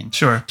what I mean?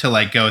 Sure.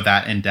 To go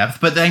that in depth,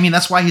 but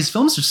that's why his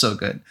films are so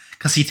good,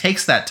 because he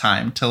takes that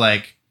time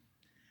to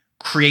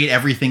create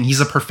everything.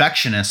 He's a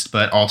perfectionist,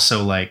 but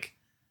also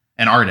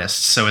an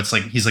artist. So it's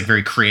he's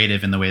very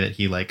creative in the way that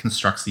he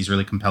constructs these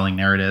really compelling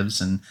narratives,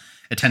 and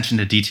attention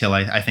to detail.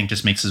 I think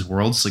just makes his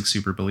worlds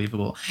super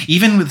believable.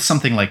 Even with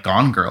something like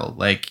Gone Girl,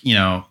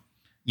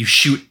 you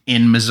shoot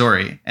in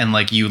Missouri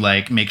and you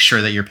make sure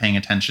that you're paying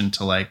attention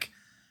to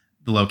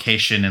the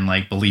location and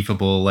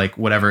believable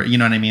whatever, you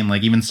know what I mean?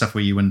 Even stuff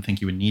where you wouldn't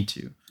think you would need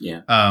to.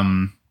 Yeah.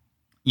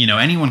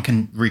 Anyone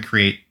can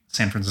recreate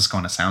San Francisco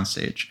on a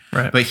soundstage,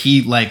 right? But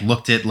he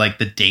looked at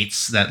the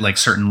dates that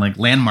certain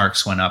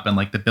landmarks went up and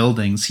the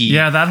buildings.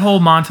 That whole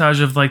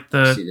montage of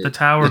the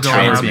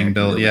tower being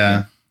built.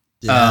 Yeah.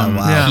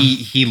 Wow.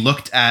 He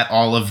looked at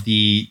all of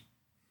the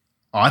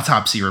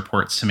autopsy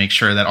reports to make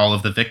sure that all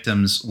of the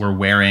victims were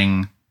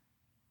wearing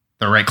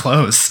the right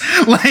clothes.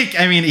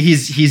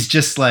 He's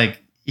just no,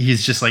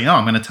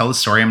 I'm going to tell the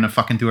story. I'm going to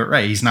fucking do it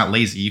right. He's not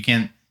lazy. You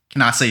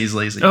cannot say he's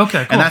lazy.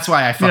 Okay, cool. And that's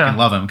why I fucking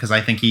love him, because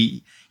I think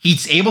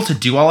he's able to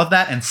do all of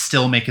that and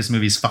still make his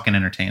movies fucking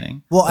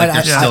entertaining. Well,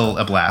 they're still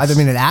a blast.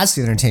 It adds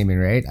to the entertainment,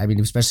 right?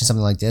 Especially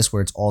something like this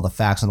where it's all the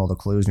facts and all the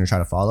clues and you're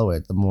trying to follow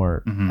it, the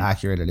more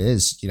accurate it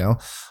is,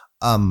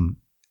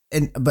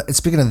 But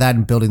speaking of that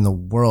and building the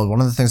world, one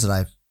of the things that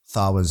I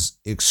thought was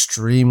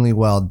extremely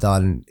well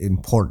done,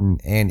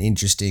 important, and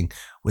interesting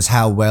was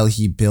how well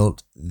he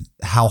built,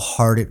 how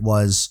hard it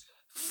was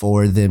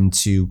for them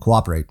to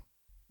cooperate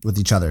with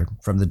each other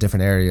from the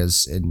different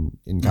areas in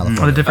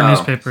California. Or the different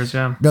newspapers,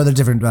 yeah. No, the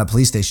different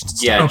police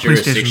stations. Yeah,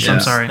 police stations. I'm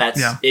sorry.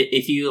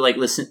 If you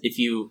if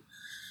you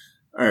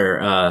are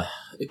a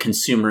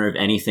consumer of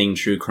anything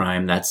true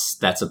crime,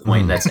 that's a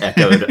point that's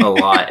echoed a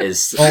lot.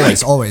 Is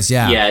always,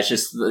 yeah. Yeah, it's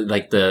just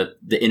the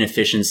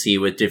inefficiency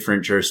with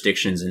different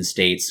jurisdictions and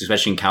states,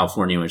 especially in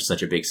California, which is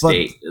such a big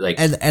state.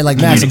 And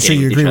Max, I'm sure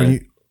you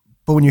agree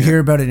when you hear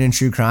about it in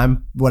true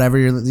crime, whatever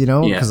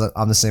because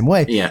I'm the same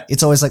way. Yeah,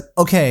 it's always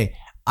okay,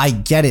 I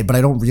get it, but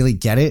I don't really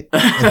get it.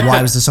 Why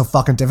was this so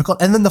fucking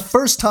difficult? And then the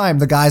first time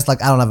the guy's I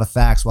don't have a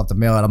fax, we'll have to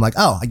mail it. I'm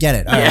oh, I get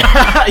it.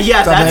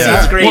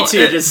 That's great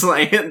too. Just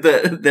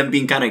them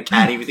being kind of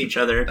catty with each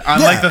other. On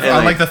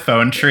the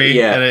phone tree.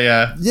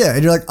 Yeah.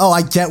 And you're oh,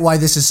 I get why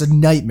this is a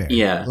nightmare.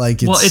 Yeah.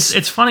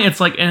 It's funny. It's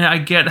and I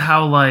get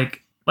how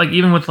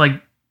even with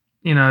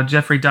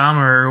Jeffrey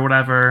Dahmer or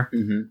whatever,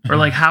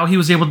 or how he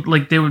was able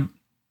to, they would,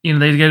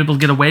 they'd get able to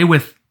get away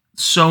with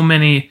so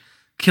many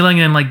killing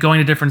and going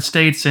to different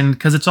states, and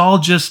because it's all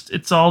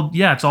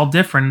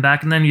different.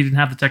 Back then you didn't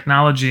have the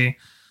technology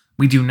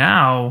we do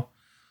now,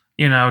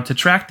 to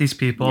track these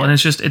people. And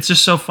it's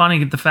just so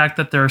funny the fact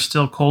that there are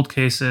still cold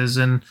cases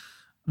and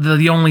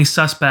the only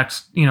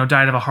suspect,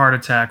 died of a heart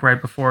attack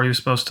right before he was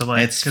supposed to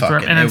like. It's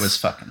fucking. It was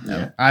fucking.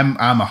 Yeah. I'm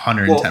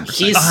 110%. Well,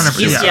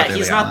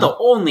 he's not the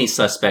only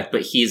suspect,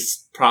 but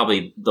he's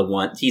probably the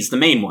one. He's the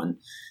main one.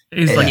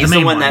 He's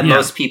the one that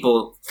most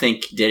people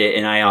think did it,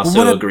 and I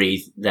also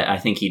agree that I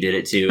think he did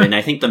it too. And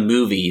I think the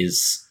movie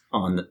is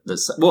on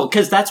the well,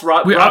 because that's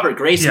Robert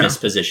Graysmith's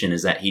position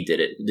is that he did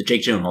it. The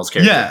Jake Gyllenhaal's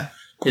character. Yeah,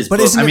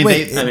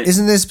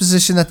 isn't this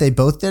position that they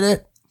both did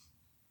it?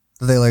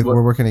 They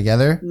were working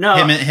together? No.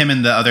 Him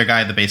and the other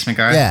guy, the basement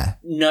guy? Yeah.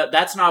 No,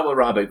 that's not what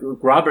Robert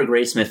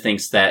Graysmith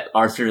thinks, that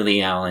Arthur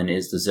Lee Allen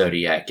is the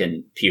Zodiac,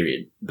 and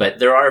period. But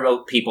there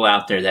are people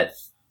out there that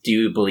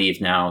do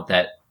believe now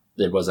that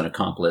there was an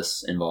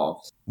accomplice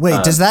involved.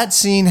 Wait, does that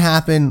scene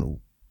happen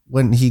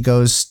when he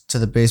goes to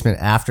the basement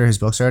after his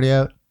book's already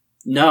out?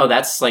 No,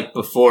 that's like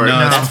before. No,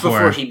 that's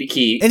before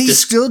he and he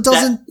still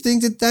doesn't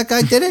think that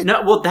guy did it?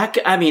 No, well,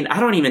 I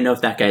don't even know if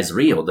that guy's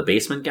real, the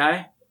basement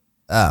guy.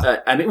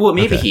 Oh.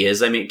 Maybe he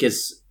is.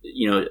 Because,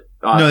 no,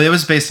 it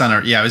was based on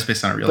a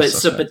real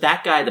suspect. But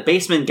that guy, the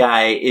basement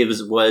guy, it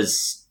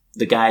was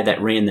the guy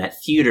that ran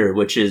that theater,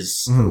 which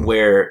is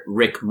where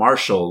Rick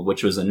Marshall,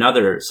 which was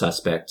another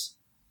suspect,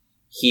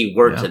 he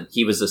worked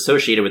he was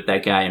associated with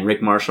that guy, and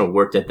Rick Marshall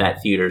worked at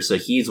that theater, so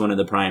he's one of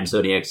the prime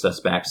Zodiac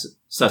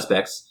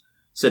suspects.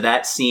 So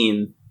that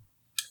scene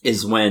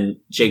is when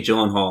Jake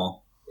Gyllenhaal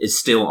is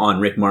still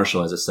on Rick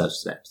Marshall as a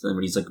suspect. And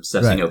when he's like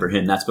obsessing over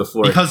him, that's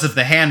before. Because of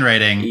the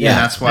handwriting. Yeah. And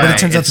that's why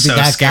it's so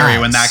scary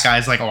when that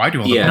guy's like, I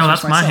do all the No,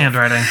 that's my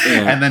handwriting.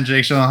 Yeah. And then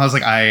Jake Gyllenhaal's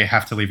like, I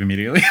have to leave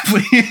immediately.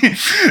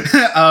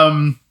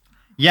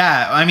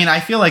 Yeah, I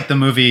feel like the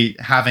movie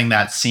having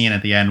that scene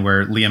at the end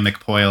where Liam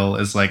McPoyle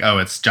is like,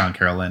 it's John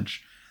Carroll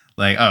Lynch.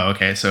 Like,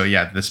 okay, so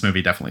yeah, this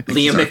movie definitely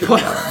thinks Liam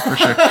McPoyle. For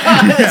sure.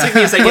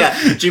 It's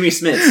like, Jimmy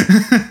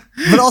Smits.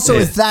 But also,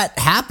 if that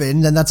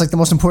happened, then that's like the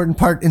most important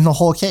part in the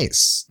whole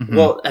case. Mm-hmm.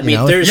 Well,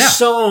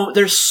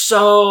 there's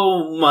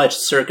so much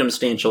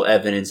circumstantial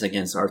evidence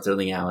against Arthur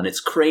Lee Allen.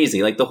 It's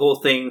crazy. Like the whole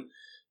thing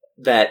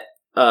that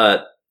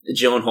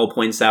Gyllenhaal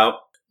points out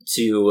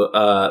to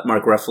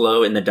Mark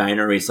Ruffalo in the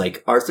diner, he's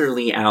like, Arthur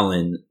Lee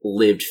Allen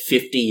lived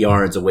 50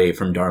 yards away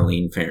from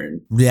Darlene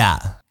Ferrin.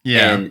 Yeah.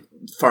 Yeah. And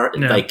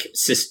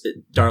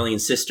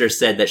Darlene's sister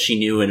said that she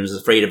knew and was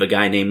afraid of a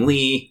guy named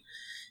Lee,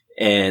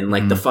 and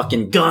the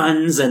fucking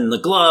guns and the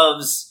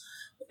gloves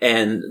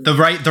and the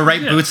right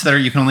boots that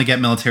you can only get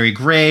military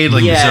grade, the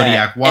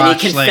Zodiac watch.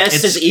 And he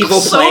confessed his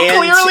evil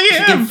plan.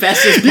 He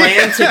confessed his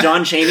plan to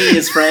John Chaney,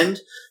 his friend.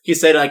 He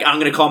said, I'm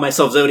going to call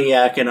myself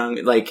Zodiac, and I'm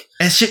like,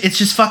 it's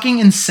just fucking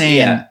insane.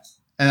 Yeah.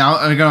 And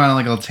I'll go on a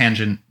little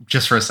tangent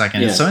just for a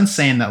second. Yeah. It's so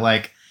insane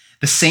that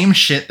the same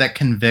shit that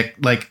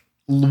convict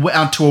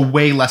out to a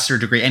way lesser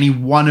degree, any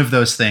one of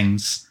those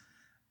things,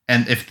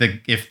 and if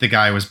the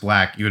guy was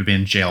black, you would be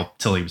in jail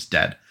till he was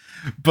dead.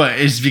 But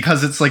it's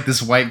because it's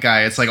this white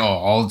guy. It's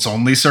it's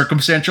only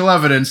circumstantial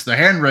evidence. The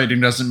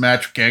handwriting doesn't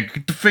match. Can't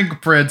get the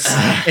fingerprints.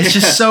 It's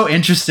just so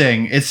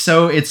interesting. It's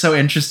so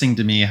interesting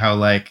to me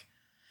how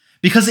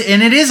because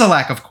it is a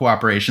lack of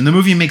cooperation. The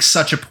movie makes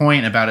such a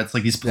point about it's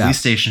these police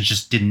stations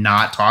just did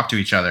not talk to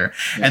each other.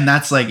 Yeah. And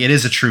that's it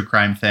is a true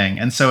crime thing.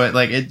 And so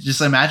it just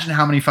imagine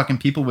how many fucking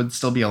people would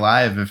still be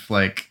alive if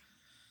I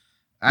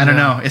don't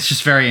know. It's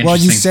just very interesting. Well,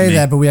 you say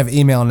that, but we have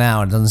email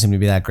now. It doesn't seem to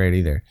be that great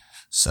either.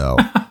 So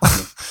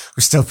we're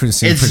still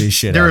producing pretty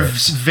shit. There are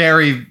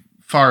very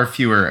far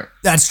fewer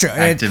that's true.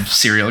 active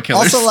serial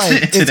killers also,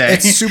 today.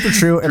 It's super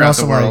true. And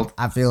also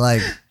I feel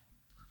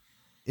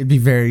it'd be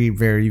very,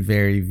 very,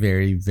 very,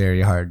 very,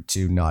 very hard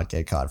to not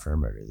get caught for a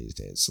murder these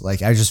days.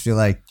 I just feel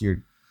like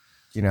you're.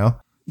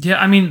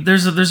 Yeah,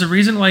 there's a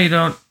reason why you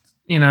don't,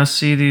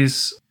 see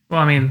these.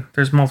 Well,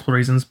 there's multiple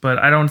reasons, but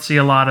I don't see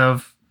a lot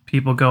of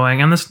people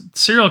going, and this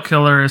serial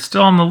killer is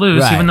still on the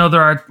loose, even though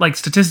there are,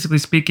 statistically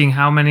speaking,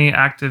 how many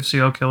active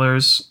serial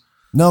killers.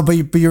 No, but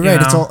you're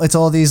right. It's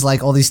all these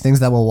all these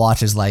things that we'll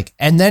watch is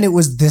and then it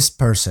was this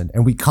person,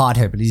 and we caught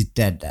him, and he's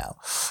dead now.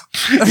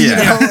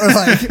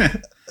 Yeah.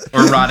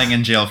 Or rotting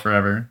in jail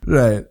forever.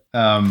 Right.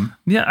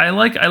 Yeah, I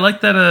like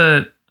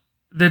that.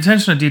 The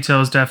attention to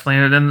detail is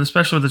definitely, and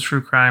especially with a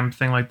true crime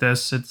thing like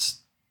this,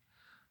 it's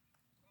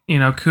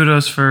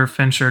kudos for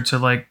Fincher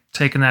to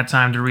taking that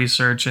time to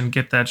research and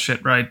get that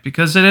shit right,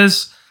 because it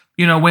is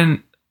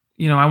when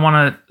I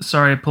want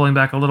to pulling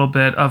back a little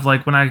bit of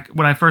when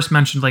I first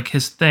mentioned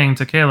his thing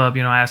to Caleb,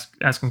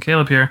 asking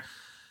Caleb here,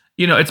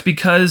 it's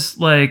because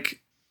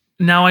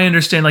now I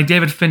understand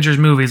David Fincher's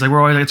movies, we're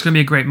always it's gonna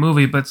be a great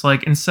movie, but it's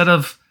instead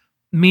of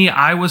me,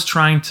 I was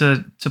trying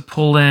to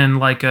pull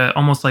in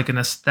almost an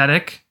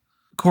aesthetic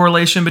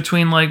correlation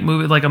between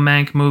movie a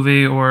Mank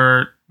movie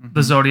or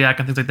the Zodiac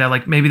and things like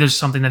that. Maybe there's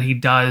something that he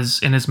does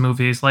in his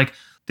movies,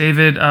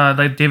 David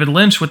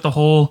Lynch with the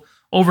whole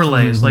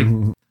overlays.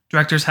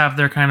 Directors have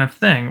their kind of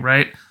thing,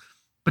 right?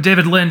 But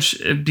David Lynch,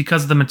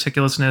 because of the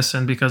meticulousness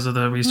and because of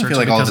the research,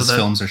 I feel all of his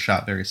films are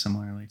shot very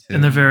similarly too.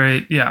 And they're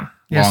very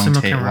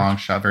long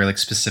shot, very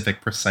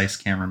specific, precise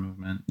camera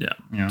movement.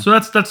 Yeah. So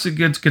that's a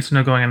good to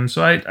know going in.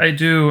 So I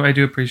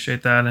do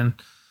appreciate that, and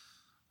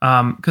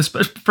Because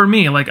for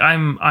me, like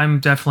I'm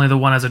definitely the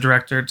one as a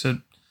director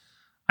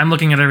I'm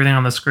looking at everything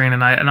on the screen,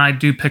 and I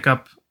do pick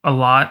up a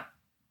lot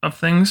of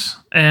things,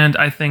 and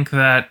I think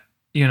that,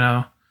 you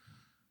know,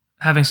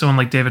 having someone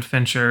like David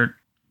Fincher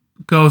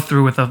go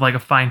through with a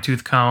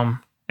fine-tooth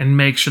comb and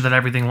make sure that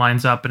everything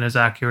lines up and is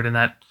accurate, and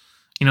that,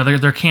 you know,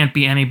 there can't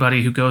be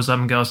anybody who goes up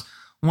and goes,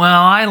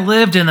 well, I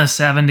lived in the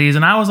 70s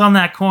and I was on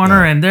that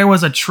corner and there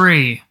was a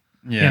tree,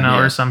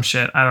 or some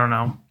shit. I don't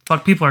know.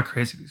 Fuck, people are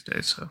crazy these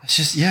days. So it's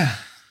just,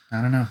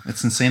 I don't know.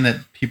 It's insane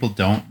that people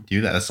don't do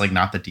that. It's like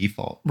not the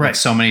default. Right. Like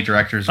so many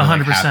directors are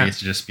like happy to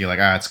just be like,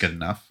 it's good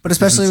enough. But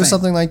especially with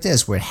something like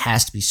this, where it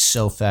has to be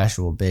so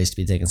factual based to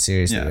be taken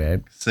seriously,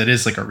 right? So it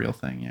is like a real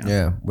thing. Yeah.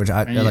 Yeah. Which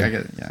I like. I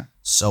get it, yeah.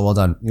 So well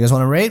done. You guys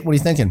want to rate? What are you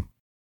thinking?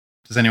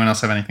 Does anyone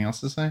else have anything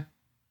else to say?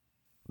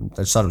 I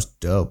just thought it was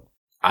dope.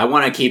 I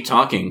want to keep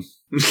talking.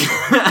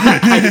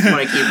 I just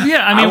want to keep.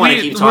 Yeah, I want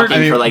to keep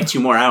talking for like 2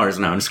 more hours.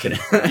 No, I'm just kidding.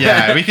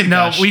 Yeah, we can.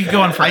 We can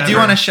go on forever. I do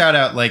want to shout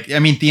out,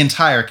 the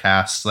entire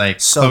cast, so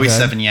Chloe good.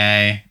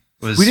 Sevigny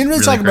was. We didn't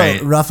really talk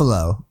great. about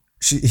Ruffalo.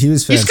 He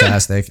was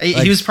fantastic.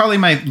 He was probably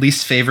my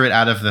least favorite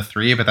out of the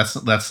 3, but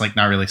that's like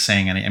not really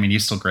saying any. I mean,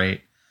 he's still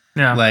great.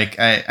 Yeah,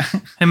 him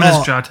and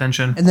his jaw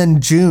tension. And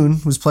then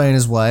June was playing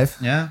his wife.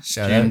 Yeah,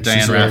 shout out Diane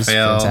She's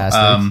Raphael.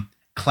 fantastic.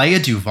 Clea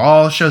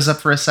Duvall shows up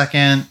for a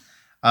second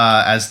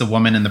as the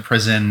woman in the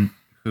prison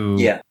who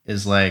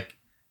is like,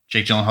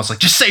 Jake Gyllenhaal's like,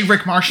 just say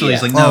Rick Marshall.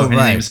 He's like, no, his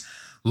name's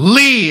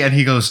Lee, and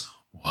he goes,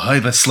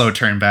 what? Let's slow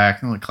turn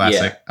back.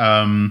 Classic.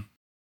 Who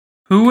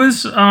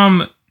was Jake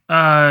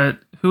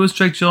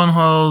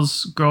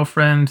Gyllenhaal's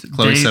girlfriend?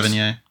 Chloe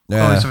Sevigny.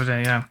 Chloe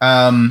Sevigny, yeah.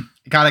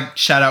 Gotta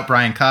shout out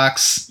Brian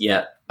Cox.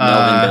 Yeah.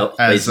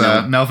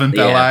 Melvin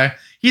Belli.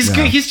 He's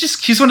good.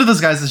 He's one of those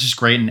guys that's just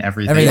great in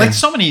everything. Like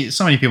so many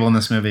people in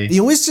this movie.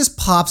 He always just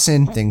pops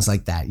in things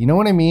like that. You know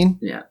what I mean?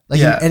 Yeah.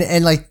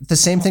 And like the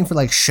same thing for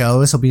like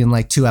shows. He'll be in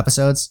like 2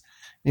 episodes.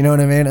 You know what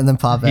I mean? And then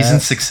pop He's out.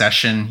 in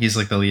Succession. He's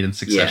like the lead in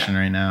Succession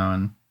right now,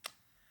 and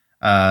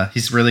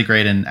he's really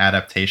great in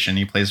adaptation.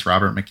 He plays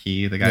Robert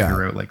McKee, the guy who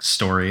wrote like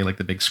Story, like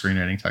the big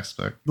screenwriting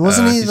textbook.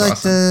 Wasn't he like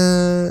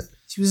awesome.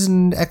 He was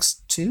in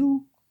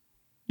X2?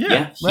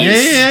 Yeah.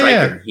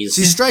 Right?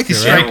 He's Stryker. He's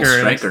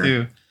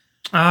Stryker.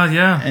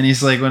 Yeah. And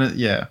he's like,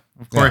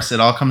 of course, it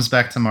all comes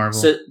back to Marvel.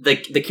 So the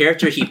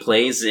character he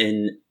plays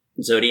in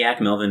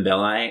Zodiac, Melvin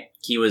Belli,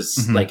 he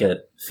was like a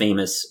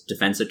famous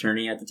defense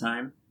attorney at the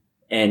time.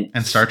 And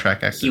Star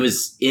Trek, actually. He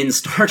was in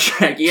Star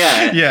Trek,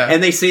 yeah.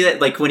 And they say that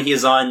like when he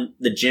is on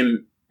the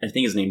Jim, I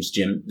think his name's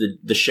Jim,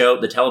 the show,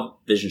 the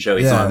television show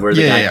he's on, where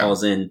the guy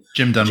calls in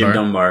Jim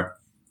Dunbar.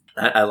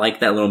 I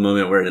like that little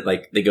moment where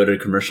like they go to a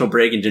commercial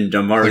break and Jim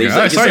Dunbar leaves.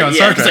 I saw you on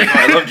Star Trek.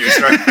 I loved your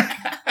Star Trek.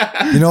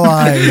 You know,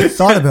 I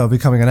thought about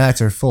becoming an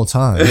actor full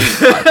time.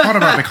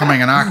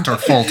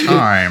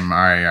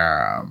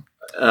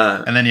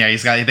 And then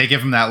they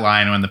give him that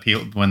line when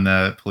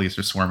the police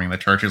are swarming the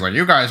church. He's like,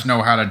 "You guys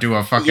know how to do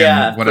a fucking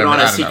whatever." Put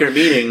on a secret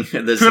meeting.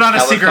 Put on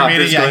a secret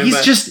meeting. Yeah,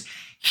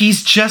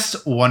 he's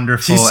just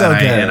wonderful, he's so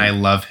good. And I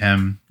love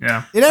him.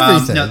 Yeah, in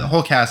everything. The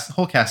whole cast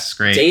is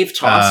great. Dave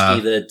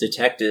Toschi, the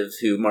detective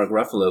who Mark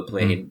Ruffalo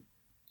played,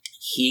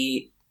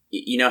 he,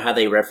 you know how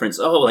they reference,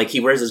 like he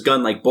wears his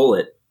gun like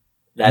Bullet.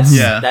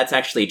 That's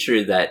actually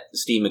true. That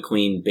Steve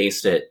McQueen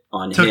based it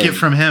on Took it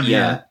from him.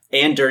 Yeah,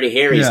 and Dirty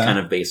Harry's kind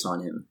of based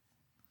on him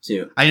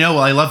too. I know.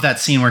 Well, I love that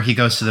scene where he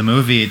goes to the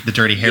movie, the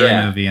Dirty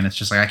Harry movie, and it's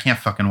just like I can't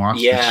fucking watch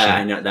this shit. Yeah,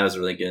 I know, that was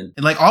really good.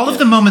 And like all of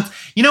the moments,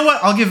 you know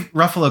what? I'll give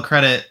Ruffalo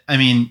credit. I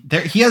mean,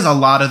 he has a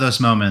lot of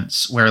those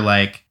moments where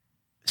like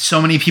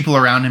so many people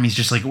around him, he's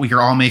just like, well,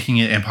 you're all making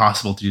it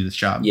impossible to do this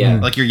job. Yeah,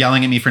 like you're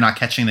yelling at me for not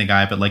catching the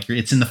guy, but like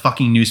it's in the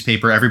fucking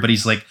newspaper.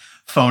 Everybody's like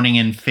phoning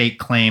in fake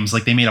claims,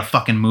 like they made a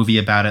fucking movie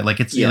about it. Like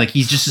it's like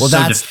he's just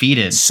so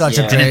defeated. Such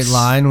a great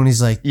line when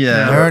he's like,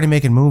 "They're already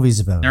making movies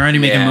about it. They're already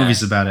making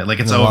movies about it. Like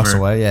it's over." Walks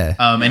away,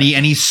 and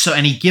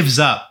he gives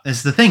up.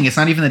 That's the thing. It's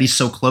not even that he's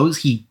so close.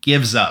 He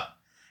gives up,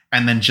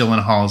 and then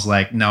Gyllenhaal's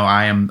like, "No,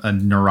 I am a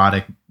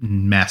neurotic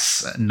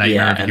mess,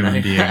 nightmare of a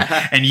human being,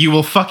 and you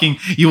will fucking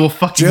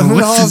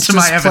listen to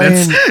my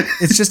evidence."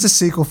 It's just a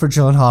sequel for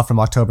Gyllenhaal from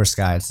October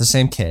Sky. It's the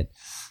same kid.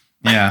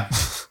 Yeah.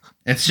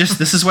 It's just,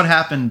 this is what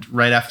happened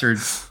right after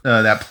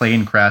that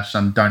plane crashed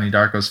on Donnie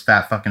Darko's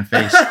fat fucking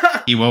face.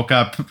 He woke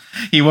up and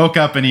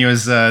he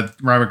was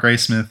Robert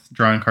Graysmith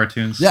drawing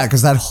cartoons. Yeah,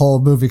 because that whole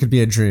movie could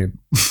be a dream.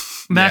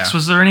 Max,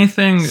 was there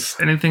anything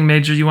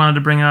major you wanted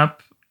to bring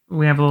up?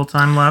 We have a little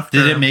time left.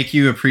 Did it make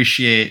you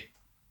appreciate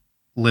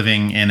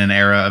living in an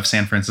era of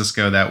San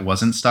Francisco that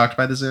wasn't stalked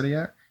by the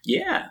Zodiac?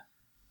 Yeah.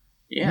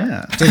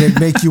 Did it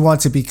make you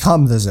want to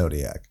become the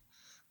Zodiac?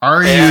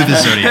 Are you the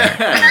Zodiac?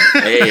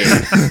 Hey.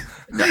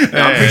 No,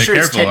 I'm pretty sure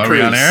careful. It's Ted Cruz. Are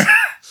we on air?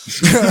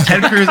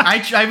 Ted Cruz.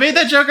 I made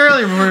that joke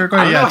earlier before we were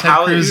recording. I don't know Ted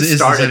how Cruz you is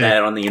started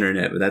that on the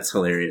internet, but that's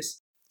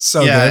hilarious.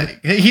 So good.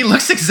 He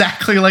looks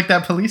exactly like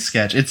that police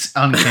sketch. It's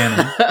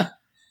uncanny.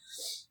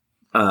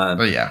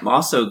 But yeah.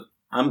 Also,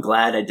 I'm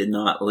glad I did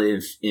not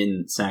live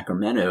in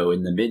Sacramento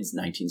in the mid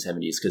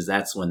 1970s because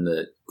that's when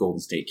the Golden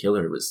State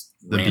Killer was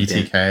the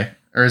rampant. BTK.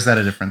 Or is that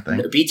a different thing?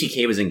 No,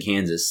 BTK was in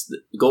Kansas. The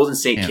Golden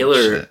State Damn,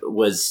 Killer shit.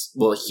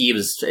 he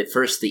was at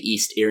first the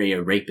East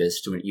Area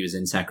rapist when he was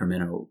in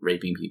Sacramento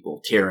raping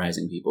people,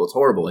 terrorizing people. It's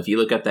horrible. If you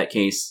look up that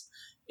case,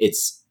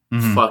 it's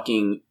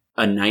fucking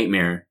a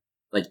nightmare.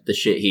 Like the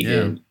shit he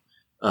did.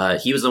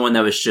 He was the one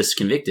that was just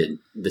convicted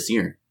this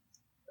year.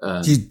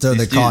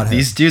 They caught him.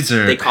 These dudes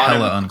are They caught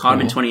him, hella caught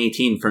him in uncool.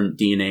 2018 from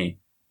DNA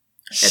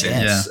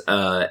evidence.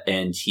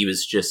 And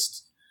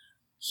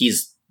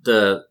he's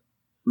the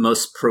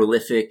most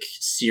prolific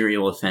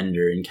serial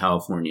offender in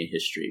California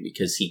history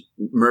because he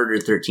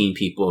murdered 13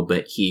 people,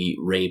 but he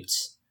raped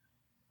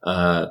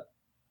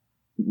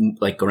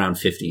like around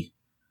 50.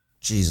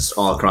 Jesus,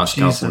 all across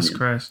California. Jesus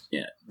Christ.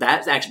 Yeah,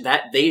 that's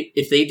actually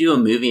if they do a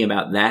movie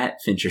about that,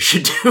 Fincher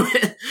should do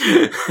it.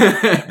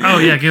 Oh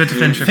yeah, give it to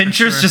Fincher.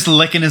 Fincher's just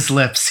licking his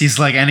lips. He's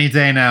like, any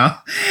day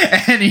now.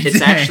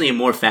 It's actually a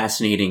more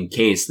fascinating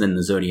case than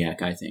the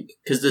Zodiac, I think,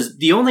 because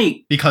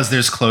because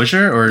there's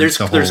closure, or there's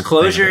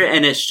closure, thing?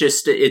 and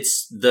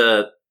it's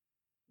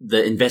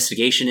the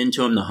investigation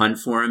into him, the hunt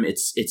for him.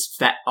 It's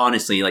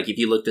honestly, like if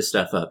you look this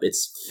stuff up,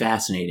 it's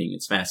fascinating.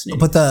 It's fascinating.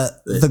 But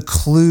the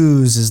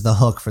clues is the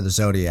hook for the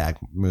Zodiac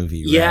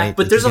movie, right? Yeah,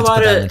 but Like, there's you a get to lot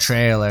put that of in the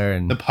trailer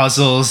and the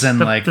puzzles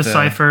and the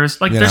ciphers.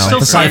 Like there's know, still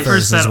the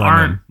ciphers that is what I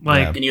aren't mean.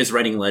 like and he was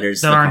writing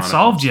letters that aren't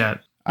solved yet.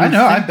 I You'd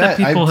know, I think that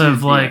bet. people I have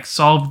do, like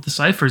solved the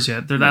ciphers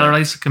yet. That or at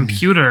least a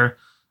computer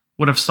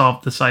would have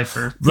solved the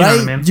cipher. You right. know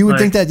what I mean? You would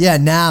Like, think that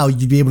now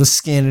you'd be able to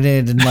scan it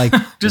in and like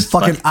Just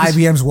fucking like-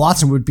 IBM's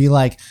Watson would be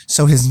like,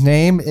 so his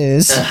name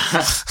is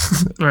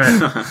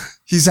right.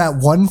 he's at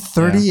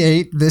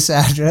 138 this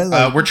address.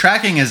 Like, we're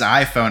tracking his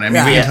iPhone. I mean,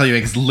 Yeah. we can tell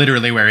you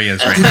literally where he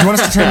is right do now. you want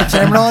us to turn the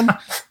camera on?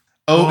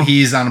 Oh,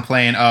 he's on a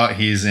plane. Oh,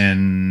 he's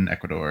in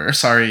Ecuador.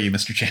 Sorry,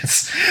 Mr.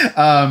 Chance.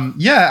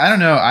 I don't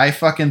know. I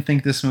fucking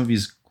think this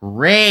movie's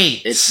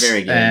great. It's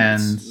very good.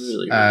 And It's really,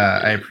 really good.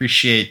 I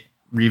appreciate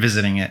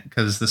revisiting it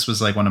because this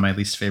was like one of my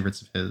least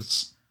favorites of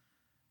his.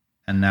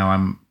 And now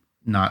I'm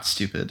not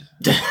stupid.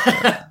 No,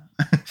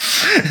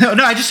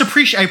 I just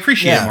appreciate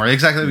it more.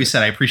 Exactly what we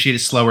said. I appreciate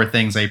slower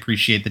things. I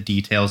appreciate the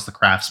details, the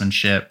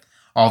craftsmanship,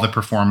 all the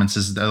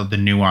performances, the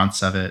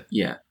nuance of it.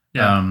 Yeah.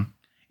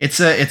 It's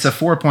a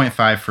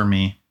 4.5 for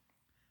me.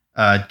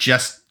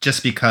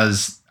 Just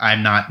because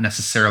I'm not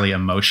necessarily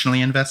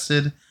emotionally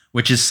invested,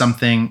 which is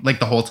something like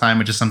the whole time,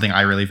 which is something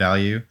I really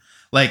value.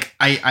 Like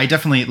I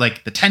definitely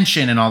like the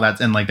tension and all that,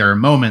 and like there are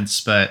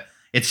moments, but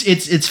it's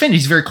finished.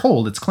 He's very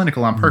cold. It's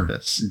clinical on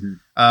purpose.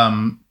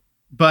 Mm-hmm.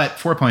 But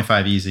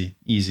 4.5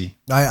 easy.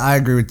 I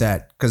agree with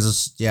that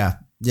because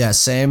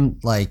same,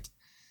 like,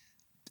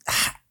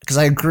 because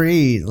I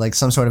agree, like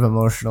some sort of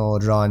emotional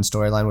drawing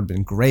storyline would have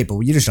been great, but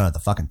you just don't have the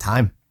fucking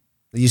time.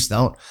 You just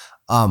don't.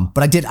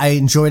 But I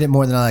enjoyed it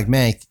more than I like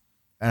Mank,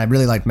 and I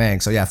really liked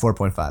Mank. So yeah,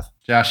 4.5.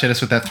 Josh, hit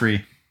us with that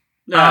 3.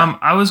 I'm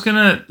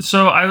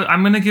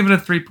gonna give it a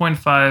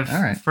 3.5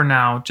 All right. for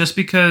now, just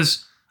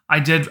because I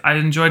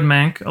enjoyed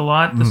Mank a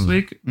lot this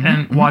week,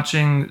 and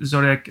watching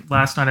Zodiac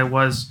last night, it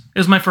was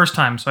my first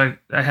time, so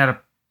I had to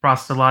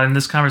process a lot, and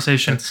this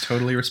conversation That's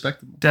totally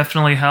respectable.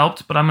 definitely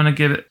helped, but I'm gonna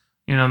give it,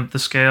 the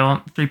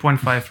scale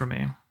 3.5 for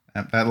me.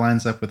 That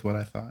lines up with what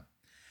I thought.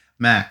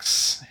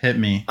 Max, hit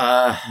me.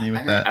 Hit me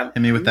with that. Hit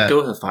me with that.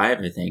 Go with a 5.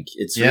 I think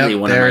it's Yep, really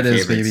one of there my it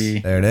is, favorites. baby.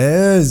 There it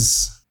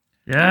is.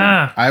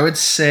 Yeah. I would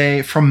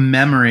say from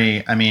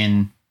memory, I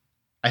mean,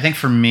 I think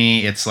for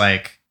me, it's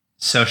like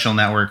Social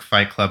Network,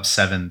 Fight Club,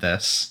 7,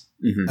 this.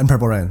 Mm-hmm. And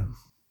Purple Rain.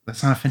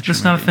 That's not a Fincher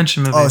It's not a movie.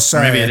 Fincher movie. Oh,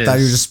 sorry. Maybe I it thought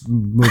you were is. just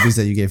movies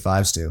that you gave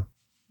 5s to.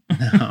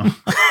 No.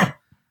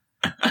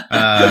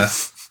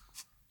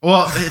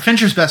 Well,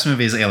 Fincher's best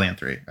movie is Alien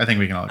 3. I think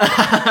we can all agree.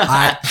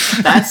 I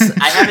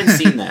haven't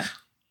seen that.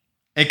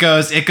 It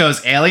goes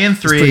Alien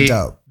It's pretty 3,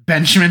 dope.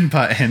 Benjamin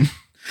Button,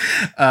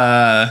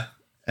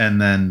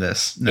 and then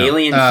this. No,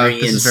 Alien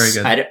 3 this is very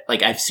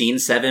good. I've seen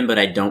 7, but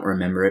I don't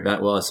remember it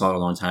that well. I saw it a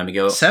long time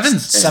ago.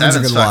 Seven's Seven's a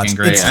good watch. fucking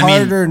great. It's I mean,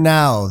 harder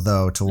now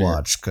though to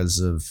watch because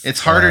of. it's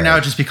harder now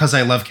just because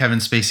I love Kevin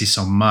Spacey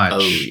so much. Oh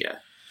yeah.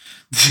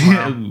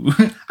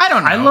 I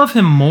don't know. I love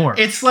him more.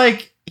 It's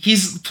like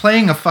he's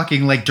playing a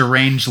fucking like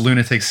deranged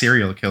lunatic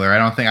serial killer. I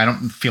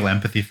don't feel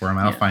empathy for him.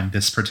 I don't find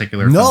this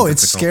particular. No, film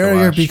it's difficult to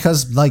scarier watch.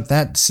 because like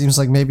that seems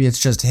like maybe it's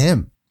just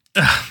him.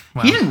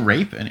 Wow. He didn't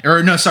rape he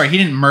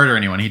didn't murder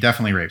anyone. He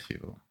definitely raped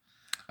people.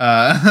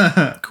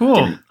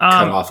 Cool.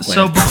 Cut off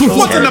So Glenn. before,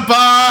 What's in the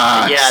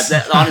box?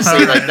 Yeah,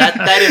 honestly, like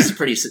that is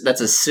pretty. That's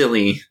a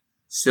silly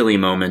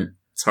moment.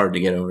 It's hard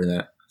to get over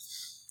that.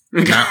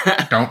 No,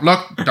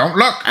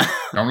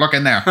 don't look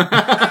in there.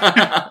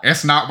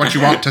 It's not what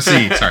you want to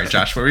see. Sorry,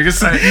 Josh, what were you gonna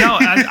say?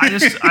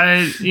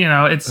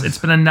 no, it's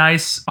been a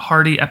nice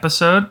hearty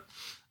episode,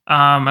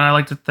 and I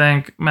like to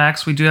thank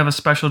Max. We do have a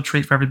special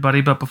treat for everybody,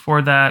 but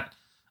before that,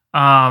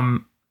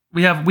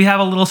 we have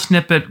a little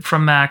snippet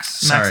from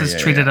Max. Max has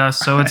treated us,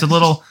 so it's a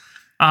little.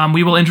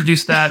 We will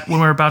introduce that when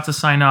we're about to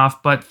sign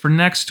off. But for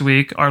next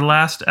week, our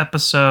last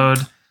episode.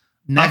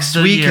 Next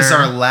of the week is year.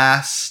 our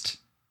last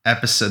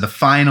episode, the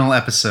final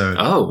episode.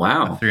 Oh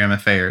wow. of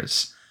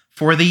 3MFAers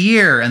for the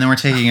year, and then we're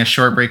taking a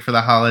short break for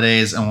the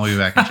holidays, and we'll be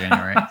back in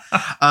January.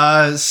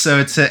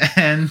 So to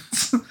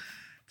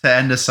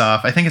end us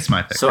off, I think it's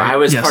my pick. So right? I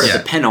was part of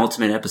the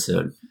penultimate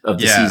episode of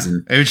the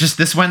season. It was just,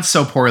 this went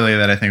so poorly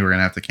that I think we're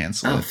gonna have to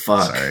cancel. Oh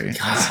fuck! Sorry.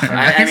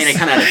 I mean, I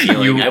kind of had a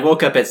feeling. I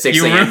woke up at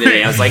 6 a.m.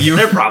 today. I was like,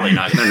 they're probably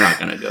not. They're not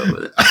gonna go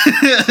with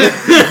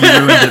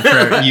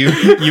it.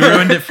 You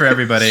ruined it for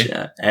everybody.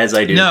 Yeah, as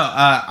I do. No,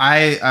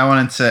 I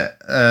wanted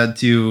to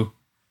do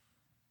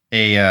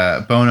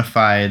a bona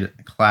fide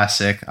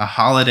classic, a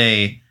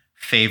holiday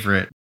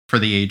favorite for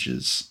the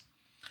ages.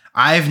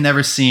 I've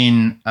never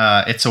seen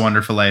It's a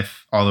Wonderful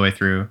Life all the way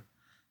through,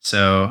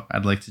 so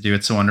I'd like to do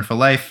It's a Wonderful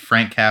Life,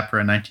 Frank Capra,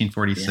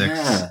 1946.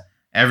 Yeah.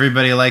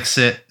 Everybody likes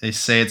it. They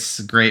say it's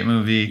a great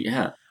movie.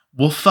 Yeah.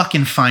 We'll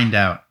fucking find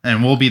out,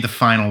 and we'll be the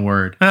final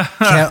word.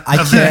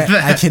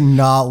 I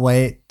cannot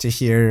wait to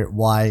hear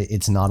why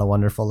it's not a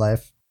wonderful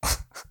life.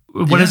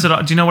 What is it?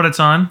 Do you know what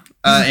it's on?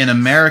 In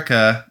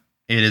America,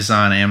 it is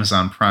on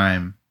Amazon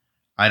Prime.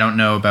 I don't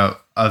know about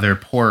other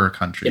poorer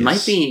countries. It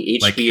might be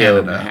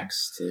HBO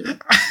Max too.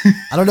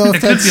 I don't know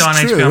if that's true. It could be on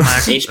HBO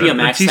Max. HBO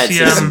Max had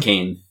Citizen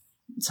Kane.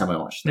 That's how I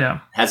watched it. Yeah,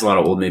 has a lot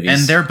of old movies,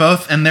 and they're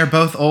both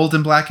old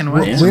and black and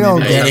white. We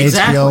don't get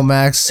HBO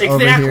Max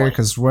over here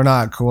because we're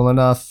not cool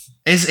enough.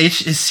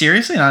 Is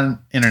seriously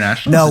not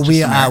international? No, we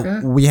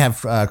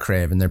have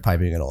Crave, and they're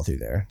piping it all through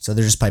there. So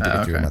they're just piping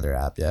it through another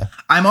app. Yeah,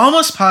 I'm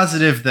almost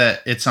positive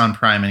that it's on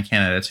Prime in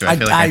Canada too. I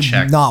feel like I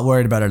checked. I'm not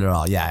worried about it at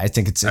all. Yeah, I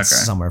think it's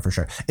somewhere for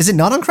sure. Is it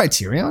not on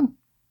Criterion?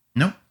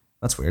 Nope,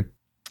 that's weird.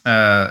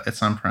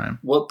 It's on Prime.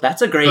 Well,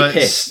 that's a great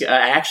pick.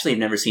 I actually have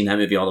never seen that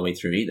movie all the way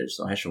through either,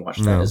 so I should watch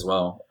that as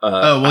well.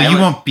 You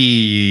won't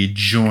be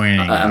joining.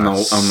 I'm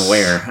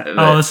aware.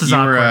 Oh, this is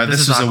awkward. This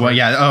is awkward.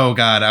 Oh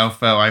god,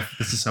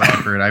 this is so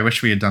awkward. I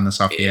wish we had done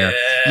this off the air.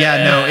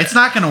 Yeah, no, it's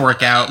not going to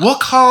work out. We'll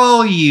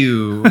call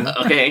you.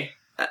 Okay.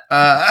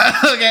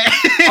 Okay.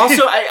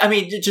 Also, I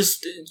mean,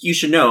 just you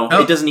should know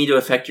it doesn't need to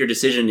affect your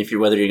decision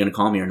whether you're going to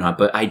call me or not.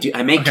 But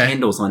I make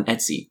candles on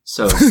Etsy,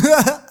 so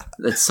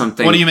that's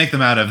something. What do you make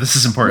them out of? This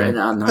is important.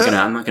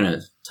 I'm not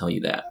gonna tell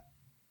you that.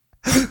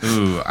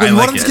 Ooh, I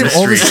like it. Give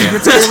all the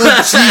secrets,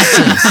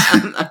 Jesus.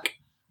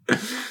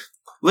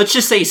 Let's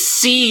just say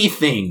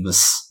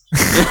things.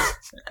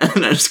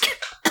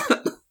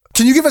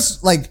 Can you give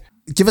us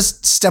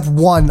step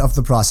one of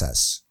the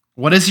process?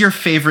 What is your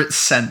favorite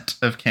scent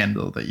of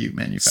candle that you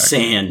manufacture?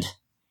 Sand.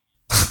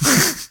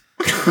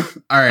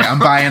 All right, I'm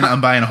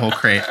buying a whole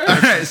crate. All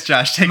right,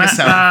 Josh, take us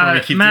out before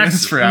we keep doing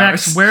this for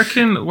hours. Max,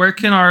 where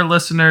can our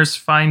listeners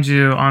find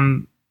you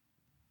on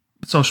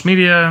social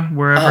media,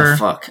 wherever? Oh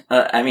fuck!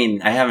 I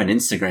mean, I have an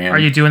Instagram. Are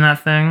you doing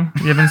that thing?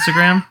 You have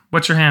Instagram?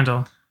 What's your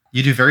handle?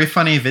 You do very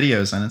funny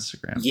videos on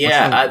Instagram.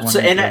 Yeah,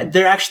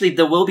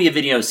 there will be a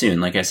video soon.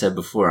 Like I said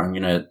before, I'm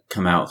gonna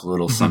come out with a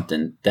little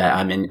something that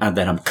I'm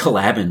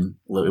collabing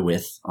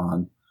with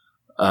on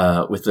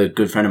with a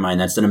good friend of mine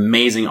that's an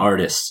amazing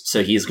artist.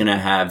 So he's gonna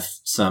have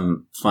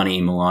some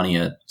funny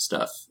Melania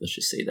stuff. Let's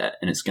just say that,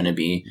 and it's gonna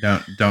be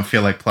don't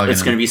feel like plugging.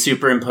 It's gonna be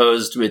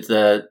superimposed with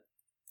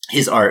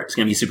his art. It's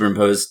gonna be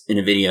superimposed in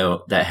a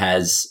video that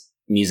has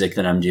music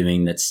that I'm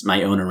doing that's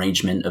my own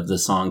arrangement of the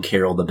song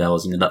Carol the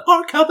Bells, the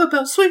 "Hark how the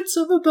bells, sweet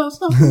silver bells."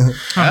 So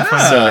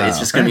it's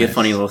just going to be a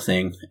funny little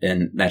thing,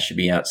 and that should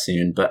be out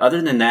soon. But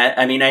other than that,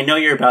 I mean, I know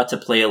you're about to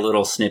play a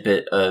little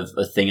snippet of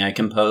a thing I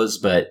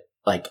composed, but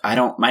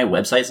my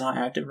website's not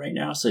active right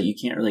now, so you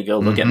can't really go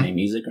look at my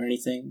music or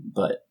anything,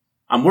 but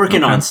I'm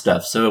working on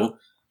stuff, so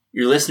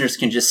your listeners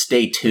can just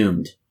stay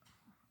tuned.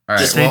 All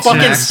right, just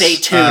fucking stay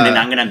tuned, and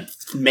I'm going to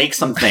make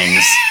some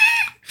things.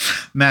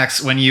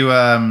 Max, when you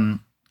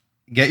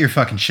get your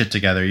fucking shit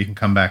together, you can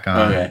come back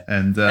on. Okay.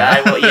 And I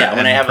will,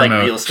 when I have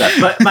promote. real stuff.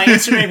 But my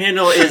Instagram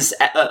handle is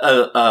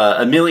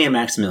Amelia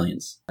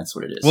Maximilians. That's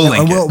what it is. We'll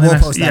link it. We'll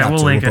post that up.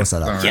 We'll link it. Post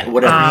that up. Right. Yeah,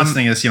 whatever. If you're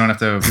listening to this, you don't have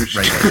to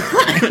write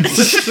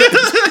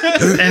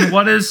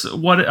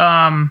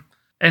that.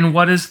 And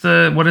what is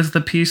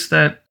the piece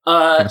that?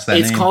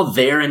 It's called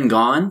There and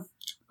Gone.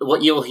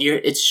 What you'll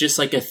hear, it's just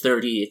like a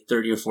 30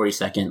 or 40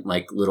 second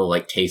little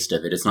taste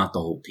of it. It's not the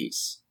whole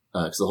piece.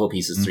 Because the whole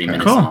piece is 3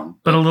 minutes long.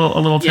 But a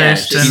little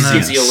taste. It just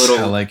gives you a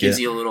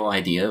little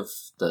idea of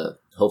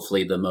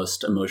hopefully the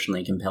most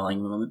emotionally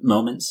compelling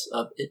moments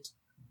of it.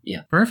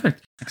 Yeah.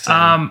 Perfect.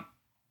 Exciting.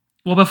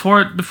 Well,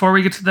 before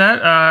we get to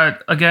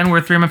that, again, we're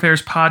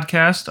 3MFAers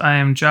podcast. I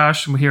am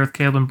Josh, and we're here with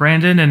Caleb and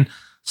Brandon. And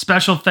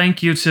special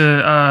thank you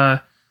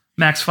to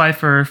Max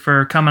Pheifer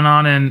for coming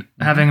on and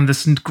having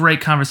this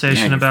great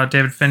conversation about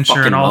David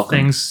Fincher and all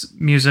things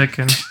music.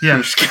 And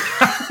yeah.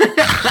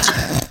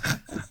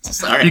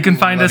 Sorry. You can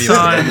find us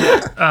on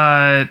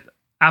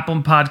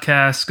Apple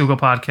Podcasts, Google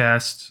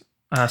Podcasts,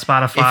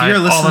 Spotify. If you're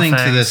listening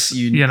to this,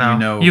 you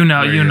know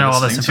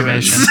all this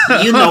information.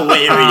 You know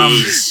where it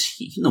is.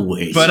 You know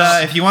where it is.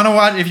 But if you want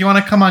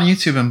to come on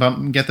YouTube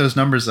and get those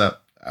numbers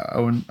up, I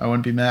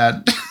wouldn't be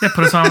mad. Yeah,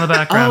 put us on in the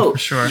background for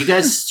sure. You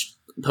guys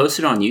post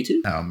it on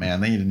YouTube? Oh man,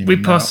 they didn't even We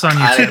know. post on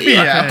YouTube.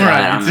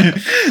 Yeah,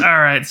 All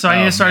right, so I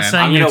need to start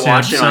saying I'm gonna YouTube.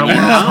 watch it So on we'll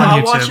YouTube. post on I'll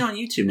YouTube. watch it on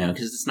YouTube now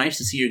because it's nice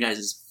to see your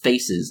guys'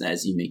 faces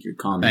as you make your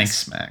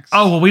comments. Thanks, Max.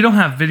 Oh well, we don't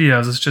have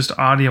videos. It's just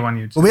audio on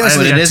YouTube. Well, we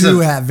actually But it is do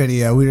have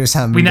video. We just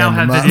haven't. We now done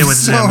have them video up, with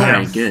so- Zoom, All yeah.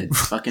 right, good.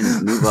 Fucking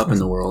move up in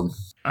the world.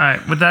 All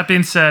right. With that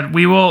being said,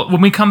 we will when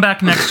we come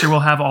back next year, we'll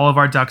have all of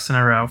our ducks in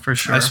a row for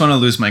sure. I just want to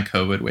lose my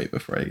COVID weight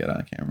before I get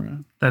on camera.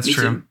 That's Me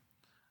true. too.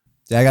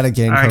 Yeah, I gotta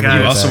gain. All right, COVID guys. You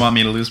with also that. want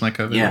me to lose my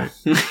COVID Yeah.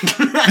 weight?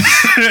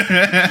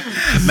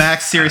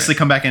 Max, seriously,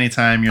 come back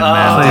anytime. You're the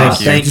Oh, man.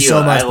 Thank thank you you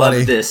so much, I buddy.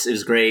 love this. It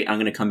was great. I'm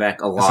gonna come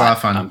back a lot. a lot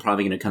of fun. I'm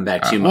probably gonna come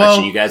back too much,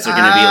 and you guys are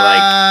gonna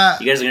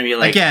be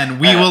like, again,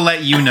 we will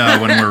let you know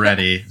when we're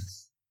ready.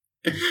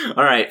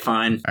 All right,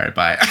 fine. All right,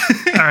 bye.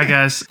 All right,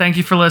 guys. Thank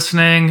you for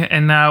listening,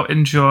 and now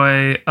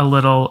enjoy a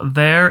little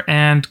There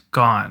and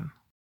Gone.